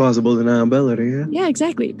 Plausible deniability, yeah? Yeah,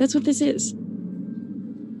 exactly. That's what this is.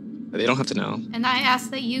 They don't have to know. And I ask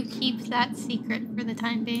that you keep that secret for the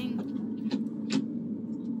time being.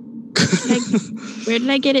 Where did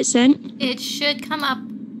I get it sent? It should come up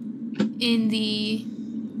in the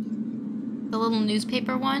little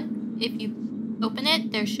newspaper one. If you open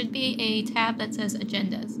it, there should be a tab that says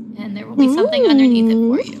agendas, and there will be something underneath it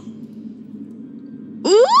for you.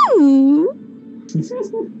 Ooh.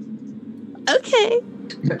 Okay.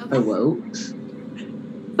 Hello.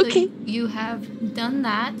 Okay. So you have done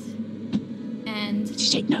that, and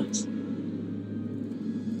take notes.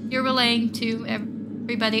 You're relaying to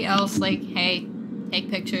everybody else, hey, take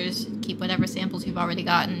pictures, keep whatever samples you've already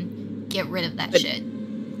gotten, get rid of that shit.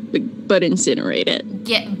 But incinerate it.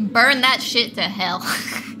 Burn that shit to hell.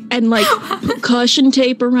 And put caution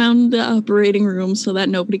tape around the operating room so that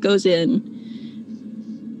nobody goes in.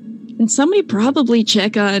 And somebody probably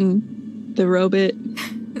check on the robot.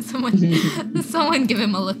 Someone give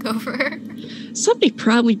him a look over. Somebody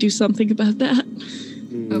probably do something about that.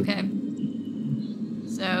 Okay.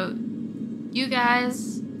 So, you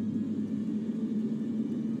guys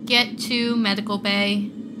get to medical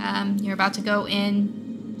bay. You're about to go in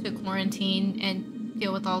to quarantine and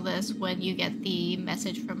deal with all this when you get the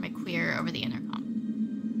message from McQueer over the intercom.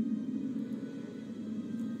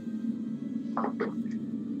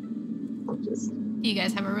 Do you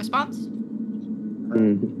guys have a response?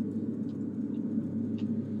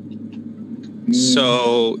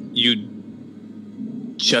 So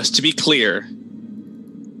just to be clear,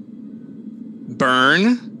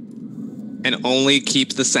 burn and only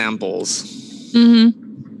keep the samples.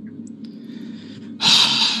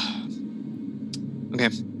 Okay.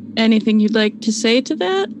 Anything you'd like to say to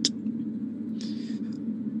that?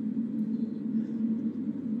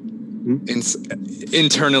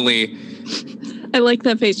 Internally. I like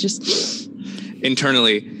that face, just...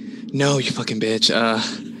 Internally. No, you fucking bitch.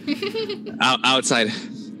 Outside.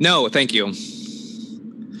 No, thank you.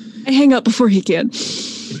 I hang up before he can. When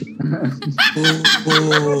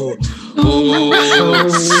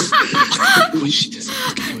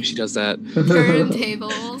she does that.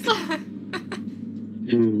 Turntables.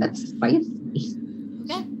 That's spicy.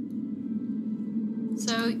 Okay.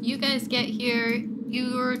 So you guys get here.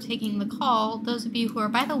 You're taking the call. Those of you who are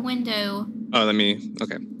by the window. Oh,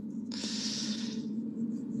 okay.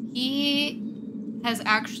 He has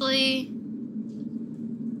actually...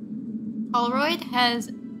 Holroyd has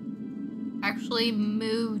actually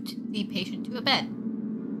moved the patient to a bed.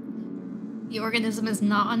 The organism is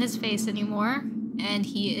not on his face anymore, and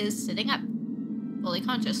he is sitting up, fully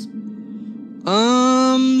conscious.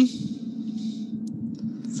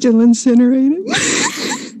 Still incinerated.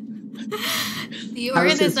 The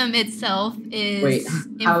organism itself is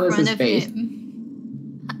in front of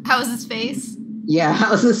him. How is his face? Yeah,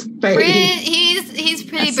 how's his face? He's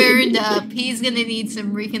pretty burned up. He's gonna need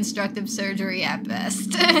some reconstructive surgery at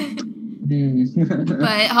best.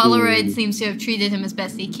 But Holroyd seems to have treated him as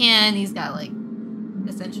best he can. He's got like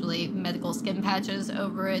essentially medical skin patches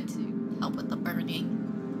over it to help with the burning.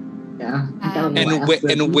 Yeah. And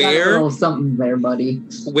where? Got a little something there, buddy.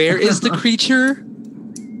 Where is the creature?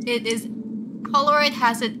 It is. Holroyd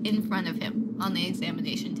has it in front of him on the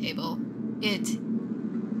examination table. It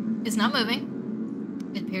is not moving.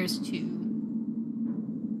 It appears to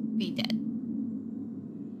be dead.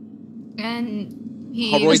 And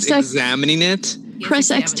Holroyd's examining it? Press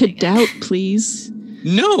X to doubt, please.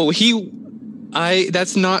 No,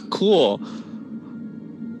 that's not cool.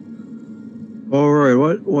 All right,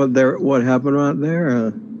 what happened out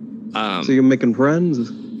there? So you're making friends?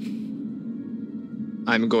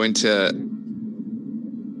 I'm going to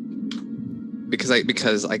because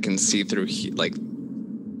I can see through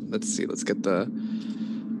let's see, let's get the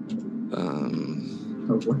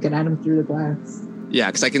looking at him through the glass. Yeah,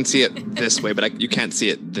 because I can see it this way, but you can't see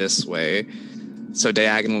it this way. So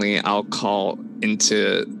diagonally, I'll call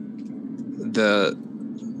into the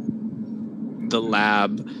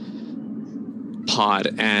lab pod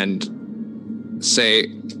and say,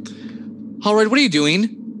 Holroyd, what are you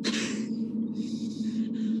doing?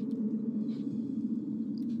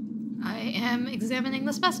 I am examining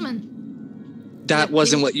the specimen. That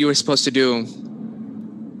wasn't what you were supposed to do.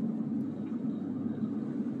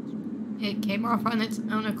 It came off on its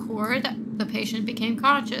own accord. The patient became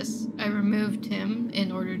conscious. I removed him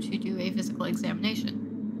in order to do a physical examination.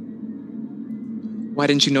 Why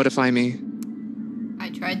didn't you notify me? I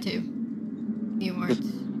tried to. You weren't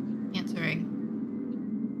answering.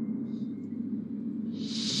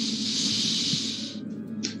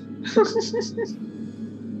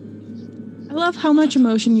 I love how much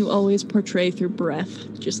emotion you always portray through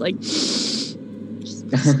breath. Just like, it's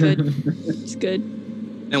good. It's good.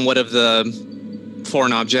 And what of the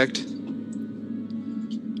foreign object?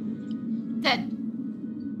 Dead.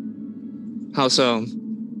 How so?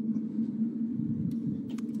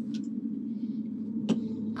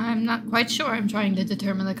 I'm not quite sure. I'm trying to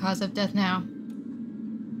determine the cause of death now.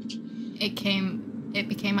 It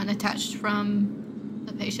became unattached from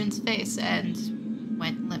the patient's face and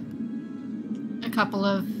went limp. A couple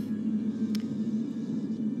of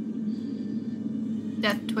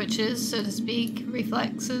death twitches, so to speak,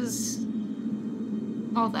 reflexes,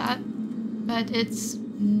 all that, but it's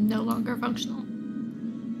no longer functional.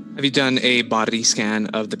 Have you done a body scan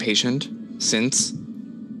of the patient since?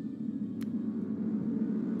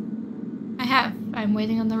 I have. I'm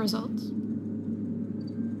waiting on the results.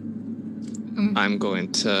 I'm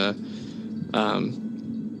going to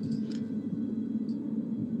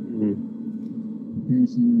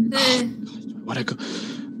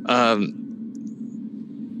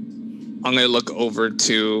I'm going to look over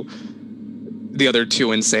to the other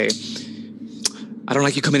two and say, I don't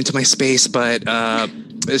like you coming into my space, but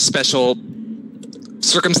there's special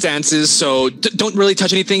circumstances, so don't really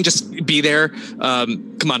touch anything. Just be there.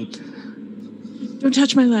 Come on. Don't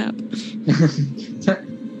touch my lap.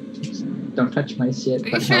 Don't touch my shit. Are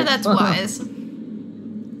you sure that's wise?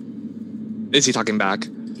 Is he talking back?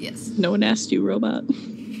 Yes. No one asked you, robot.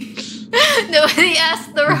 Nobody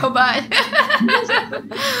asked the robot.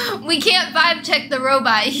 We can't vibe check the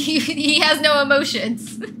robot. He has no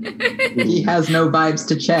emotions. He has no vibes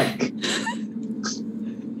to check.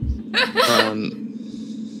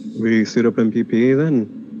 We suit up in PPE then?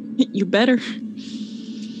 You better.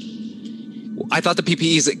 I thought the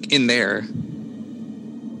PPE is in there.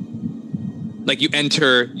 Like you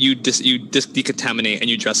enter, you decontaminate, and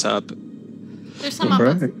you dress up. There's some on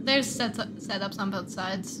both. There's setups on both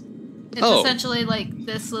sides. It's essentially like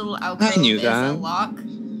this little alcove is a lock.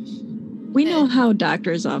 We know how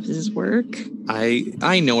doctors' offices work.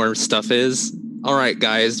 I know where stuff is. All right,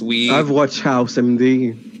 guys. I've watched House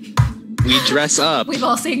MD. We dress up. We've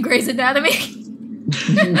all seen Grey's Anatomy.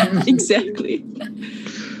 Exactly.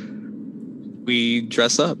 We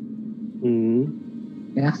dress up.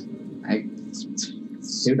 Mm-hmm. Yeah. I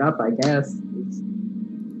suit up, I guess.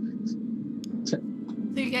 So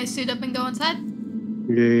you guys suit up and go inside?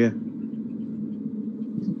 Yeah.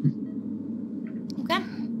 Okay.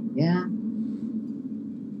 Yeah.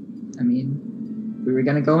 I mean, we were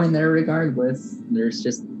gonna go in there regardless. There's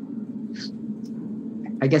just...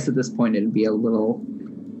 I guess at this point it'd be a little,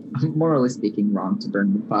 morally speaking, wrong to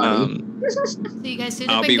burn the body. So you guys suit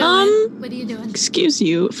up I'll and be- go in? What are you doing? Excuse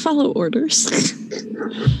you. Follow orders.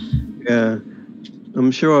 Yeah.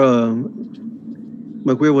 I'm sure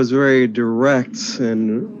McQueen was very direct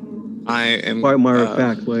and I am quite matter of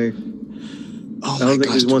fact. Like, Oh I don't think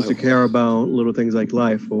gosh, he wants to care about little things like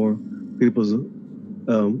life or people's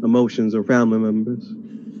emotions or family members.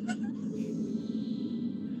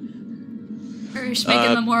 Hirsch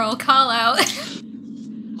making the moral call out.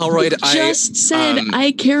 All right, Just said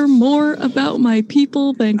I care more about my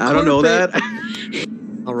people than I don't know that.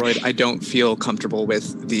 All right, I don't feel comfortable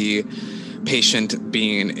with the patient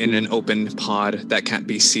being in an open pod that can't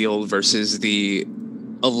be sealed versus the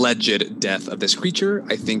alleged death of this creature.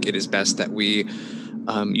 I think it is best that we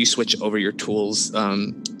you switch over your tools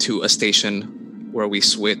to a station where we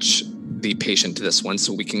switch the patient to this one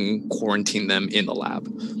so we can quarantine them in the lab.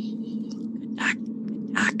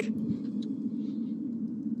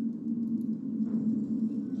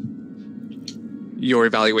 Your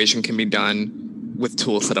evaluation can be done with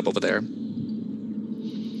tools set up over there. I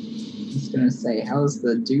was gonna say, how's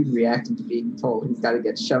the dude reacting to being told he's gotta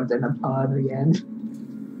get shoved in a pod again?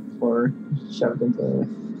 Or shoved into...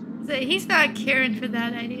 So he's not caring for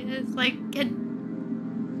that idea. It's like,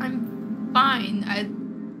 I'm fine. I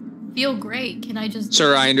feel great. Can I just...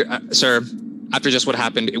 Sir, sir, after just what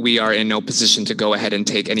happened, we are in no position to go ahead and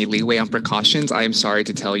take any leeway on precautions. I am sorry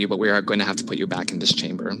to tell you, but we are going to have to put you back in this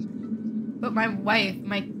chamber. But my wife,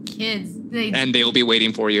 my kids, And they will be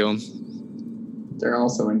waiting for you. They're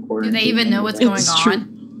also in quarantine. Do they even know what's going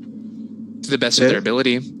on? To the best of their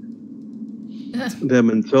ability. They've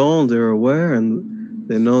been told, they're aware, and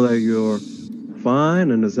they know that you're fine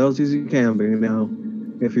and as healthy as you can be. Now,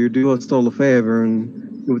 if you do us all a favor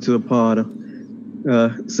and go to the pod,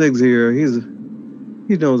 Sig's here.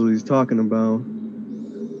 He knows what he's talking about.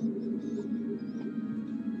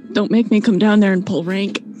 Don't make me come down there and pull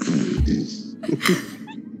rank.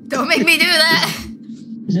 Don't make me do that.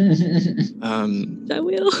 I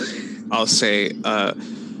will. I'll say,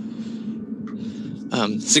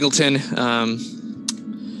 Singleton,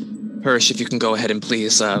 Hirsch, if you can go ahead and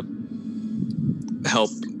please help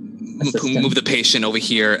move the patient over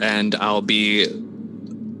here, and I'll be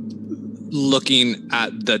looking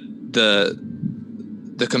at the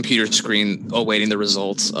computer screen, awaiting the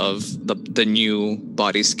results of the new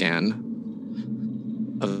body scan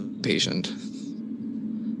of the patient.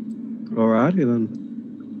 Alrighty then.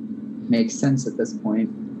 Makes sense at this point.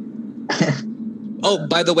 Oh,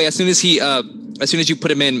 by the way, as soon as you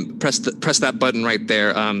put him in, press that button right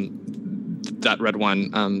there. That red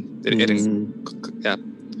one. It is. Yeah.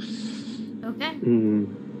 Okay.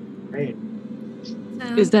 Great.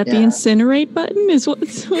 So Is that the incinerate button? Is what?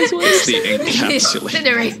 It's the encapsulate.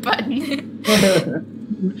 incinerate button.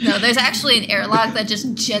 No, there's actually an airlock that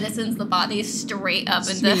just jettisons the body straight up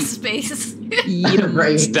into space.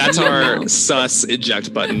 Right. That's our sus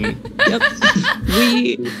eject button. Yep.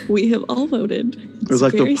 We have all voted. It was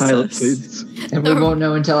like the very pilot sus. seats. And we won't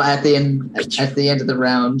know until at the end of the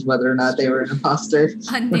round whether or not they were an imposter.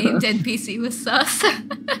 Unnamed NPC was sus.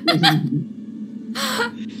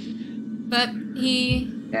 But he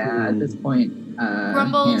At this point,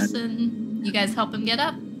 grumbles and you guys help him get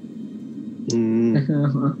up. So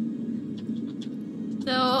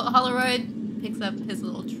Holoroid picks up his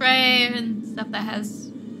little tray and stuff that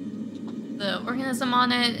has the organism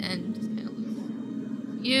on it and just kind of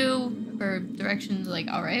looks at you for directions, like,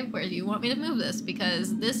 all right, where do you want me to move this?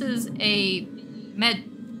 Because this is a bed,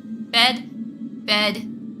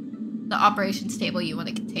 the operations table you want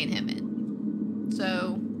to contain him in.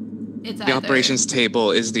 So it's The operations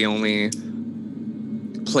table is the only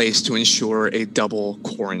place to ensure a double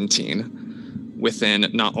quarantine within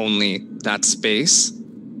not only that space,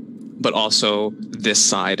 but also this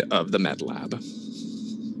side of the med lab.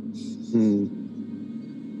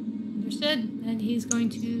 Understood. And he's going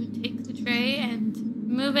to take the tray and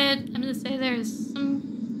move it. I'm going to say there's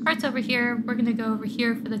some parts over here. We're going to go over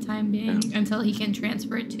here for the time being until he can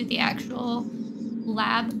transfer it to the actual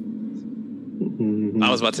lab. I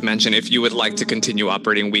was about to mention, if you would like to continue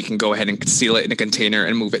operating, we can go ahead and conceal it in a container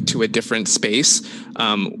and move it to a different space,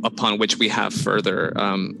 upon which we have further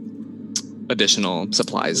additional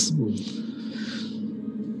supplies.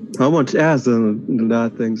 I want to ask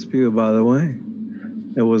that thing spew, by the way.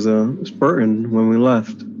 It was spurting when we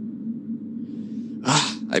left.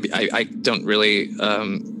 I don't really,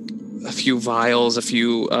 a few vials, a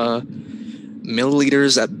few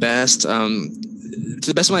milliliters at best. To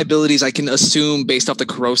the best of my abilities, I can assume, based off the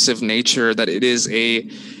corrosive nature, that it is a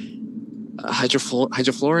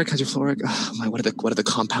hydrofluoric. Oh my, what are the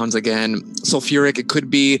compounds again? Sulfuric. It could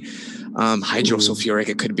be hydrosulfuric.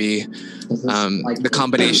 It could be. The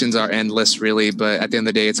combinations are endless, really. But at the end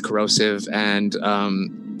of the day, it's corrosive, and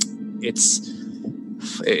it's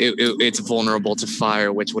vulnerable to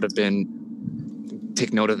fire, which would have been.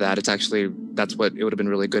 Take note of that. That's what it would have been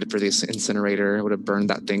really good for this incinerator. It would have burned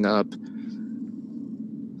that thing up.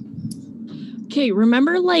 Okay,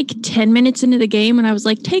 remember like 10 minutes into the game when I was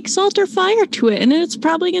like, take salt or fire to it, and it's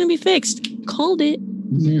probably going to be fixed. Called it.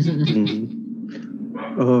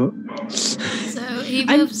 So he moves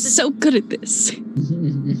I'm so good at this.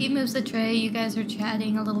 He moves the tray. You guys are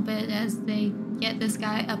chatting a little bit as they get this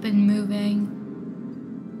guy up and moving.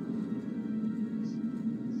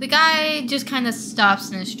 The guy just kind of stops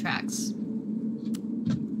in his tracks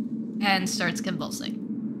and starts convulsing.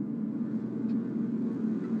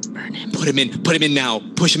 Burn him. Put him in now.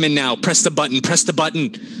 Push him in now. Press the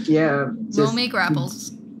button. Yeah. Roll me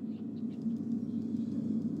grapples.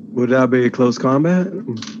 Would that be close combat?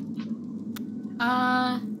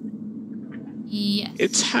 Yes.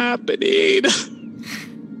 It's happening.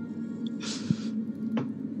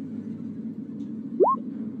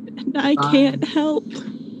 And I can't help.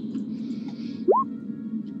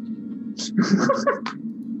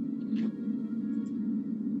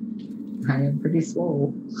 I am pretty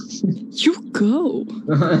slow. You go.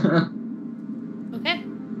 Okay.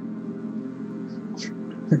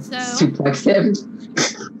 So Suplex him.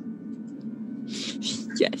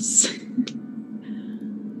 Yes.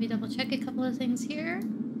 let me double check a couple of things here.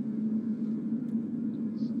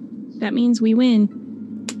 That means we win.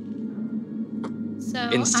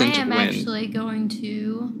 So Instant I am win. actually going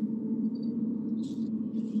to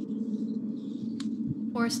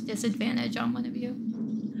force disadvantage on one of you.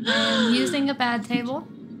 I'm using a bad table.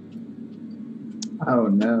 Oh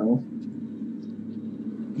no.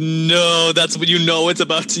 No, that's what you know it's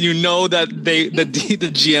about to. You know that the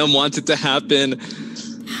GM wants it to happen.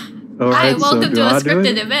 All right, welcome to a do I do scripted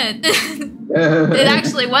it? event. It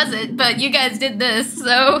actually wasn't, but you guys did this,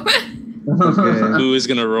 so. Okay. Who is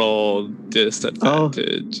gonna roll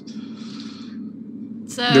disadvantage?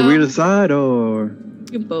 So Did we decide, or?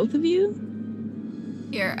 Both of you?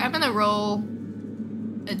 here, I'm gonna roll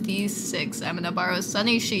a d6. I'm gonna borrow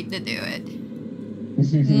Sonny's sheet to do it.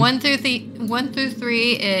 1 through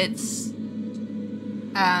 3, it's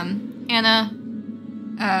Hannah.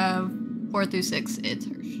 4 through 6, it's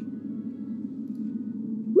Hirsch.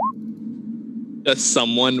 Does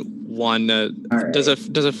someone wanna All does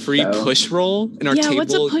right. a free So- push roll in our Yeah, table?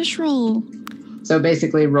 what's a push roll? So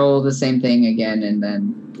basically, roll the same thing again, and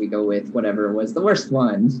then we go with whatever was the worst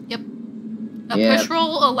one. A Yeah. push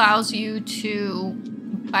roll allows you to,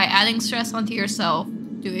 by adding stress onto yourself,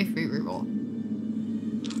 do a free reroll.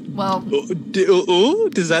 Well,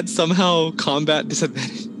 Does that somehow combat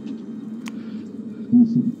disadvantage?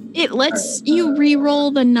 It lets Alright, you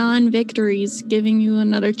re-roll the non-victories, giving you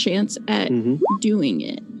another chance at Mm-hmm. doing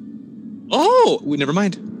it. Oh, never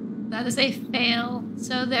mind. that is a fail.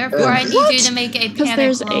 So therefore, I need you to make a Because panic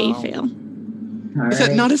there's roll. a fail. All Is that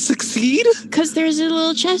right. not a succeed? Because there's a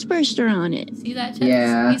little chest burster on it. See that, Chess?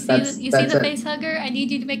 Yeah, You see, that's- you see that's the it. face hugger? I need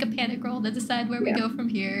you to make a panic roll to decide where we Yeah. go from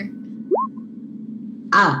here.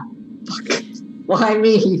 Ah, fuck. Why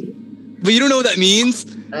me? But you don't know what that means.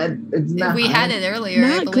 It's not. We had it earlier, I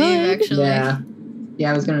Not believe, good. actually.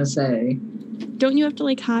 Yeah, I was gonna say. Don't you have to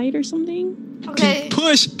like hide or something? Okay.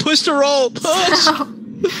 Push to roll, push. So,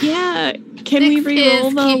 Yeah. Can we Six re-roll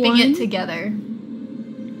is the keeping one? it together.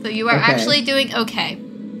 So you are Okay. actually doing okay.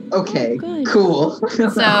 Okay, good. cool.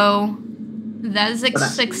 So that is a But I-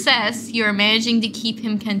 success. You are managing to keep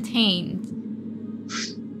him contained.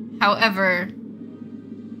 However,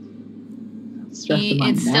 Stress him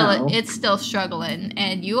on now. it's still struggling,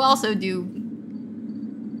 and you also do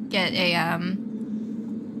get a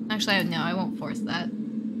Actually, no, I won't force that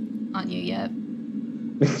on you yet.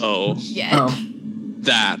 Oh, Yet. Oh,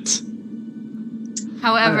 that.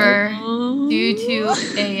 However, Oh. due to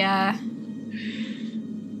a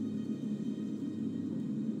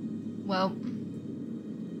well,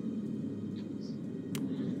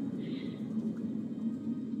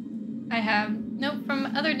 I have nope from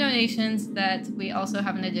stipulations that we also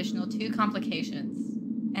have an additional 2 complications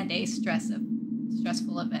and a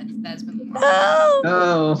stressful event that has been reported.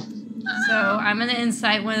 Oh. So I'm going to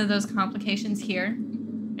incite one of those complications here.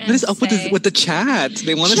 What is up with the chat?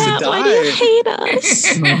 They want us to die. Why do you hate us?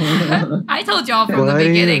 I told y'all from the Why?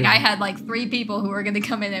 beginning I had like 3 people who were going to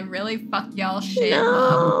come in and really fuck y'all shit up.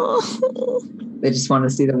 No. They just want to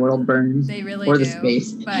see the world burn. They really or do. the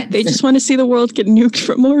space. But They just want to see the world get nuked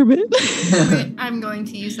from orbit. I'm going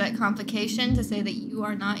to use that complication to say that you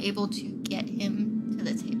are not able to get him to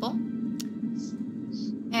the table.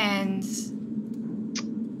 And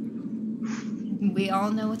we all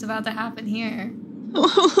know what's about to happen here.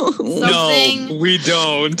 Something... No, we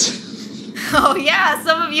don't. Oh yeah,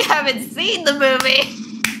 some of you haven't seen the movie.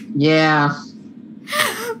 Yeah.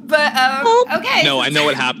 But, okay. No, I know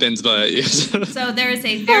what happens, but... So there is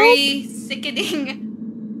a very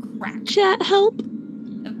sickening crack. Chat, help.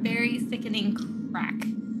 A very sickening crack.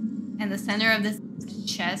 And the center of this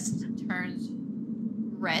chest turns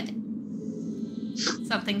red.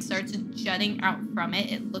 Something starts jutting out from it.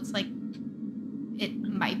 It looks like it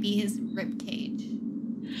might be his rib cage.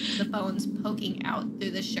 The bone's poking out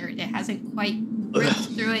through the shirt. It hasn't quite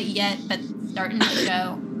ripped through it yet, but it's starting to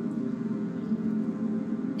show.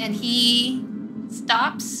 And he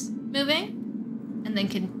stops moving and then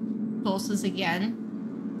convulses again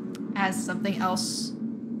as something else.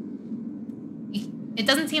 It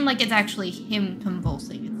doesn't seem like it's actually him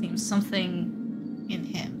convulsing. It seems something in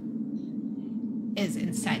him is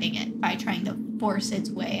inciting it by trying to force its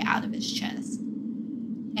way out of his chest.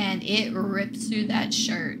 And it rips through that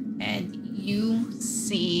shirt, and you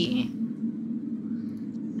see...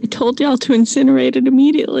 I told y'all to incinerate it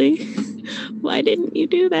immediately. Why didn't you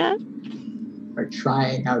do that? We're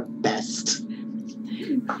trying our best.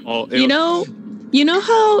 You know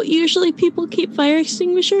how usually people keep fire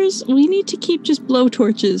extinguishers? We need to keep just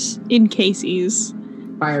blowtorches in cases.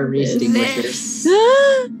 Fire extinguishers.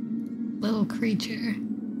 This little creature.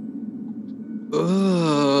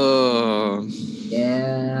 Ugh.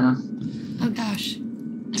 Yeah. Oh gosh.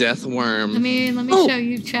 Death worm. Let me show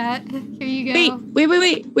you, chat. Here you go. Wait.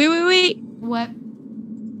 What?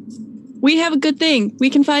 We have a good thing. We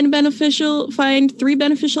can find 3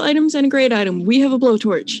 beneficial items and a great item. We have a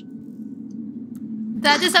blowtorch.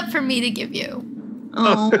 That is up for me to give you.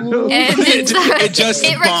 Oh. And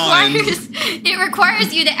It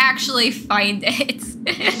requires you to actually find it.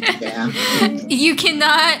 Yeah. You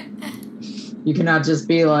cannot just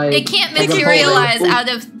be like... It can't materialize out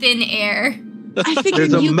of thin air. I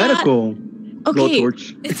figured There's a medical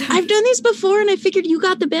blowtorch. I've done these before, and I figured you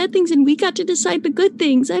got the bad things, and we got to decide the good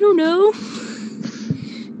things. I don't know.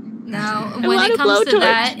 No, when it comes to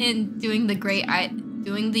that and doing the great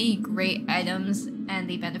items and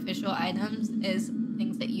the beneficial items is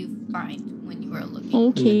things that you find when you are looking.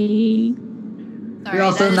 Okay. Sorry, You're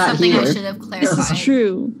also that is not something here. I should have clarified. This is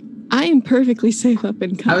true. I am perfectly safe up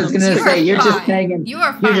in comms. I was gonna say you're just hanging. You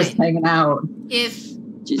are fine. You're just hanging out. If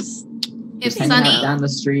Hanging out down the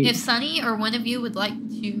street. If Sonny or one of you would like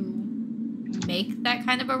to make that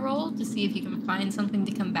kind of a roll to see if you can find something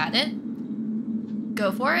to combat it,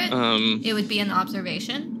 go for it. It would be an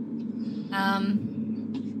observation.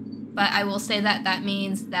 But I will say that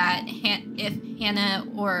means that if Hannah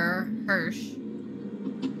or Hirsch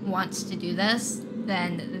wants to do this,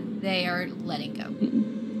 then they are letting go.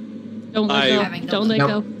 Don't let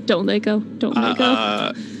go. Don't let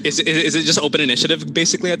go. Is it just open initiative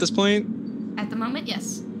basically at this point? At the moment,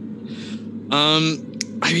 yes. I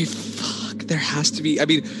mean, fuck. There has to be. I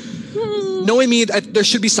mean, knowing me, there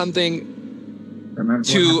should be something. Remember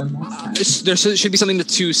there should be something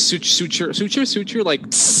to suture.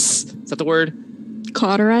 Like, is that the word?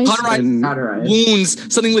 Cauterize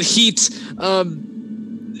wounds. Something with heat.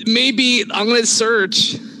 Maybe I'm gonna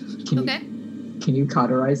search. Okay. Can you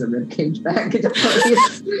cauterize a ribcage back?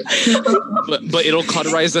 but it'll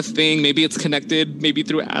cauterize the thing. Maybe it's connected. Maybe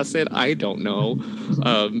through acid. I don't know.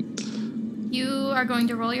 You are going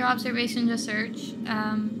to roll your observation to search.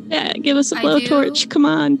 Yeah, give us a blowtorch. Come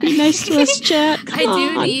on, be nice to us, chat. I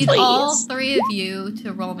do need all 3 of you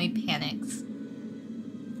to roll me panics.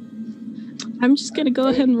 I'm just gonna go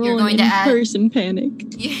ahead and roll an in-person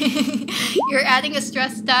panic. You're adding a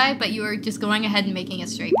stress die, but you are just going ahead and making a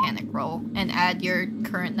straight panic roll and add your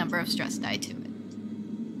current number of stress die to it.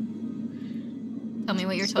 Tell me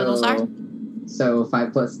what your totals are. So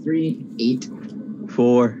 5 plus 3, 8.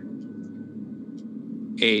 4.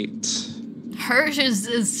 8. Hirsch is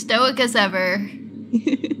as stoic as ever.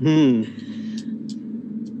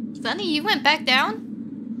 Sonny, you went back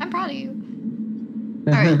down? I'm proud of you.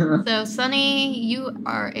 Alright, so Sonny, you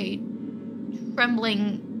are a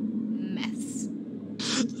trembling mess.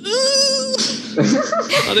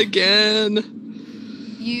 Not again.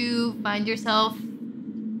 You find yourself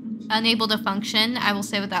unable to function. I will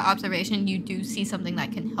say with that observation, you do see something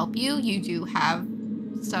that can help you. You do have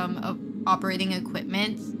some operating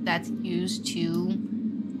equipment that's used to,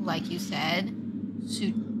 like you said,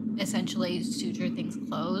 essentially suture things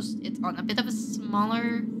closed. It's on a bit of a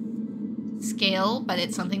smaller scale, but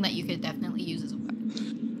it's something that you could definitely use as a weapon.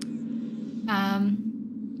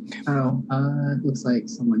 Looks like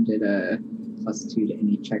someone did a +2 to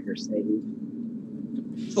any check or save.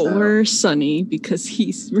 For Sonny, because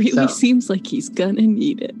he's really seems like he's gonna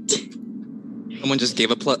need it. Someone just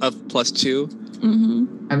gave a +2. Mm-hmm.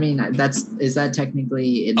 I mean, is that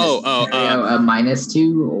technically in this scenario a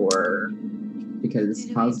 -2 or because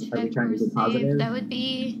are we trying to be positive? That would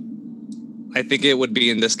be. I think it would be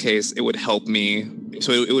in this case. It would help me,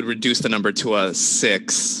 so it would reduce the number to a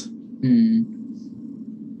 6.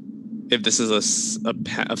 If this is a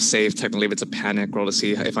save, technically, if it's a panic roll to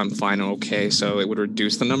see if I'm fine or okay, so it would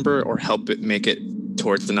reduce the number or help it make it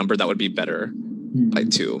towards the number that would be better by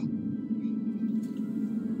 2.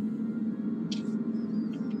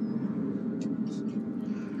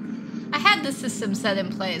 I had the system set in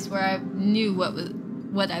place where I knew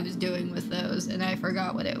what I was doing with those, and I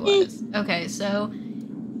forgot what it was. Okay, so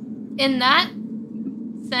in that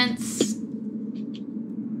sense,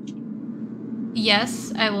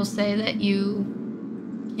 yes, I will say that you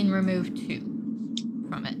can remove 2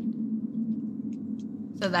 from it.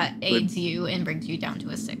 So that aids you and brings you down to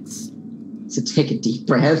a 6. So take a deep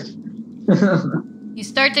breath. You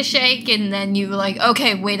start to shake, and then you like,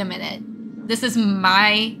 okay, wait a minute. This is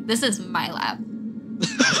my lab.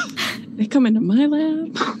 They come into my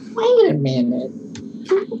lab. Wait a minute.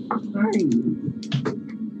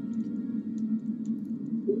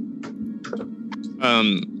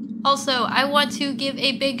 Also, I want to give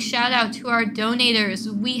a big shout out to our donators.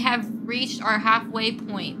 We have reached our halfway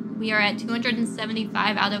point. We are at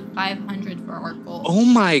 275 out of 500 for our goal. Oh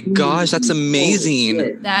my gosh, that's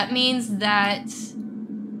amazing. That means that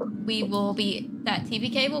that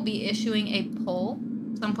TPK will be issuing a poll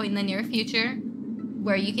some point in the near future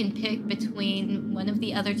where you can pick between one of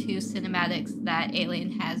the other 2 cinematics that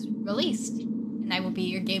Alien has released. And I will be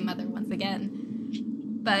your game mother once again.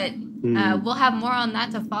 But we'll have more on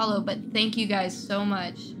that to follow, but thank you guys so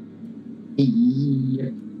much.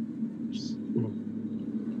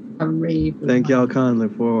 Thank y'all kindly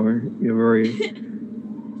for your very...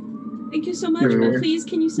 Thank you so much, but please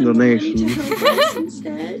can you send more money to help us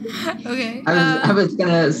instead? Okay. I was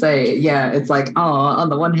gonna say, yeah, it's like, on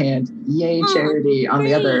the one hand, yay charity, on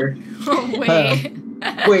the other... Oh, wait.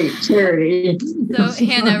 Wait, charity. So,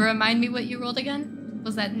 Hannah, remind me what you rolled again?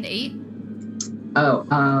 Was that an 8?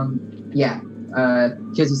 Yeah.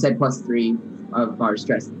 Because you said +3 of our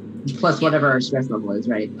stress, plus whatever our stress level is,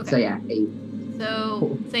 right? Okay. So yeah, 8. So,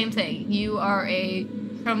 cool. Same thing. You are a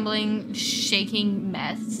crumbling, shaking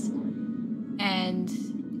mess. And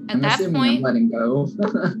at that point... I'm letting go.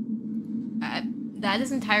 That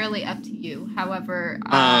is entirely up to you. However,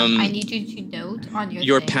 I need you to note on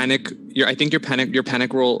your thing. I think your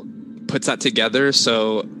panic roll puts that together.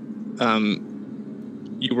 So,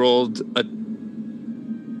 you rolled a...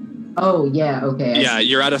 Oh, yeah, okay. Yeah,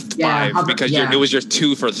 you're at a 5 because it was your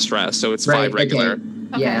 2 for the stress, so it's 5 regular.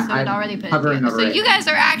 Okay, yeah, so it already put it hovering together. over So it. you guys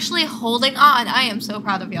are actually holding on. I am so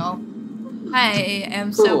proud of y'all. I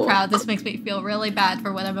am so proud. This makes me feel really bad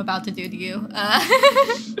for what I'm about to do to you.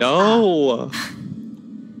 No.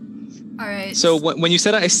 All right. So when you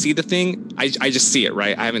said I see the thing, I just see it,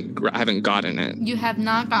 right? I haven't gotten it. You have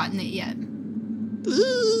not gotten it yet. I'm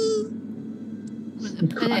gonna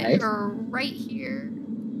put it right here.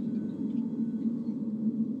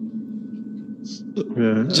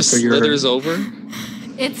 Yeah, just slithers over.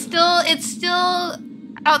 It's still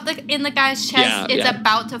out in the guy's chest. It's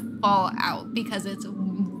about to fall out because it's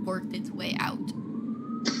worked its way out.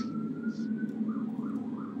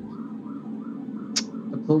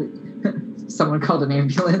 Someone called an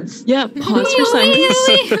ambulance. Yeah, pause for silence.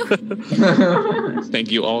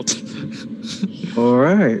 Thank you, Alt. All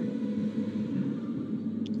right.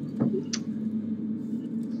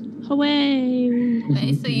 Away.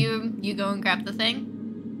 Okay, so you go and grab the thing?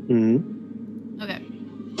 Mm-hmm. Okay.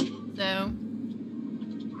 So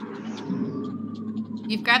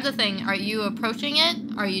you've grabbed the thing. Are you approaching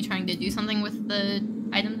it? Are you trying to do something with the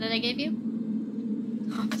item that I gave you?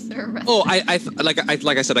 Officer arrested. Oh, I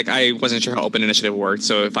said, I wasn't sure how open initiative worked,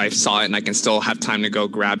 so if I saw it and I can still have time to go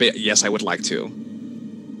grab it, yes, I would like to.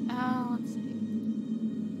 Let's see.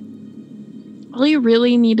 All you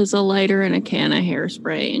really need is a lighter and a can of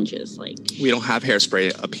hairspray and just We don't have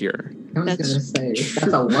hairspray up here. I was gonna say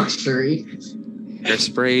that's a luxury.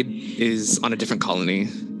 Hairspray is on a different colony.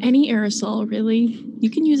 Any aerosol, really. You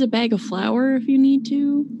can use a bag of flour if you need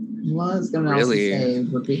to. Well, I was gonna Really? also say,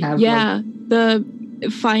 but we have The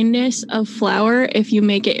fineness of flour, if you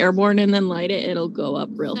make it airborne and then light it, it'll go up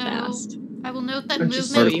real fast. I will note that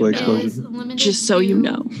Just movement so you know. is limited. Just so you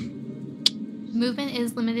know. Movement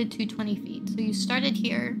is limited to 20 feet. So you started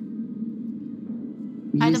here.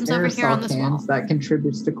 we use items over here on aerosol this cans wall. that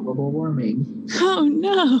contributes to global warming. Oh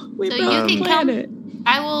no, we So broke you the can planet.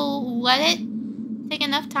 I will let it take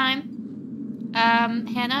enough time.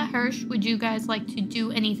 Hannah, Hirsch, would you guys like to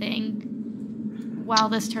do anything while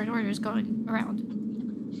this turn order is going around?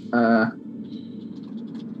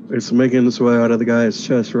 It's making its way out of the guy's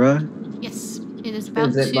chest, right? Yes, it is about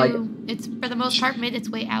Is it to. like- It's for the most part made its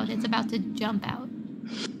way out. It's about to jump out.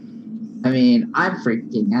 I mean, I'm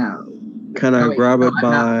freaking out. Can I Oh, wait, grab no, it I'm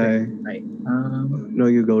not by? freaking, right. No,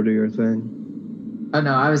 you go do your thing. Oh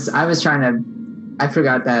no, I was trying to. I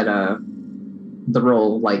forgot that the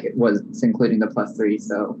roll it was including the +3,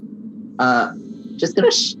 so just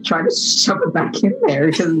gonna try to shove it back in there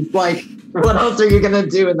because what else are you gonna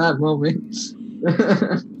do in that moment?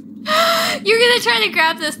 You're gonna try to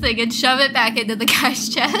grab this thing and shove it back into the guy's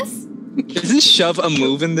chest? Isn't shove a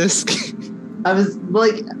move in this? I was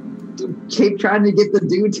keep trying to get the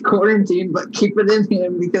dude to quarantine, but keep it in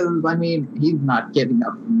him because I mean he's not getting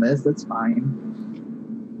up from this. It's fine.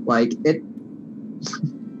 It.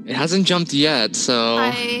 It hasn't jumped yet, so...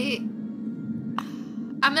 I'm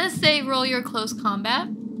gonna say roll your close combat.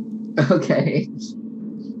 Okay.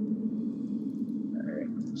 Alright.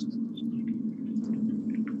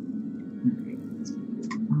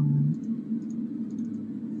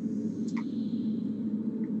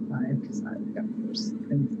 Because I've got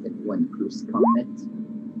one close combat.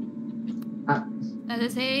 That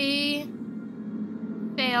is a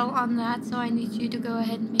fail on that, so I need you to go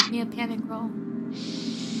ahead and make me a panic roll.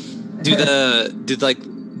 Do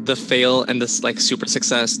the fail and this super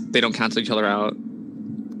success, they don't cancel each other out?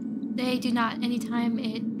 They do not. Anytime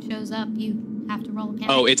it shows up, you have to roll a panic.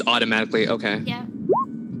 Oh, it's automatically, okay. Yeah.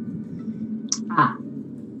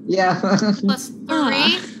 Yeah.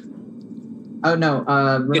 +3. Oh no.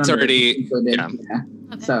 Remember, It's already... included. Yeah.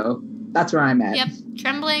 Okay. So that's where I'm at. Yep.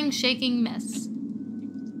 Trembling, shaking, miss.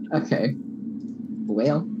 Okay.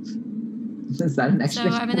 Well, is that an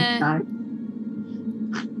extra? So I'm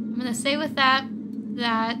gonna say with that.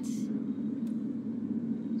 Let's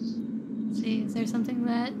see, is there something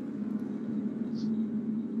that...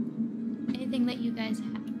 Anything that you guys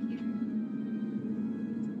have here?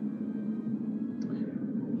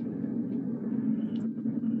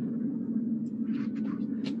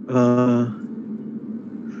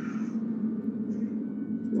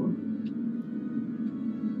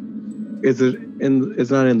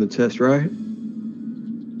 It's not in the chest, right?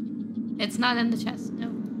 It's not in the chest, no.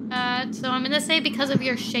 So I'm gonna say because of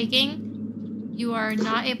your shaking, you are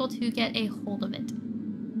not able to get a hold of it.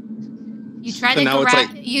 You try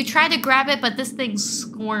you try to grab it, but this thing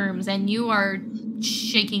squirms, and you are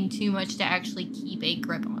shaking too much to actually keep a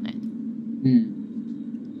grip on it.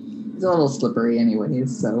 It's a little slippery,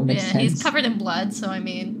 anyways. So makes sense. He's covered in blood, so I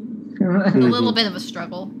mean, a little bit of a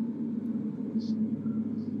struggle.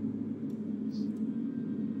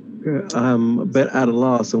 I'm a bit at a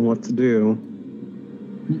loss on what to do.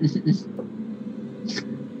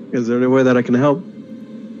 Is there any way that I can help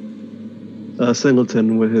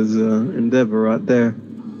Singleton with his endeavor right there?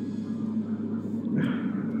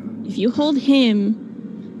 If you hold him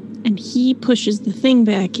and he pushes the thing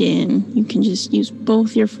back in, you can just use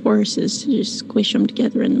both your forces to just squish them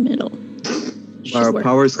together in the middle. Our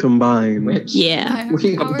powers combined. Yeah.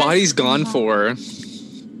 A body's gone for.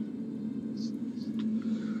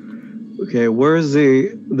 Okay, where's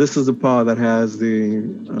this is the paw that has the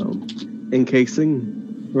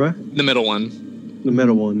encasing, right? The middle one. The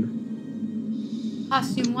middle one.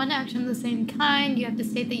 Costume 1 action of the same kind. You have to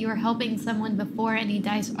state that you are helping someone before any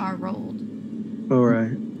dice are rolled. All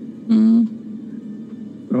right.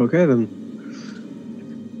 Okay, then.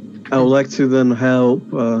 I would like to then help,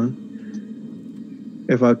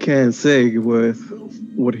 if I can, Sig with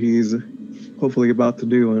what he's hopefully about to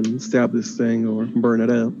do and stab this thing or burn it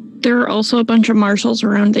up. There are also a bunch of marshals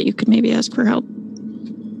around that you could maybe ask for help.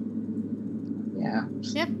 Yeah.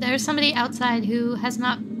 Yep, there's somebody outside who has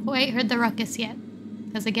not quite heard the ruckus yet.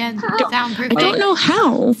 Because again, soundproofing. I don't know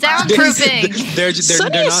how. Soundproofing! They're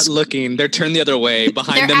not looking. They're turned the other way.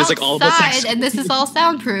 Behind them is all the outside, and this is all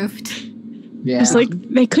soundproofed. Yeah. It's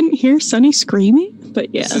they couldn't hear Sonny screaming,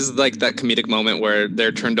 but yeah. This is that comedic moment where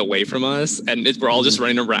they're turned away from us, and we're all just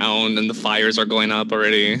running around, and the fires are going up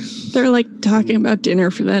already. They're talking about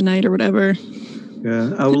dinner for that night or whatever.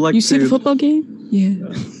 Yeah, I would like You see the football game? Yeah.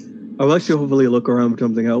 I would like to hopefully look around for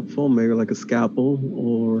something helpful, maybe like a scalpel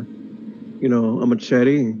or, a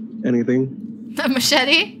machete, anything. A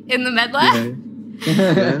machete in the med lab?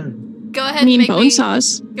 Yeah. Go ahead and make bone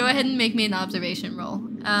saws. Go ahead and make me an observation roll.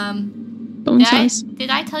 Bone saws. Did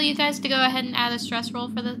I tell you guys to go ahead and add a stress roll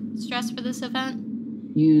for this event?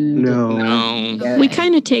 No. Yeah. We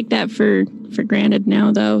kind of take that for granted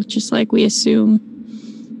now, though. Just like we assume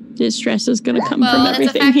the stress is going to come from everything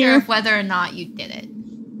it's a factor here. of whether or not you did it,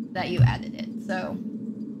 that you added it. So.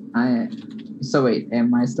 So wait,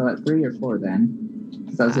 am I still at 3 or 4 then?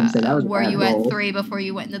 Because I was going to say that was. Were you roll. at 3 before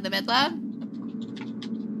you went into the med lab?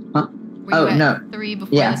 Huh? Were you no. at 3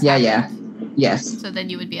 before Yeah. this happened? Yeah. Yes. So then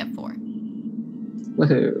you would be at 4.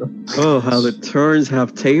 Woohoo. Oh, how the turns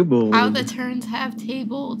have tabled. How the turns have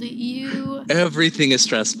tabled. You Everything is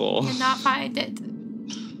stressful. cannot find it.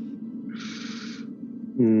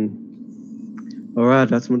 All right,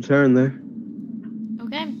 that's my turn there.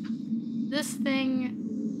 Okay. This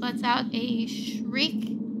thing lets out a shriek.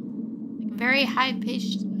 Like very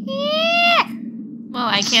high-pitched. Well,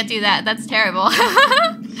 I can't do that. That's terrible.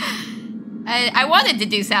 I wanted to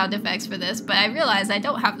do sound effects for this, but I realized I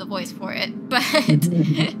don't have the voice for it. But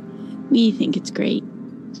We think it's great.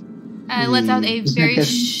 it lets out a Just very make a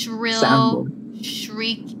shrill soundboard.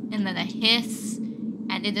 shriek and then a hiss,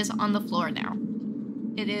 and it is on the floor now.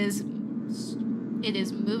 It is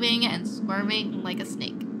moving and squirming like a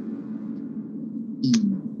snake.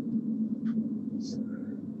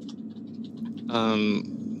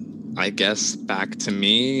 I guess back to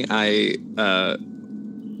me. I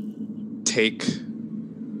take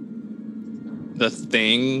the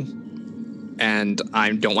thing and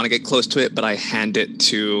I don't want to get close to it, but I hand it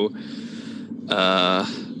to I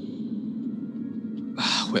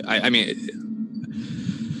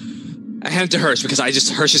hand it to Hirsch because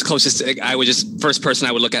Hirsch is closest. First person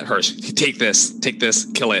I would look at Hirsch. Take this,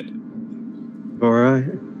 kill it. All right.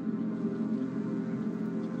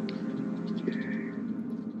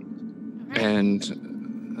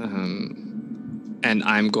 And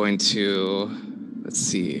I'm going to, let's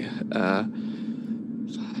see, 5,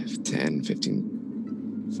 10,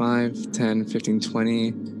 15, 5, 10, 15,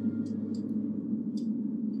 20, 5,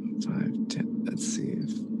 10, let's see,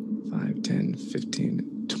 5, 10,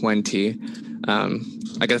 15, 20.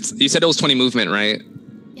 I guess, you said it was 20 movement, right?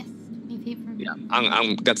 Yes, 20 feet from Yeah,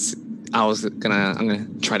 I'm gonna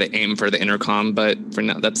try to aim for the intercom, but for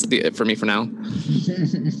now, that's it for me for now.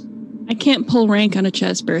 I can't pull rank on a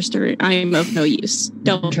chest burster. I am of no use.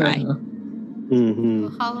 Don't try. Mm-hmm.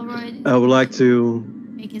 Holoroid I would like to.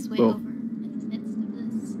 make his way over in the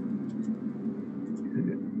midst of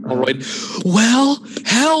this. All right. Well,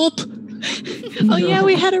 help! Oh yeah,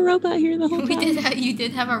 we had a robot here the whole time. You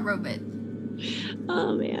did have a robot.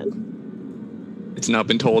 Oh man. It's now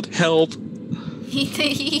been told, help!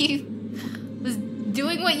 He was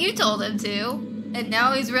doing what you told him to, and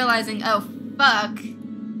now he's realizing, oh fuck,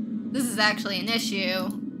 this is actually an issue.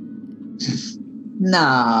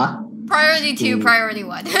 Nah. Priority 2, priority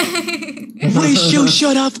 1. Wish you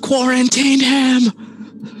should have quarantined him!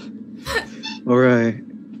 All right.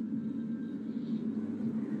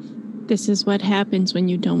 This is what happens when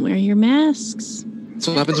you don't wear your masks. That's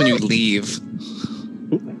what happens when you leave.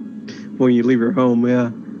 When you leave your home,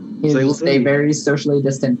 yeah. You Same stay thing. very socially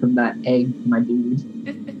distant from that egg, my dude.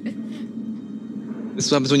 This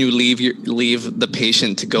is what happens when you leave the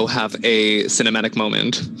patient to go have a cinematic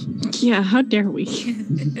moment. Yeah, how dare we?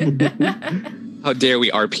 How dare we,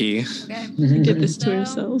 RP? Okay. We did this to So-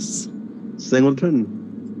 ourselves. Singleton.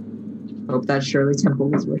 Hope that Shirley Temple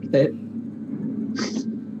was worth it.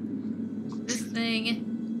 This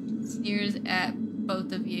thing sneers at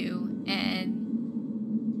both of you and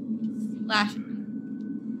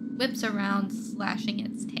whips around, slashing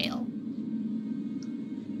its tail.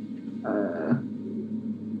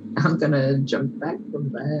 I'm gonna jump back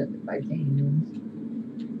from that if I can.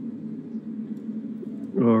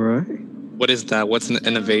 All right. What is that? What's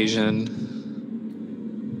an evasion?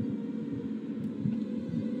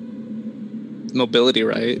 Mobility,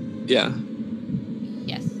 right? Yeah.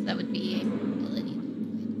 Yes, that would be a ability.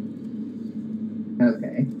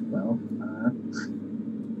 Okay, well,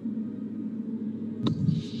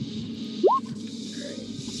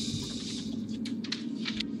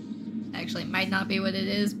 Actually, it might not be what it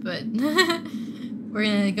is, but we're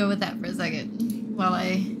gonna go with that for a second while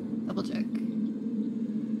I double check.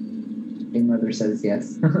 Big Mother says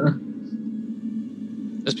yes.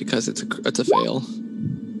 Just because it's a fail.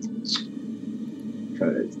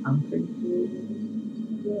 Because I'm pretty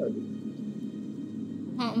good.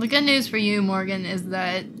 Well, the good news for you, Morgan, is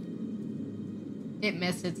that it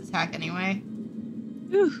missed its attack anyway.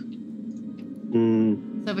 Whew.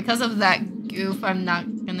 So because of that goof, I'm not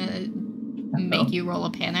gonna make you roll a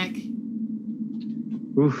panic.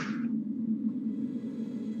 Oof.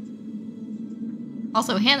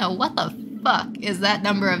 Also, Hannah, what the fuck is that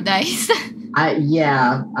number of dice? I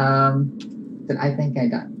think I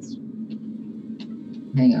got this.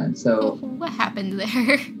 Hang on, so What happened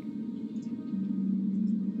there?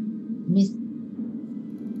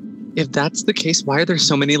 If that's the case, why are there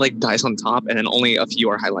so many like dice on top and then only a few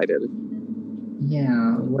are highlighted?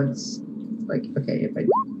 Yeah, what's like, okay, if I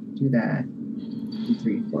do that, 2,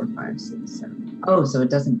 3, 4, 5, 6, 7. Oh, so it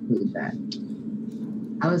doesn't include that.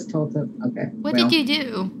 I was told to, okay. What did you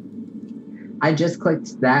do? I just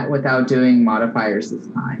clicked that without doing modifiers this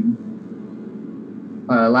time.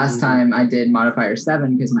 Last time I did modifier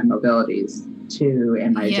 7 because my mobility is 2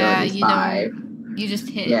 and my agility is 5. You just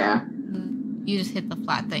hit. Yeah. You just hit the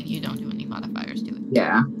flat thing. You don't do any modifiers to it.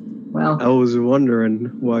 Yeah. Well, I was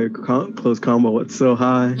wondering why your close combo was so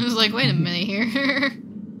high. I was like, wait a minute here.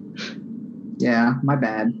 Yeah, my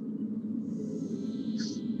bad.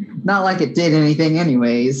 Not like it did anything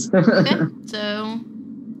anyways. Okay, so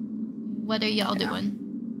what are y'all doing?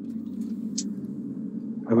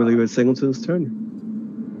 I believe it's Singleton's turn.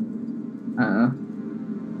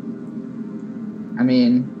 I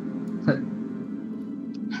mean,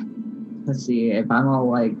 let's see, if I'm all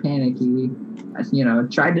like panicky,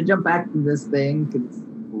 tried to jump back from this thing, because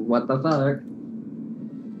what the fuck?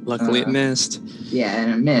 Luckily it missed. Yeah,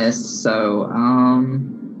 and it missed, so, I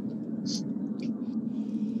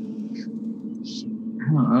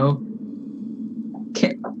don't know.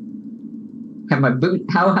 Have my boot?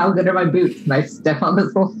 How good are my boots? Can I step on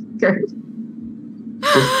this little skirt?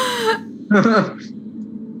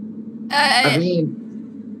 I mean,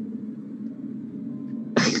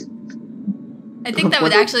 I think that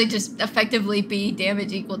would actually just effectively be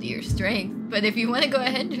damage equal to your strength. But if you want to go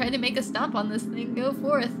ahead and try to make a stomp on this thing, go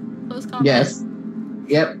forth. Close combat. Yes.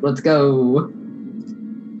 Yep, let's go.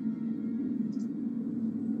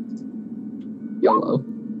 YOLO.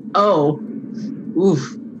 Oh.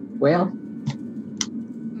 Oof. Well.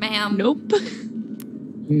 Ma'am. Nope.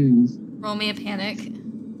 Roll me a panic.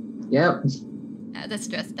 Yep. Add a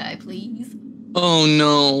stress die, please. Oh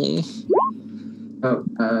no. Oh,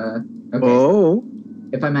 okay. Oh.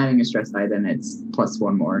 If I'm adding a stress die, then it's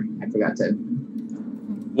 +1 more. I forgot to.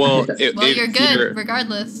 Well, You're good,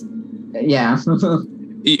 regardless. Yeah.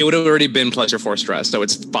 It would have already been plus your 4 stress, so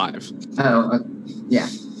it's 5. Oh, yeah.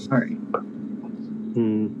 All right.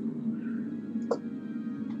 Good.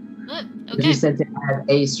 But Okay. you said to add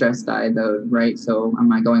a stress die, though, right? So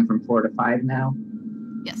am I going from 4 to 5 now?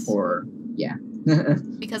 Yes. Or, yeah.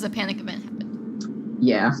 Because a panic event happened.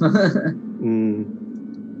 Yeah.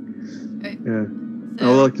 Right. Yeah. So, I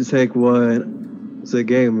would like to take what Zig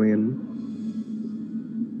gave me and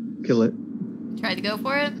kill it. try to go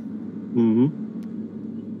for it.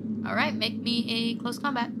 All right, make me a close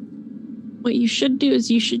combat. What you should do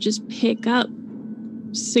is you should just pick up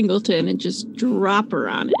Singleton and just drop her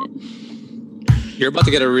on it. You're about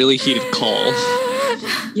to get a really heated call.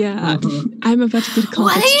 Yeah, I'm about to get a call.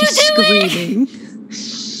 What that's are you just doing?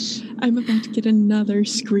 screaming. I'm about to get another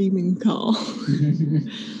screaming call.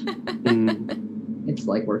 It's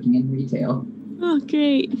like working in retail. Oh,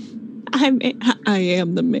 great. I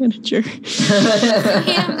am the manager. I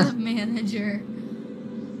am the manager.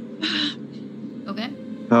 Okay.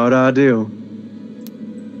 How'd I do?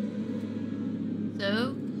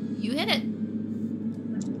 So, you hit it.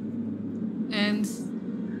 And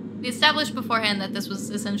we established beforehand that this was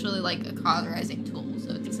essentially like a cauterizing tool.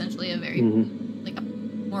 So it's essentially a very, like a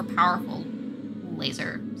more powerful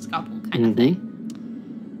laser scalpel kind of thing.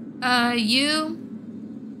 You...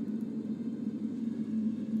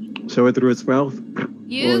 Show it through its mouth? Or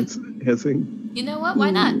You... it's hissing? You know what?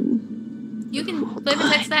 Why not? You can flavor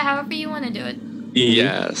text that however you want to do it.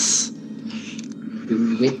 Yes.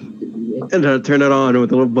 Do it. And I turn it on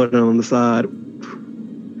with a little button on the side.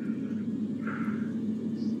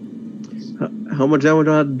 How much damage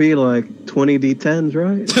would that be? Like 20 D10s,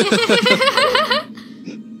 right?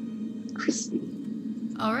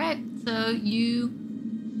 All right, so you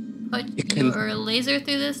put your laser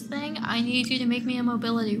through this thing. I need you to make me a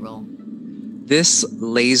mobility roll. This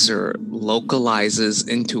laser localizes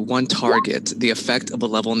into one target the effect of a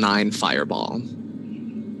level 9 fireball.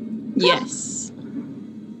 Yes.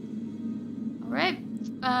 All right,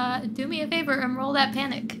 do me a favor and roll that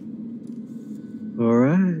panic. All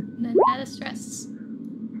right. And then add a stress.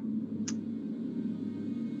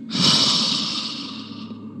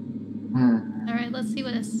 All right, let's see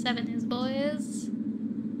what a 7 is, boys.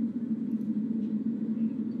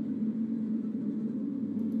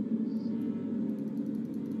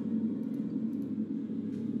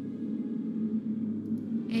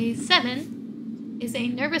 A 7 is a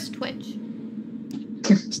nervous twitch.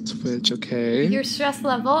 Twitch, okay. Your stress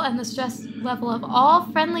level and the stress level of all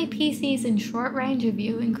friendly PCs in short range of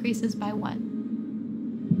you increases by 1.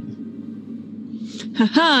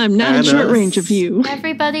 Haha, I'm not in short range of you.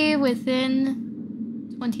 Everybody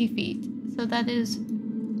within 20 feet. So that is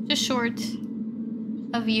just short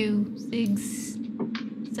of you, Siggs.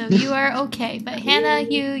 So you are okay. But Hannah,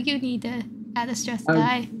 you need to add a stress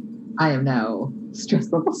die. I am now stress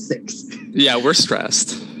level 6. Yeah, we're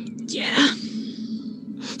stressed. Yeah.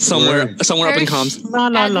 Somewhere up in comms. La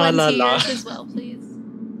la la la la. As well, please.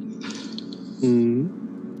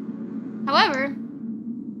 However,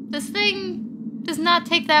 this thing does not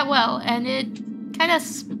take that well, and it kind of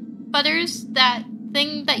sputters. That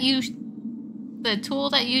thing that the tool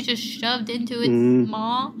that you just shoved into its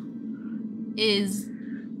maw is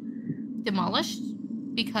demolished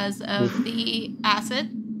because of the acid.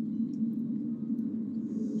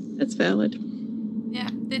 That's valid. Yeah,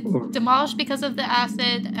 it's demolished because of the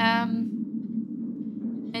acid,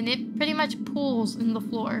 and it pretty much pools in the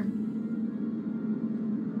floor.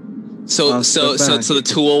 So the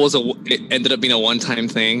tool it ended up being a one-time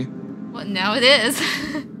thing. Well, now it is.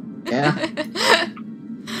 Yeah.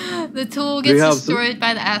 The tool gets destroyed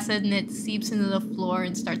by the acid, and it seeps into the floor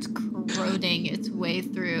and starts corroding its way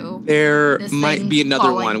through. There might be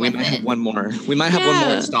another one. We might have one more. We might have one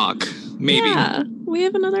more in stock. Maybe. Yeah, we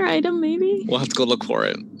have another item, maybe. We'll have to go look for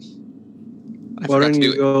it. Why don't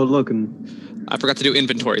you go looking? I forgot to do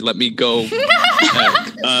inventory. Let me go.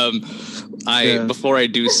 Before I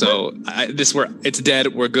do so, it's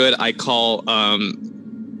dead. We're good. I call I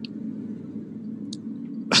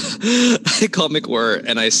call McWhirr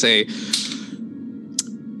and I say,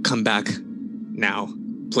 "Come back now,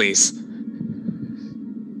 please."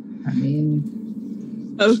 I mean,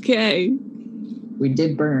 okay. We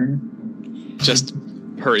did burn. Just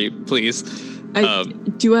hurry, please.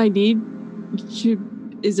 Do I need?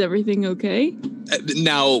 Is everything okay?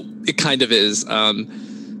 Now it kind of is.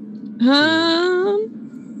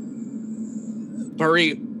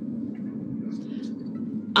 Hurry.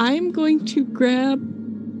 I'm going to grab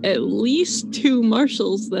at least 2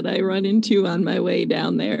 marshals that I run into on my way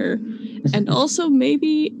down there, and also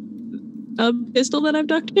maybe a pistol that I've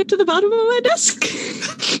duct taped to the bottom of my desk.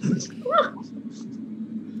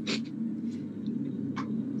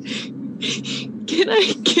 Can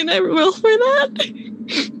I roll for that?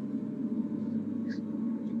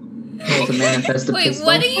 Wait,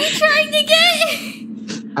 what are you trying to get?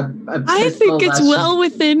 I think it's well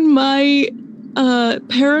within my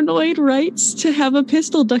paranoid rights to have a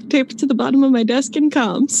pistol duct taped to the bottom of my desk in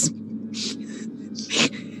comms.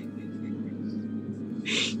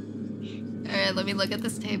 Alright, let me look at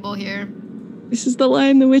this table here. This is the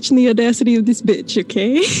Lion, the Witch, and the Audacity of this bitch,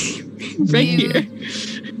 okay? Right here.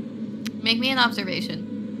 Make me an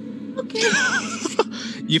observation. Okay.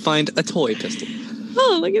 You find a toy pistol.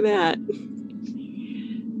 Oh, look at that.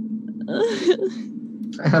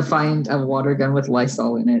 I find a water gun with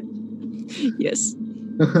Lysol in it. Yes.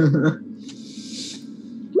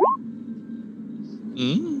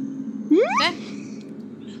 Okay.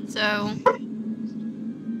 So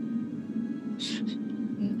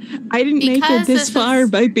I didn't make it this far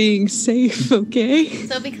by being safe, okay?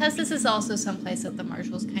 So because this is also someplace that the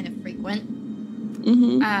marshals kind of frequent,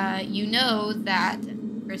 you know that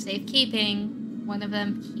for safekeeping, one of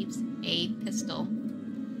them keeps a pistol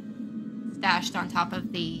stashed on top of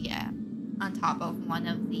one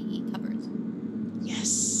of the cupboards.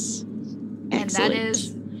 Yes. And Excellent. that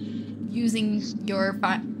is using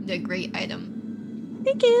the great item.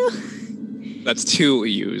 Thank you. That's 2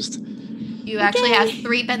 used. You actually have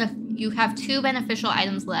 2 beneficial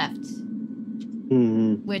items left,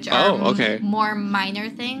 which are more minor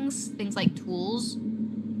things like tools.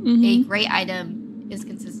 A great item is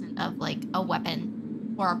consistent of like a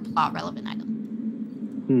weapon or a plot relevant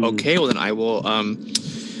item. Okay, well then I will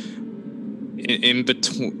in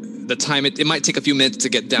between the time it might take a few minutes to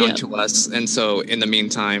get down to us, and so in the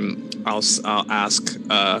meantime I'll ask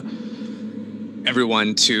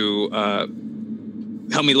everyone to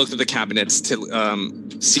help me look through the cabinets to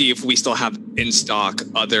see if we still have in stock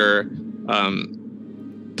other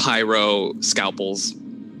pyro scalpels.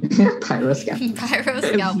 Pyro scalpels. Pyro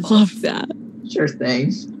scalpels. I love that. Sure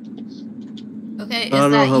thing. Okay, I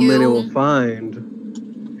don't know how many we'll find.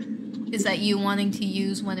 Is that you wanting to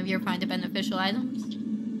use one of your find a beneficial items?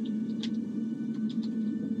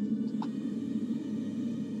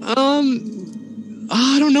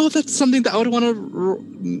 I don't know if that's something that I would want to.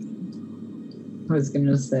 I was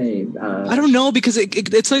gonna say. I don't know, because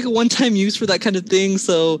it's like a one-time use for that kind of thing.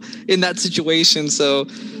 So in that situation, so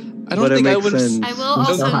I don't But it think I makes would. sense. I will We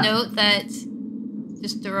also still have- note that,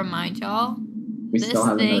 just to remind y'all, We this still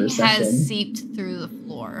have thing another session. has seeped through the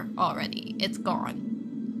floor already. It's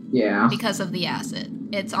gone Yeah. because of the acid.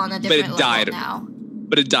 It's on a But different it level died. now.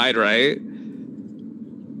 But it died, right?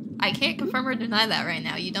 I can't confirm or deny that right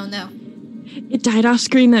now. You don't know. It died off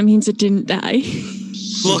screen. That means it didn't die.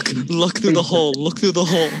 Look through the hole. Look through the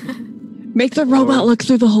hole. Make the robot look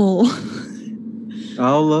through the hole.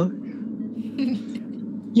 I'll look.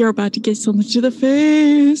 You're about to get something to the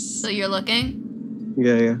face. So you're looking?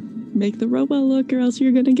 Yeah. Make the robot look, or else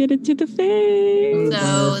you're gonna get it to the face.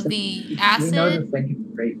 So the You know acid. the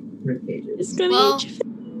second rate pages. It's gonna Well, eat your face.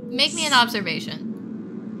 make me an observation.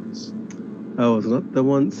 I was not the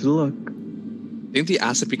one to look. I think the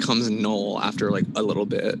acid becomes null after like a little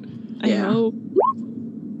bit. I Yeah. hope.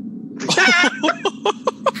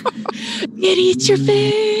 It eats your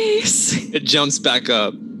face. It jumps back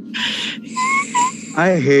up.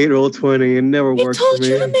 I hate Roll20. It never I works for told me.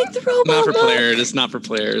 you to make the robot Not for look. players. It's not for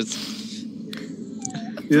players. Just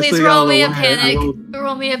Please so roll y'all me know, a panic. I rolled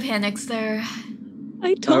Roll me a panic, sir.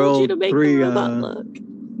 I told you rolled to make 3, the robot look.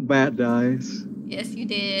 bat dice. Yes, you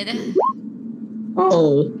did.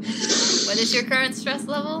 Oh. What is your current stress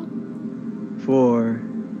level? 4.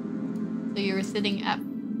 So you were sitting at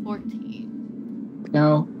 14.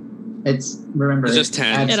 No. It's, remember. It's just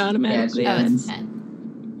 10. It automatically yeah, Oh, it's it's 10.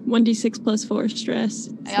 1d6 plus 4 stress.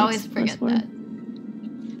 I 6 always plus forget 4. that.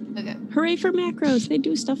 Okay. Hooray for macros. They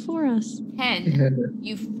do stuff for us. 10.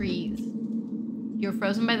 You freeze. You're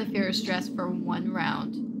frozen by the fear of stress for 1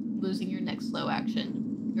 round, losing your next slow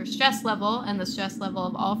action. Your stress level and the stress level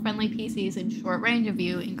of all friendly PCs in short range of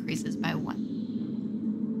you increases by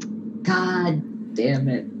 1. God damn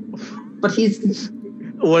it. But he's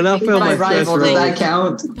When I feel my my stress rival. Does roll, that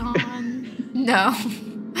count? Dawn. No.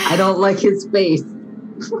 I don't like his face.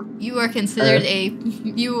 You are considered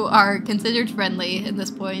you are considered friendly at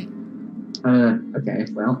this point. Okay,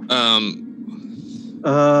 well. I,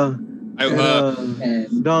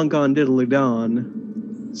 And Don gone diddly don.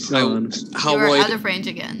 Gone. You are out Halroyd, of range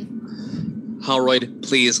again. Halroyd,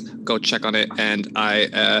 please go check on it. And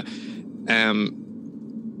I am.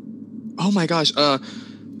 Oh my gosh.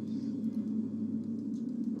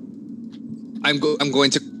 I'm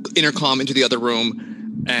going to intercom into the other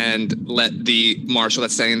room and let the marshal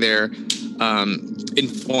that's standing there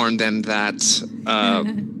inform them that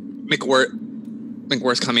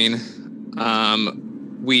McWhirt's coming.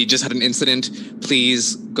 We just had an incident.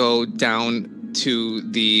 Please go down to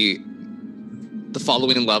the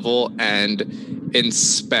following level and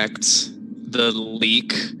inspect the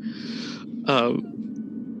leak.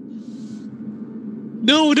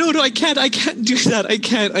 No, I can't do that. I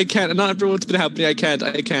can't. Not after what's been happening. I can't.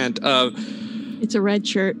 It's a red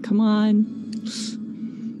shirt. Come on.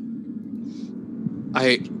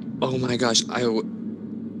 Oh my gosh, you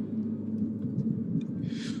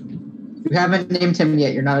haven't named him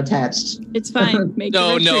yet. You're not attached. It's fine. Make the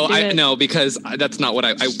red shirt do it. no, because that's not what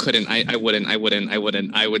I couldn't. I wouldn't. I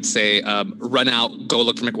would say, run out, go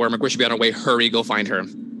look for McWhir. McWhir should be on her way. Hurry, go find her.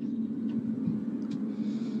 So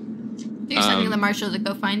you're sending the marshal to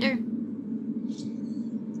go find her?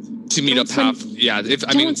 To meet Don't up half. Yeah,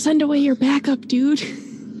 Don't send away your backup, dude.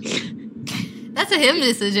 That's a him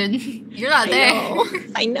decision. You're not there.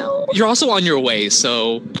 I know. you're also on your way,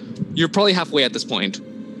 so you're probably halfway at this point,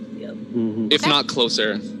 if Okay. not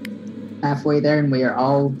closer. Halfway there, and we are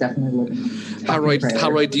all definitely looking.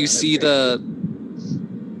 Halroyd, do you see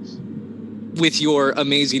with your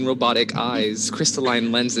amazing robotic eyes,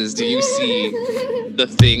 crystalline lenses, do you see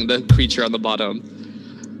the creature on the bottom?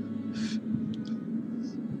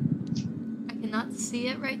 I cannot see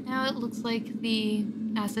it right now. It looks like the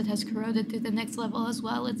acid has corroded through the next level as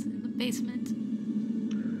well. It's in the basement.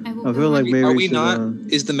 I will I go feel like on. maybe Are we we should, not?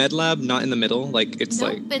 Is the med lab not in the middle? Like it's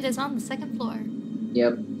Nope, like. it is on the second floor.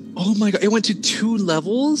 Yep. Oh my god! It went to 2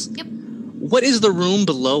 levels. Yep. What is the room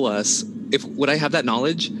below us? Would I have that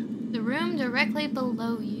knowledge? The room directly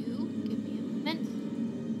below you. Give me a moment.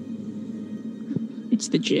 It's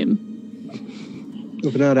the gym.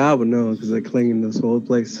 If not, I would know because I cleaned this whole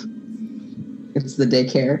place. It's the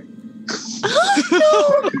daycare.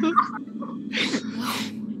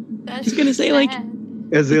 That's I was gonna say, like, sad.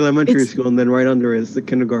 It's the elementary It's- school, and then right under is the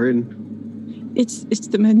kindergarten. It's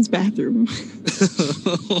the men's bathroom.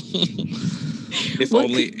 If What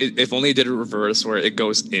only it did a reverse where it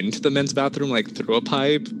goes into the men's bathroom like through a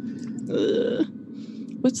pipe.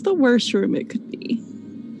 What's the worst room it could be?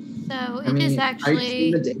 So I mean, is I've seen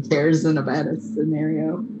actually the daycares in a bad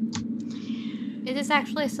scenario. it is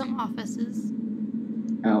actually some offices.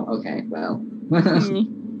 Oh, okay. Well,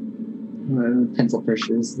 Mm. pencil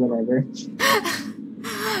pushers, whatever.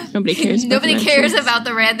 Nobody cares. Nobody cares about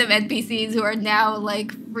the random NPCs who are now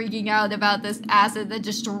like freaking out about this acid that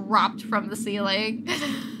just dropped from the ceiling.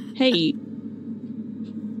 Hey.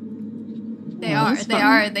 They are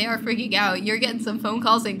freaking out. You're getting some phone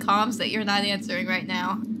calls and comms that you're not answering right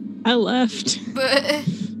now. I left. But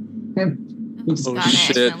oh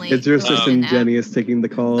shit! It's your assistant Jenny is taking the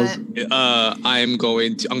calls. I'm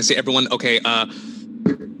gonna say everyone. Okay.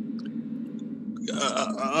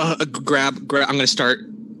 Grab. I'm gonna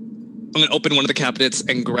open one of the cabinets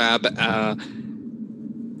and grab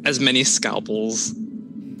as many scalpels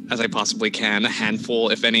as I possibly can, a handful,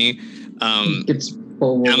 if any. I'm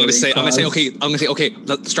gonna say, okay.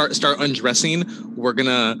 Let's start undressing. We're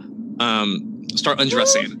gonna start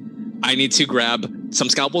undressing. I need to grab some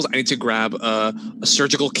scalpels. I need to grab a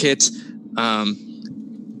surgical kit. I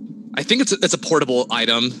think it's a portable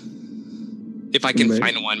item. If I can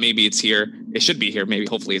find one, maybe it's here. It should be here. Maybe,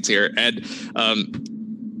 hopefully, it's here. And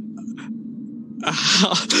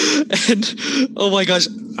oh my gosh,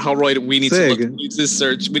 Halroyd, we need to look. We need to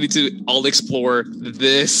search. We need to all explore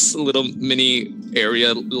this little mini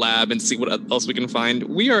area lab and see what else we can find.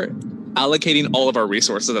 We are allocating all of our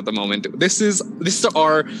resources at the moment. This is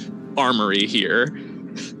our armory here.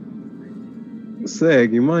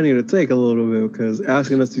 Sig, you might need to take a little bit because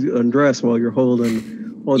asking us to undress while you're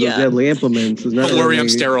holding all those deadly implements is not. Don't worry, I'm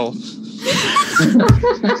sterile. That's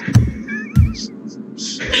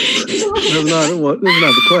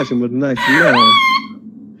not the question, but nice to know.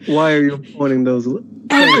 Why are you pointing those?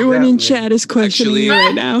 Everyone in chat is questioning me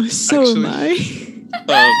right now. So am I.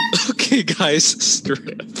 Okay, guys,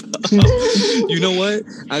 strip. You know what?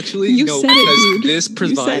 Actually, said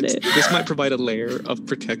because it, this might provide a layer of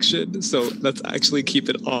protection. So let's actually keep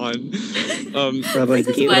it on.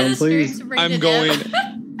 Please. I'm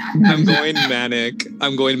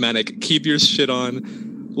going manic. Keep your shit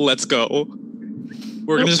on. Let's go.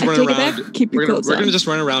 We're gonna just run around. We're gonna just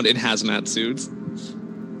run around in hazmat suits.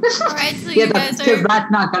 Alright, so you guys because that's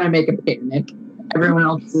not gonna make a picnic. Everyone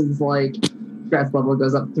else's like stress level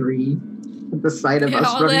goes up 3 at the sight of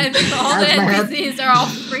us running. All the NPCs are all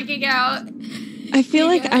freaking out. I feel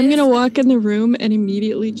like I'm gonna walk in the room and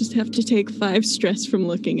immediately just have to take 5 stress from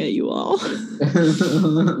looking at you all.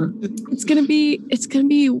 It's gonna be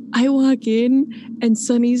I walk in and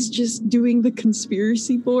Sonny's just doing the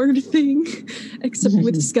conspiracy board thing, except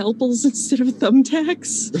with scalpels instead of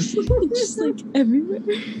thumbtacks. Just like everywhere.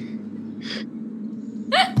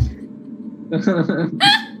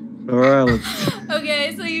 All right.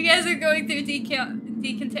 Okay, so you guys are going through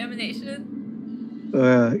decontamination.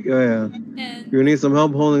 Yeah. And You need some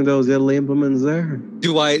help holding those deadly implements there?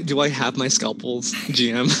 Do I have my scalpels,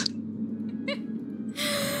 GM?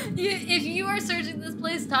 If you are searching this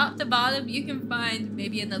place top to bottom, you can find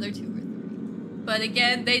maybe another 2 or 3. But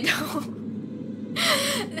again, they don't.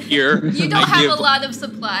 Here, you don't have a lot of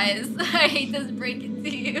supplies. I hate to break it to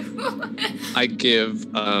you. I give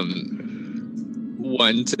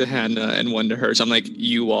 1 to Hannah and 1 to Hirsch. I'm like,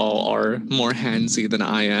 you all are more handsy than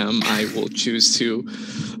I am. I will choose to.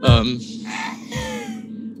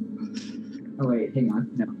 Oh wait, hang on.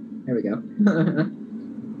 No, there we go.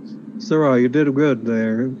 Sarah, you did good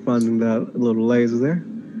there, finding that little laser there.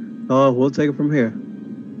 Oh, we'll take it from here.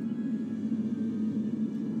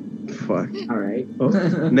 Fuck. All right. Oh,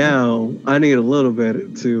 now I need a little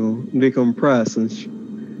bit to decompress.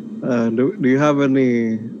 And do you have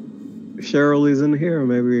any Shirley's in here? Or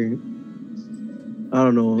maybe I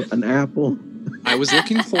don't know, an apple. I was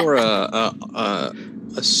looking for a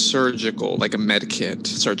surgical, like a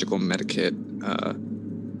surgical med kit,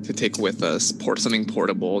 to take with us, something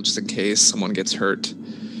portable, just in case someone gets hurt.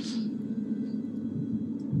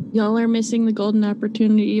 Y'all are missing the golden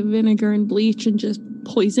opportunity of vinegar and bleach and just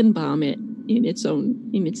poison bomb it in its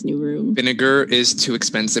new room. Vinegar is too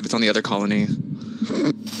expensive. It's on the other colony.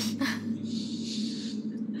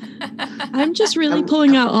 I'm just really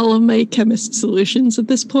pulling out all of my chemist solutions at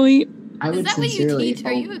this point. Is that what you teach?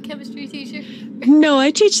 Are you a chemistry teacher? No,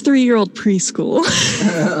 I teach 3-year-old preschool.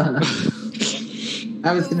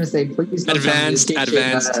 I was gonna say, please don't advanced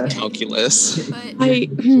calculus.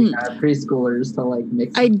 Preschoolers to like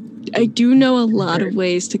mix. I do know a lot of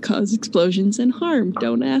ways to cause explosions and harm.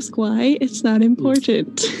 Don't ask why. It's not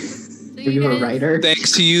important. Are you a writer?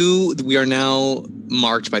 Thanks to you, we are now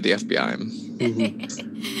marked by the FBI.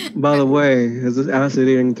 Mm-hmm. By the way, is this acid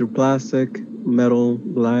eating through plastic, metal,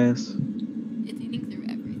 glass? It's eating through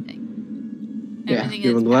everything. Yeah, Everything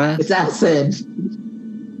even is glass? It's acid.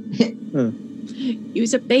 Huh.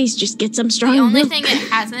 Use a base, just get some strong The only milk. thing it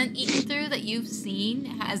hasn't eaten through that you've seen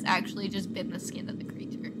has actually just been the skin of the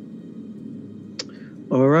creature.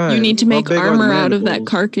 All right. You need to How make big are armor the out of that mandibles?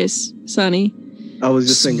 carcass, Sonny. I was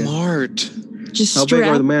just thinking. Smart. How big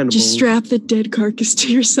are the mandibles? Just strap the dead carcass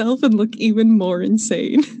to yourself and look even more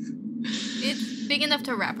insane. It's big enough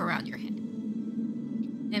to wrap around your head.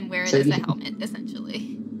 And wear it as a helmet,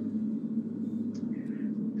 essentially.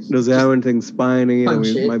 Does it have anything spiny that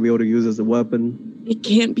we Punch it. might be able to use as a weapon? It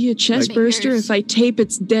can't be a chest Like burster fingers. if I tape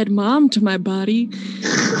its dead mom to my body.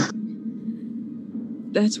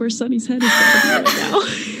 That's where Sonny's head is right now.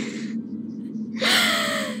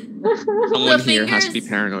 Someone The here has to be fingers-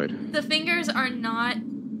 paranoid. The fingers are not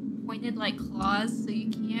pointed like claws, so you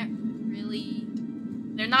can't really...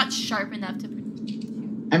 They're not sharp enough to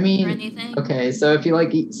I or mean, anything. okay, so if you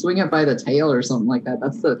like swing it by the tail or something like that,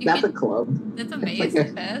 that's a can- club. That's like amazing,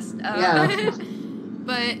 a- best. yeah.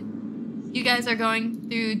 But you guys are going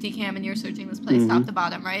through DCAM and you're searching this place top to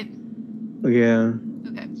bottom, right? Yeah.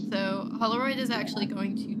 Okay, so Holoroid is actually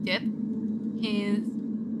going to dip his...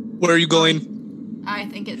 Where are you going? I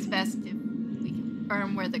think it's best if we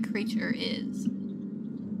confirm where the creature is.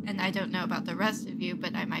 And I don't know about the rest of you,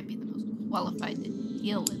 but I might be the most qualified to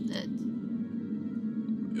deal with it.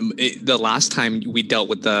 The last time we dealt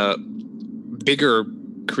with the bigger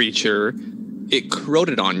creature, it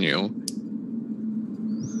corroded on you.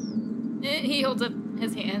 He holds up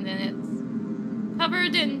his hand and it's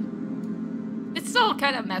covered in... It's still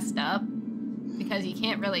kind of messed up because you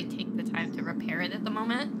can't really take the time to repair it at the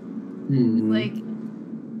moment. Hmm. Like,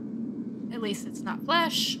 at least it's not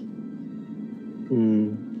flesh.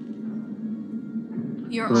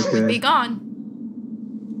 Your arm would be gone.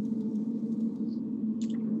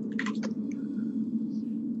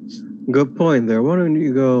 Good point there. Why don't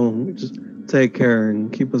you go just take care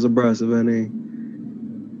and keep us abreast of any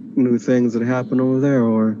new things that happen over there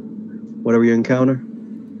or whatever you encounter?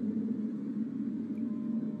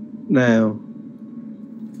 Now,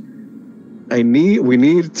 we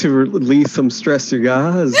need to release some stress, you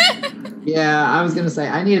guys. Yeah, I was gonna say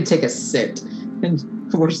I need to take a sit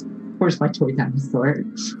and force my toy dinosaur.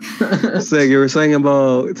 So you were saying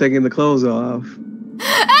about taking the clothes off.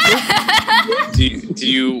 Do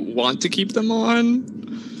you want to keep them on?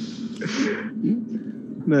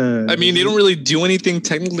 No. I mean, they don't really do anything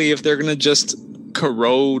technically if they're gonna just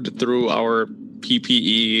corrode through our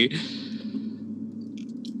PPE.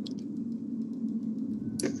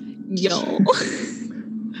 Yo.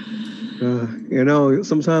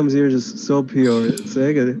 Sometimes you're just so pure.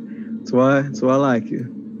 Sig. That's why I like you.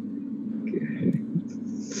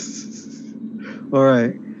 All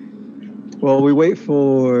right. Well, we wait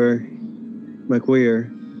for McQueer.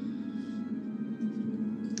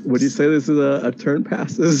 Would you say this is a turn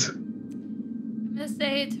passes? I'm gonna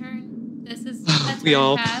say turn. This is a turn We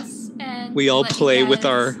all- pass, and We all let you play with guys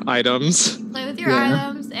our items. play with your Yeah.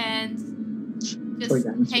 items and Toy just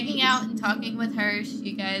dinosaur. hanging out and talking with Hirsch.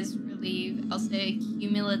 You guys relieve, I'll say,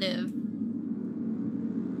 cumulative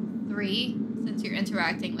 3 since you're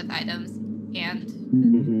interacting with items and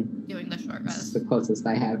doing the short That's rest. the closest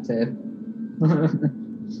I have to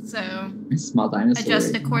So small dinosaur.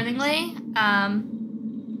 adjust accordingly.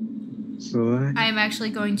 Boy. I am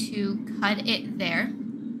actually going to cut it there.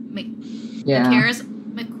 Yeah.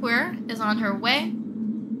 McQueer is on her way.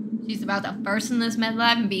 She's about to burst in this med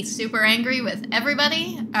lab and be super angry with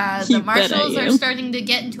everybody. You The bet I marshals are am. starting to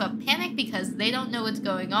get into a panic because they don't know what's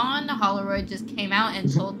going on. Holoroid just came out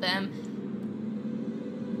and told them,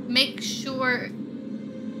 make sure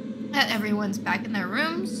that everyone's back in their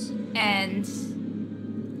rooms, and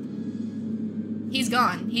he's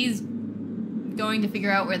gone. He's going to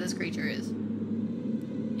figure out where this creature is.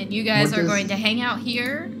 And you guys What are does- going to hang out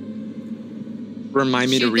here.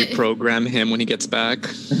 Remind me to Shoot it. reprogram him when he gets back.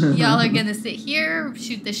 Y'all are gonna sit here,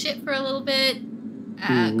 shoot the shit for a little bit,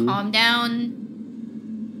 calm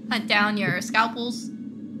down, hunt down your scalpels,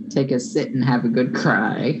 Take a sit and have a good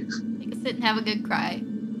cry. take a sit and have a good cry.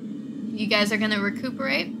 You guys are gonna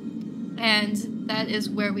recuperate, and that is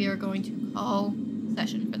where we are going to call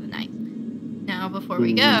session for the night. Now, before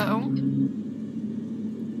we go,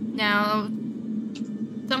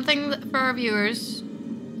 something for our viewers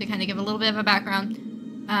to kind of give a little bit of a background.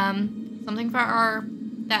 Something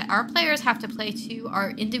that our players have to play to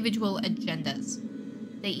are individual agendas.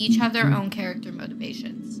 They each have their own character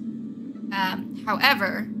motivations.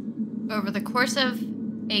 However, over the course of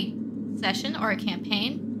a session or a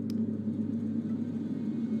campaign,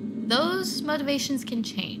 those motivations can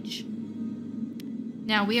change.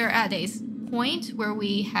 Now, we are at a point where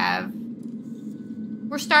we're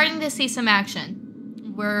starting to see some action.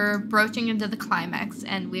 We're broaching into the climax,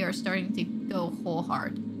 and we are starting to go whole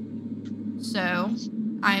hard. So,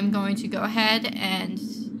 I'm going to go ahead and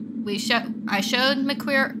I showed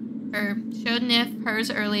Nif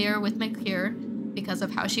hers earlier with McQueer because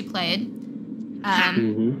of how she played.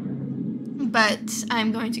 But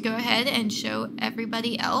I'm going to go ahead and show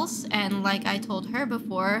everybody else, and like I told her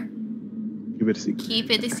before, Keep it a secret.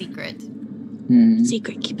 Keep it a secret.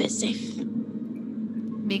 Secret, keep it safe.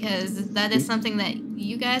 Because that is something that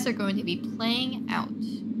you guys are going to be playing out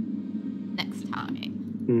next time.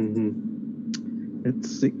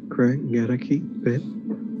 It's secret, gotta keep it.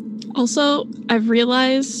 Also, I've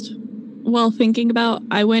realized while thinking about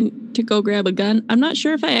I went to go grab a gun, I'm not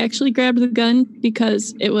sure if I actually grabbed the gun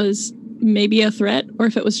because it was maybe a threat or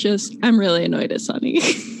if it was just, I'm really annoyed at Sonny.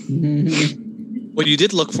 Well, you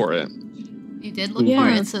did look for it. You did look for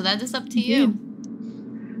it, so that is up to you.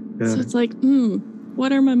 Yeah. So it's like,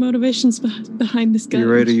 what are my motivations behind this gun?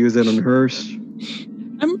 You ready to use it on Hirsch?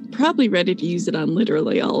 I'm probably ready to use it on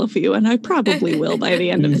literally all of you, and I probably will by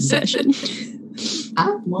the end of the session.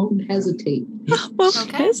 I won't hesitate. I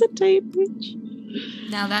won't hesitate, bitch.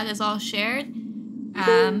 Now that is all shared.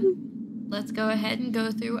 Let's go ahead and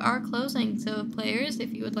go through our closing. So, players,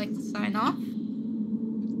 if you would like to sign off.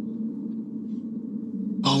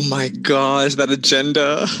 Oh my gosh, that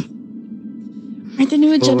agenda. Aren't the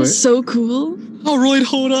new agendas so cool? Oh, Royd,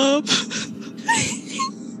 hold up.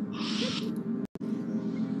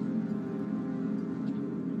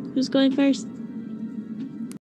 Who's going first?